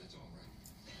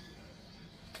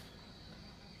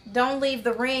 Don't leave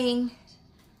the ring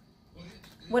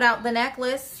without the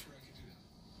necklace.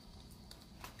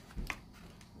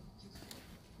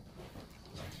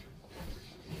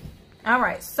 All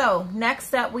right, so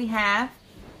next up we have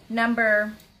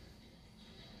number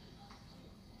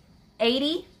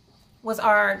 80 was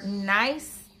our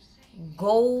nice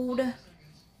gold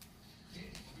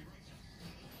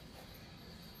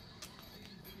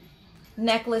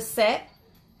necklace set.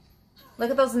 Look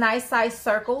at those nice size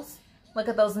circles. Look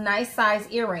at those nice size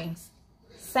earrings.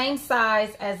 Same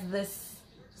size as this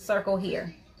circle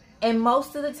here. And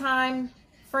most of the time,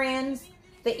 friends,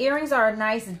 the earrings are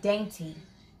nice dainty.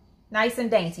 Nice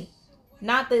and dainty.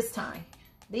 Not this time.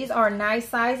 These are nice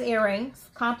size earrings,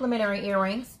 complimentary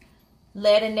earrings,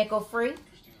 lead and nickel free.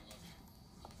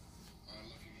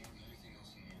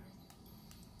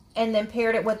 And then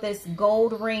paired it with this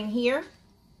gold ring here.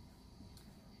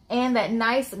 And that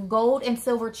nice gold and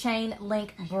silver chain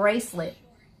link bracelet.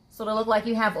 So to look like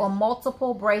you have on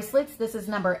multiple bracelets. This is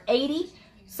number 80.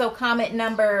 So comment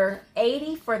number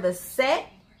 80 for the set.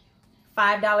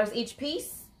 $5 each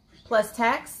piece plus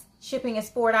tax. Shipping is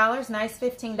 $4. Nice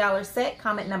 $15 set.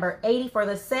 Comment number 80 for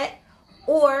the set.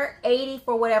 Or 80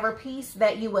 for whatever piece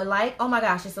that you would like. Oh my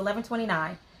gosh, it's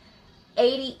 $11.29.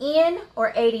 80 in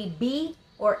or 80B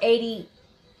or 80R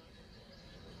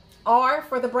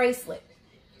for the bracelet.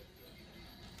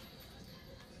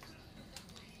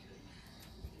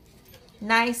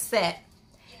 Nice set.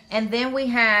 And then we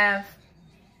have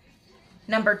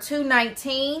number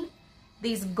 219.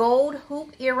 These gold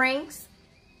hoop earrings.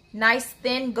 Nice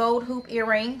thin gold hoop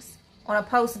earrings on a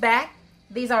post back.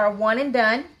 These are a one and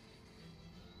done.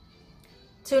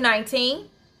 219.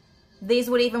 These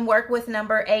would even work with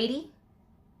number 80.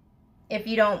 If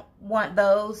you don't want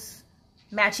those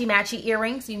matchy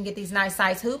earrings, you can get these nice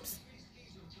size hoops.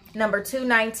 Number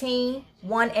 219,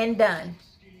 one and done.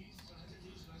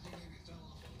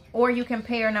 Or you can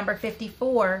pair number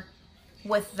 54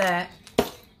 with that.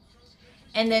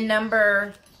 And then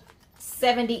number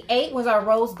 78 was our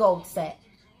rose gold set.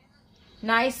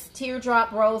 Nice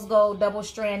teardrop rose gold double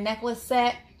strand necklace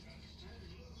set.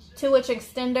 2-inch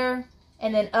extender.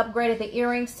 And then upgraded the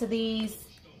earrings to these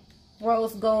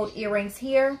rose gold earrings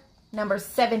here. Number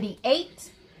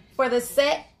 78 for the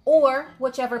set or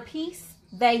whichever piece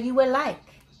that you would like.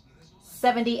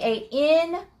 78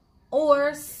 in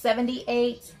or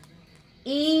 78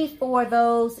 E for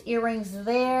those earrings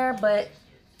there. But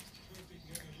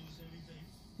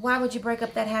why would you break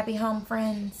up that happy home,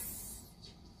 friends?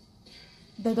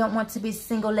 They don't want to be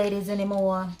single ladies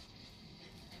anymore.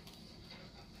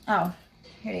 Oh,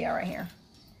 here they are right here.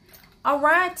 All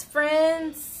right,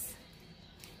 friends.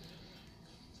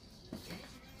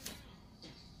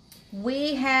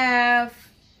 We have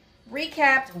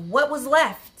recapped what was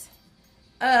left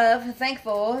of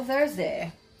Thankful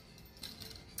Thursday.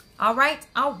 All right.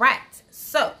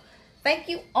 So, thank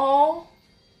you all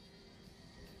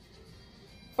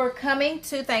for coming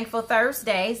to Thankful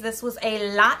Thursdays. This was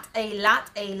a lot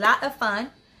of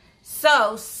fun.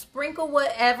 So, sprinkle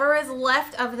whatever is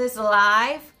left of this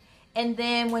live. And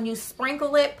then when you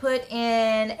sprinkle it, put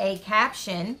in a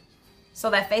caption so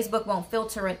that Facebook won't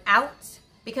filter it out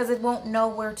because it won't know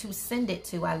where to send it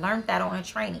to. I learned that on a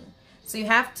training. So you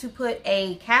have to put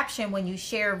a caption when you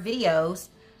share videos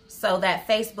so that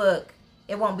Facebook,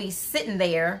 it won't be sitting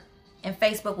there and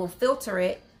Facebook will filter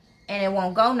it and it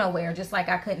won't go nowhere, just like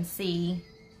I couldn't see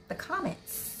the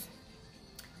comments.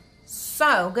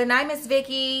 So, good night, Miss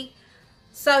Vicky.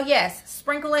 So, yes,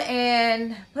 sprinkle it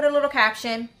and put a little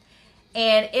caption.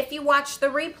 And if you watch the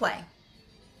replay,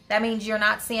 that means you're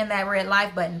not seeing that red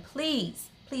live button. Please,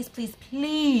 please, please,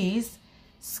 please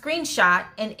screenshot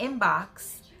and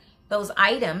inbox those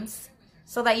items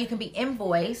so that you can be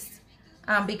invoiced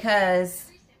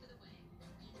because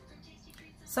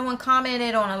someone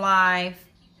commented on a live.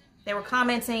 They were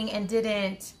commenting and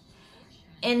didn't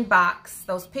inbox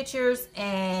those pictures,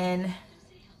 and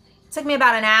it took me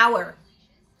about an hour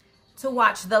to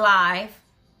watch the live,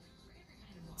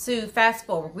 to fast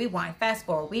forward,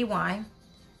 rewind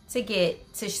to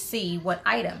get to see what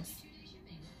items.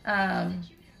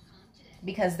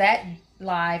 Because that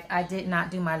live, I did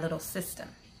not do my little system.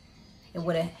 It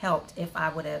would have helped if I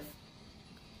would have.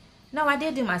 No, I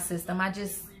did do my system. I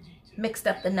just mixed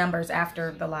up the numbers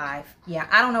after the live. Yeah,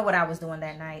 I don't know what I was doing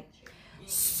that night.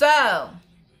 So,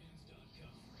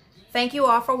 thank you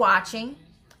all for watching.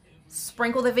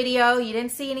 Sprinkle the video. You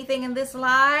didn't see anything in this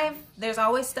live. There's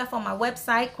always stuff on my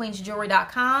website,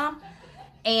 queensjewelry.com.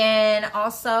 And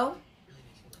also,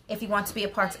 if you want to be a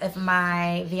part of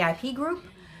my VIP group,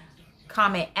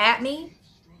 comment at me.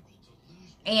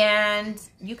 And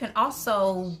you can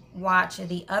also watch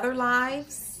the other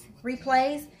lives,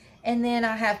 replays. And then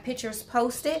I have pictures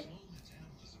posted.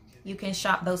 You can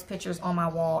shop those pictures on my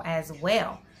wall as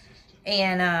well.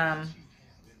 And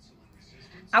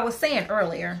I was saying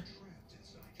earlier,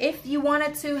 if you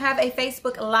wanted to have a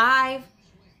Facebook Live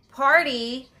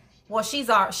party, well, she's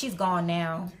gone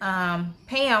now.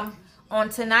 Pam, on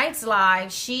tonight's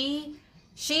live, she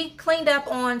cleaned up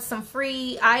on some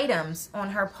free items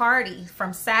on her party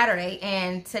from Saturday,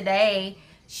 and today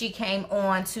she came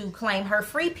on to claim her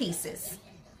free pieces.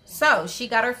 So she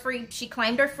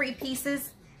claimed her free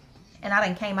pieces, and I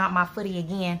done came out my footy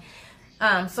again.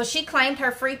 So she claimed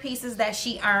her free pieces that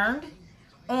she earned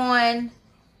on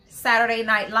Saturday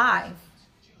Night Live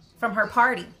from her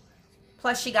party.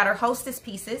 Plus, she got her hostess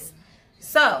pieces.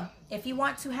 So, if you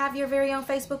want to have your very own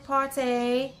Facebook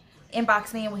party,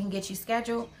 inbox me and we can get you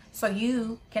scheduled so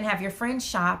you can have your friends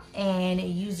shop and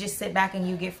you just sit back and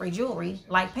you get free jewelry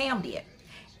like Pam did.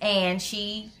 And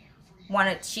she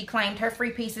claimed her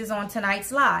free pieces on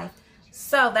tonight's live.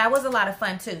 So that was a lot of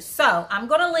fun too. So I'm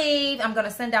going to leave. I'm going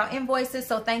to send out invoices.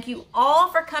 So thank you all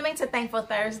for coming to Thankful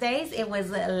Thursdays. It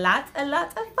was a lot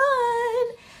of fun.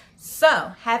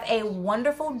 So have a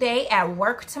wonderful day at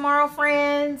work tomorrow,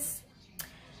 friends.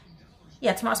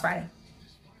 Yeah, tomorrow's Friday.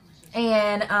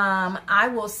 And I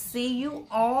will see you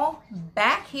all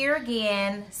back here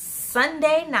again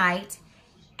Sunday night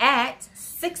at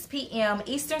 6 p.m.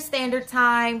 Eastern Standard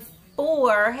Time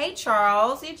for, hey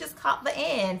Charles, you just caught the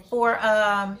end for,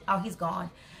 oh, he's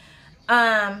gone.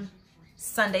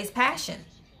 Sunday's Passion.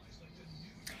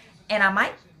 And I'm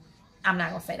not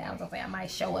going to say that. I was going to say I might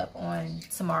show up on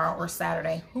tomorrow or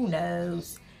Saturday. Who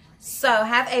knows? So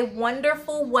have a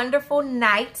wonderful, wonderful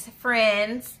night,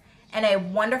 friends. And a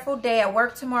wonderful day at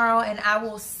work tomorrow. And I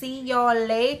will see y'all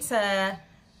later.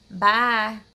 Bye.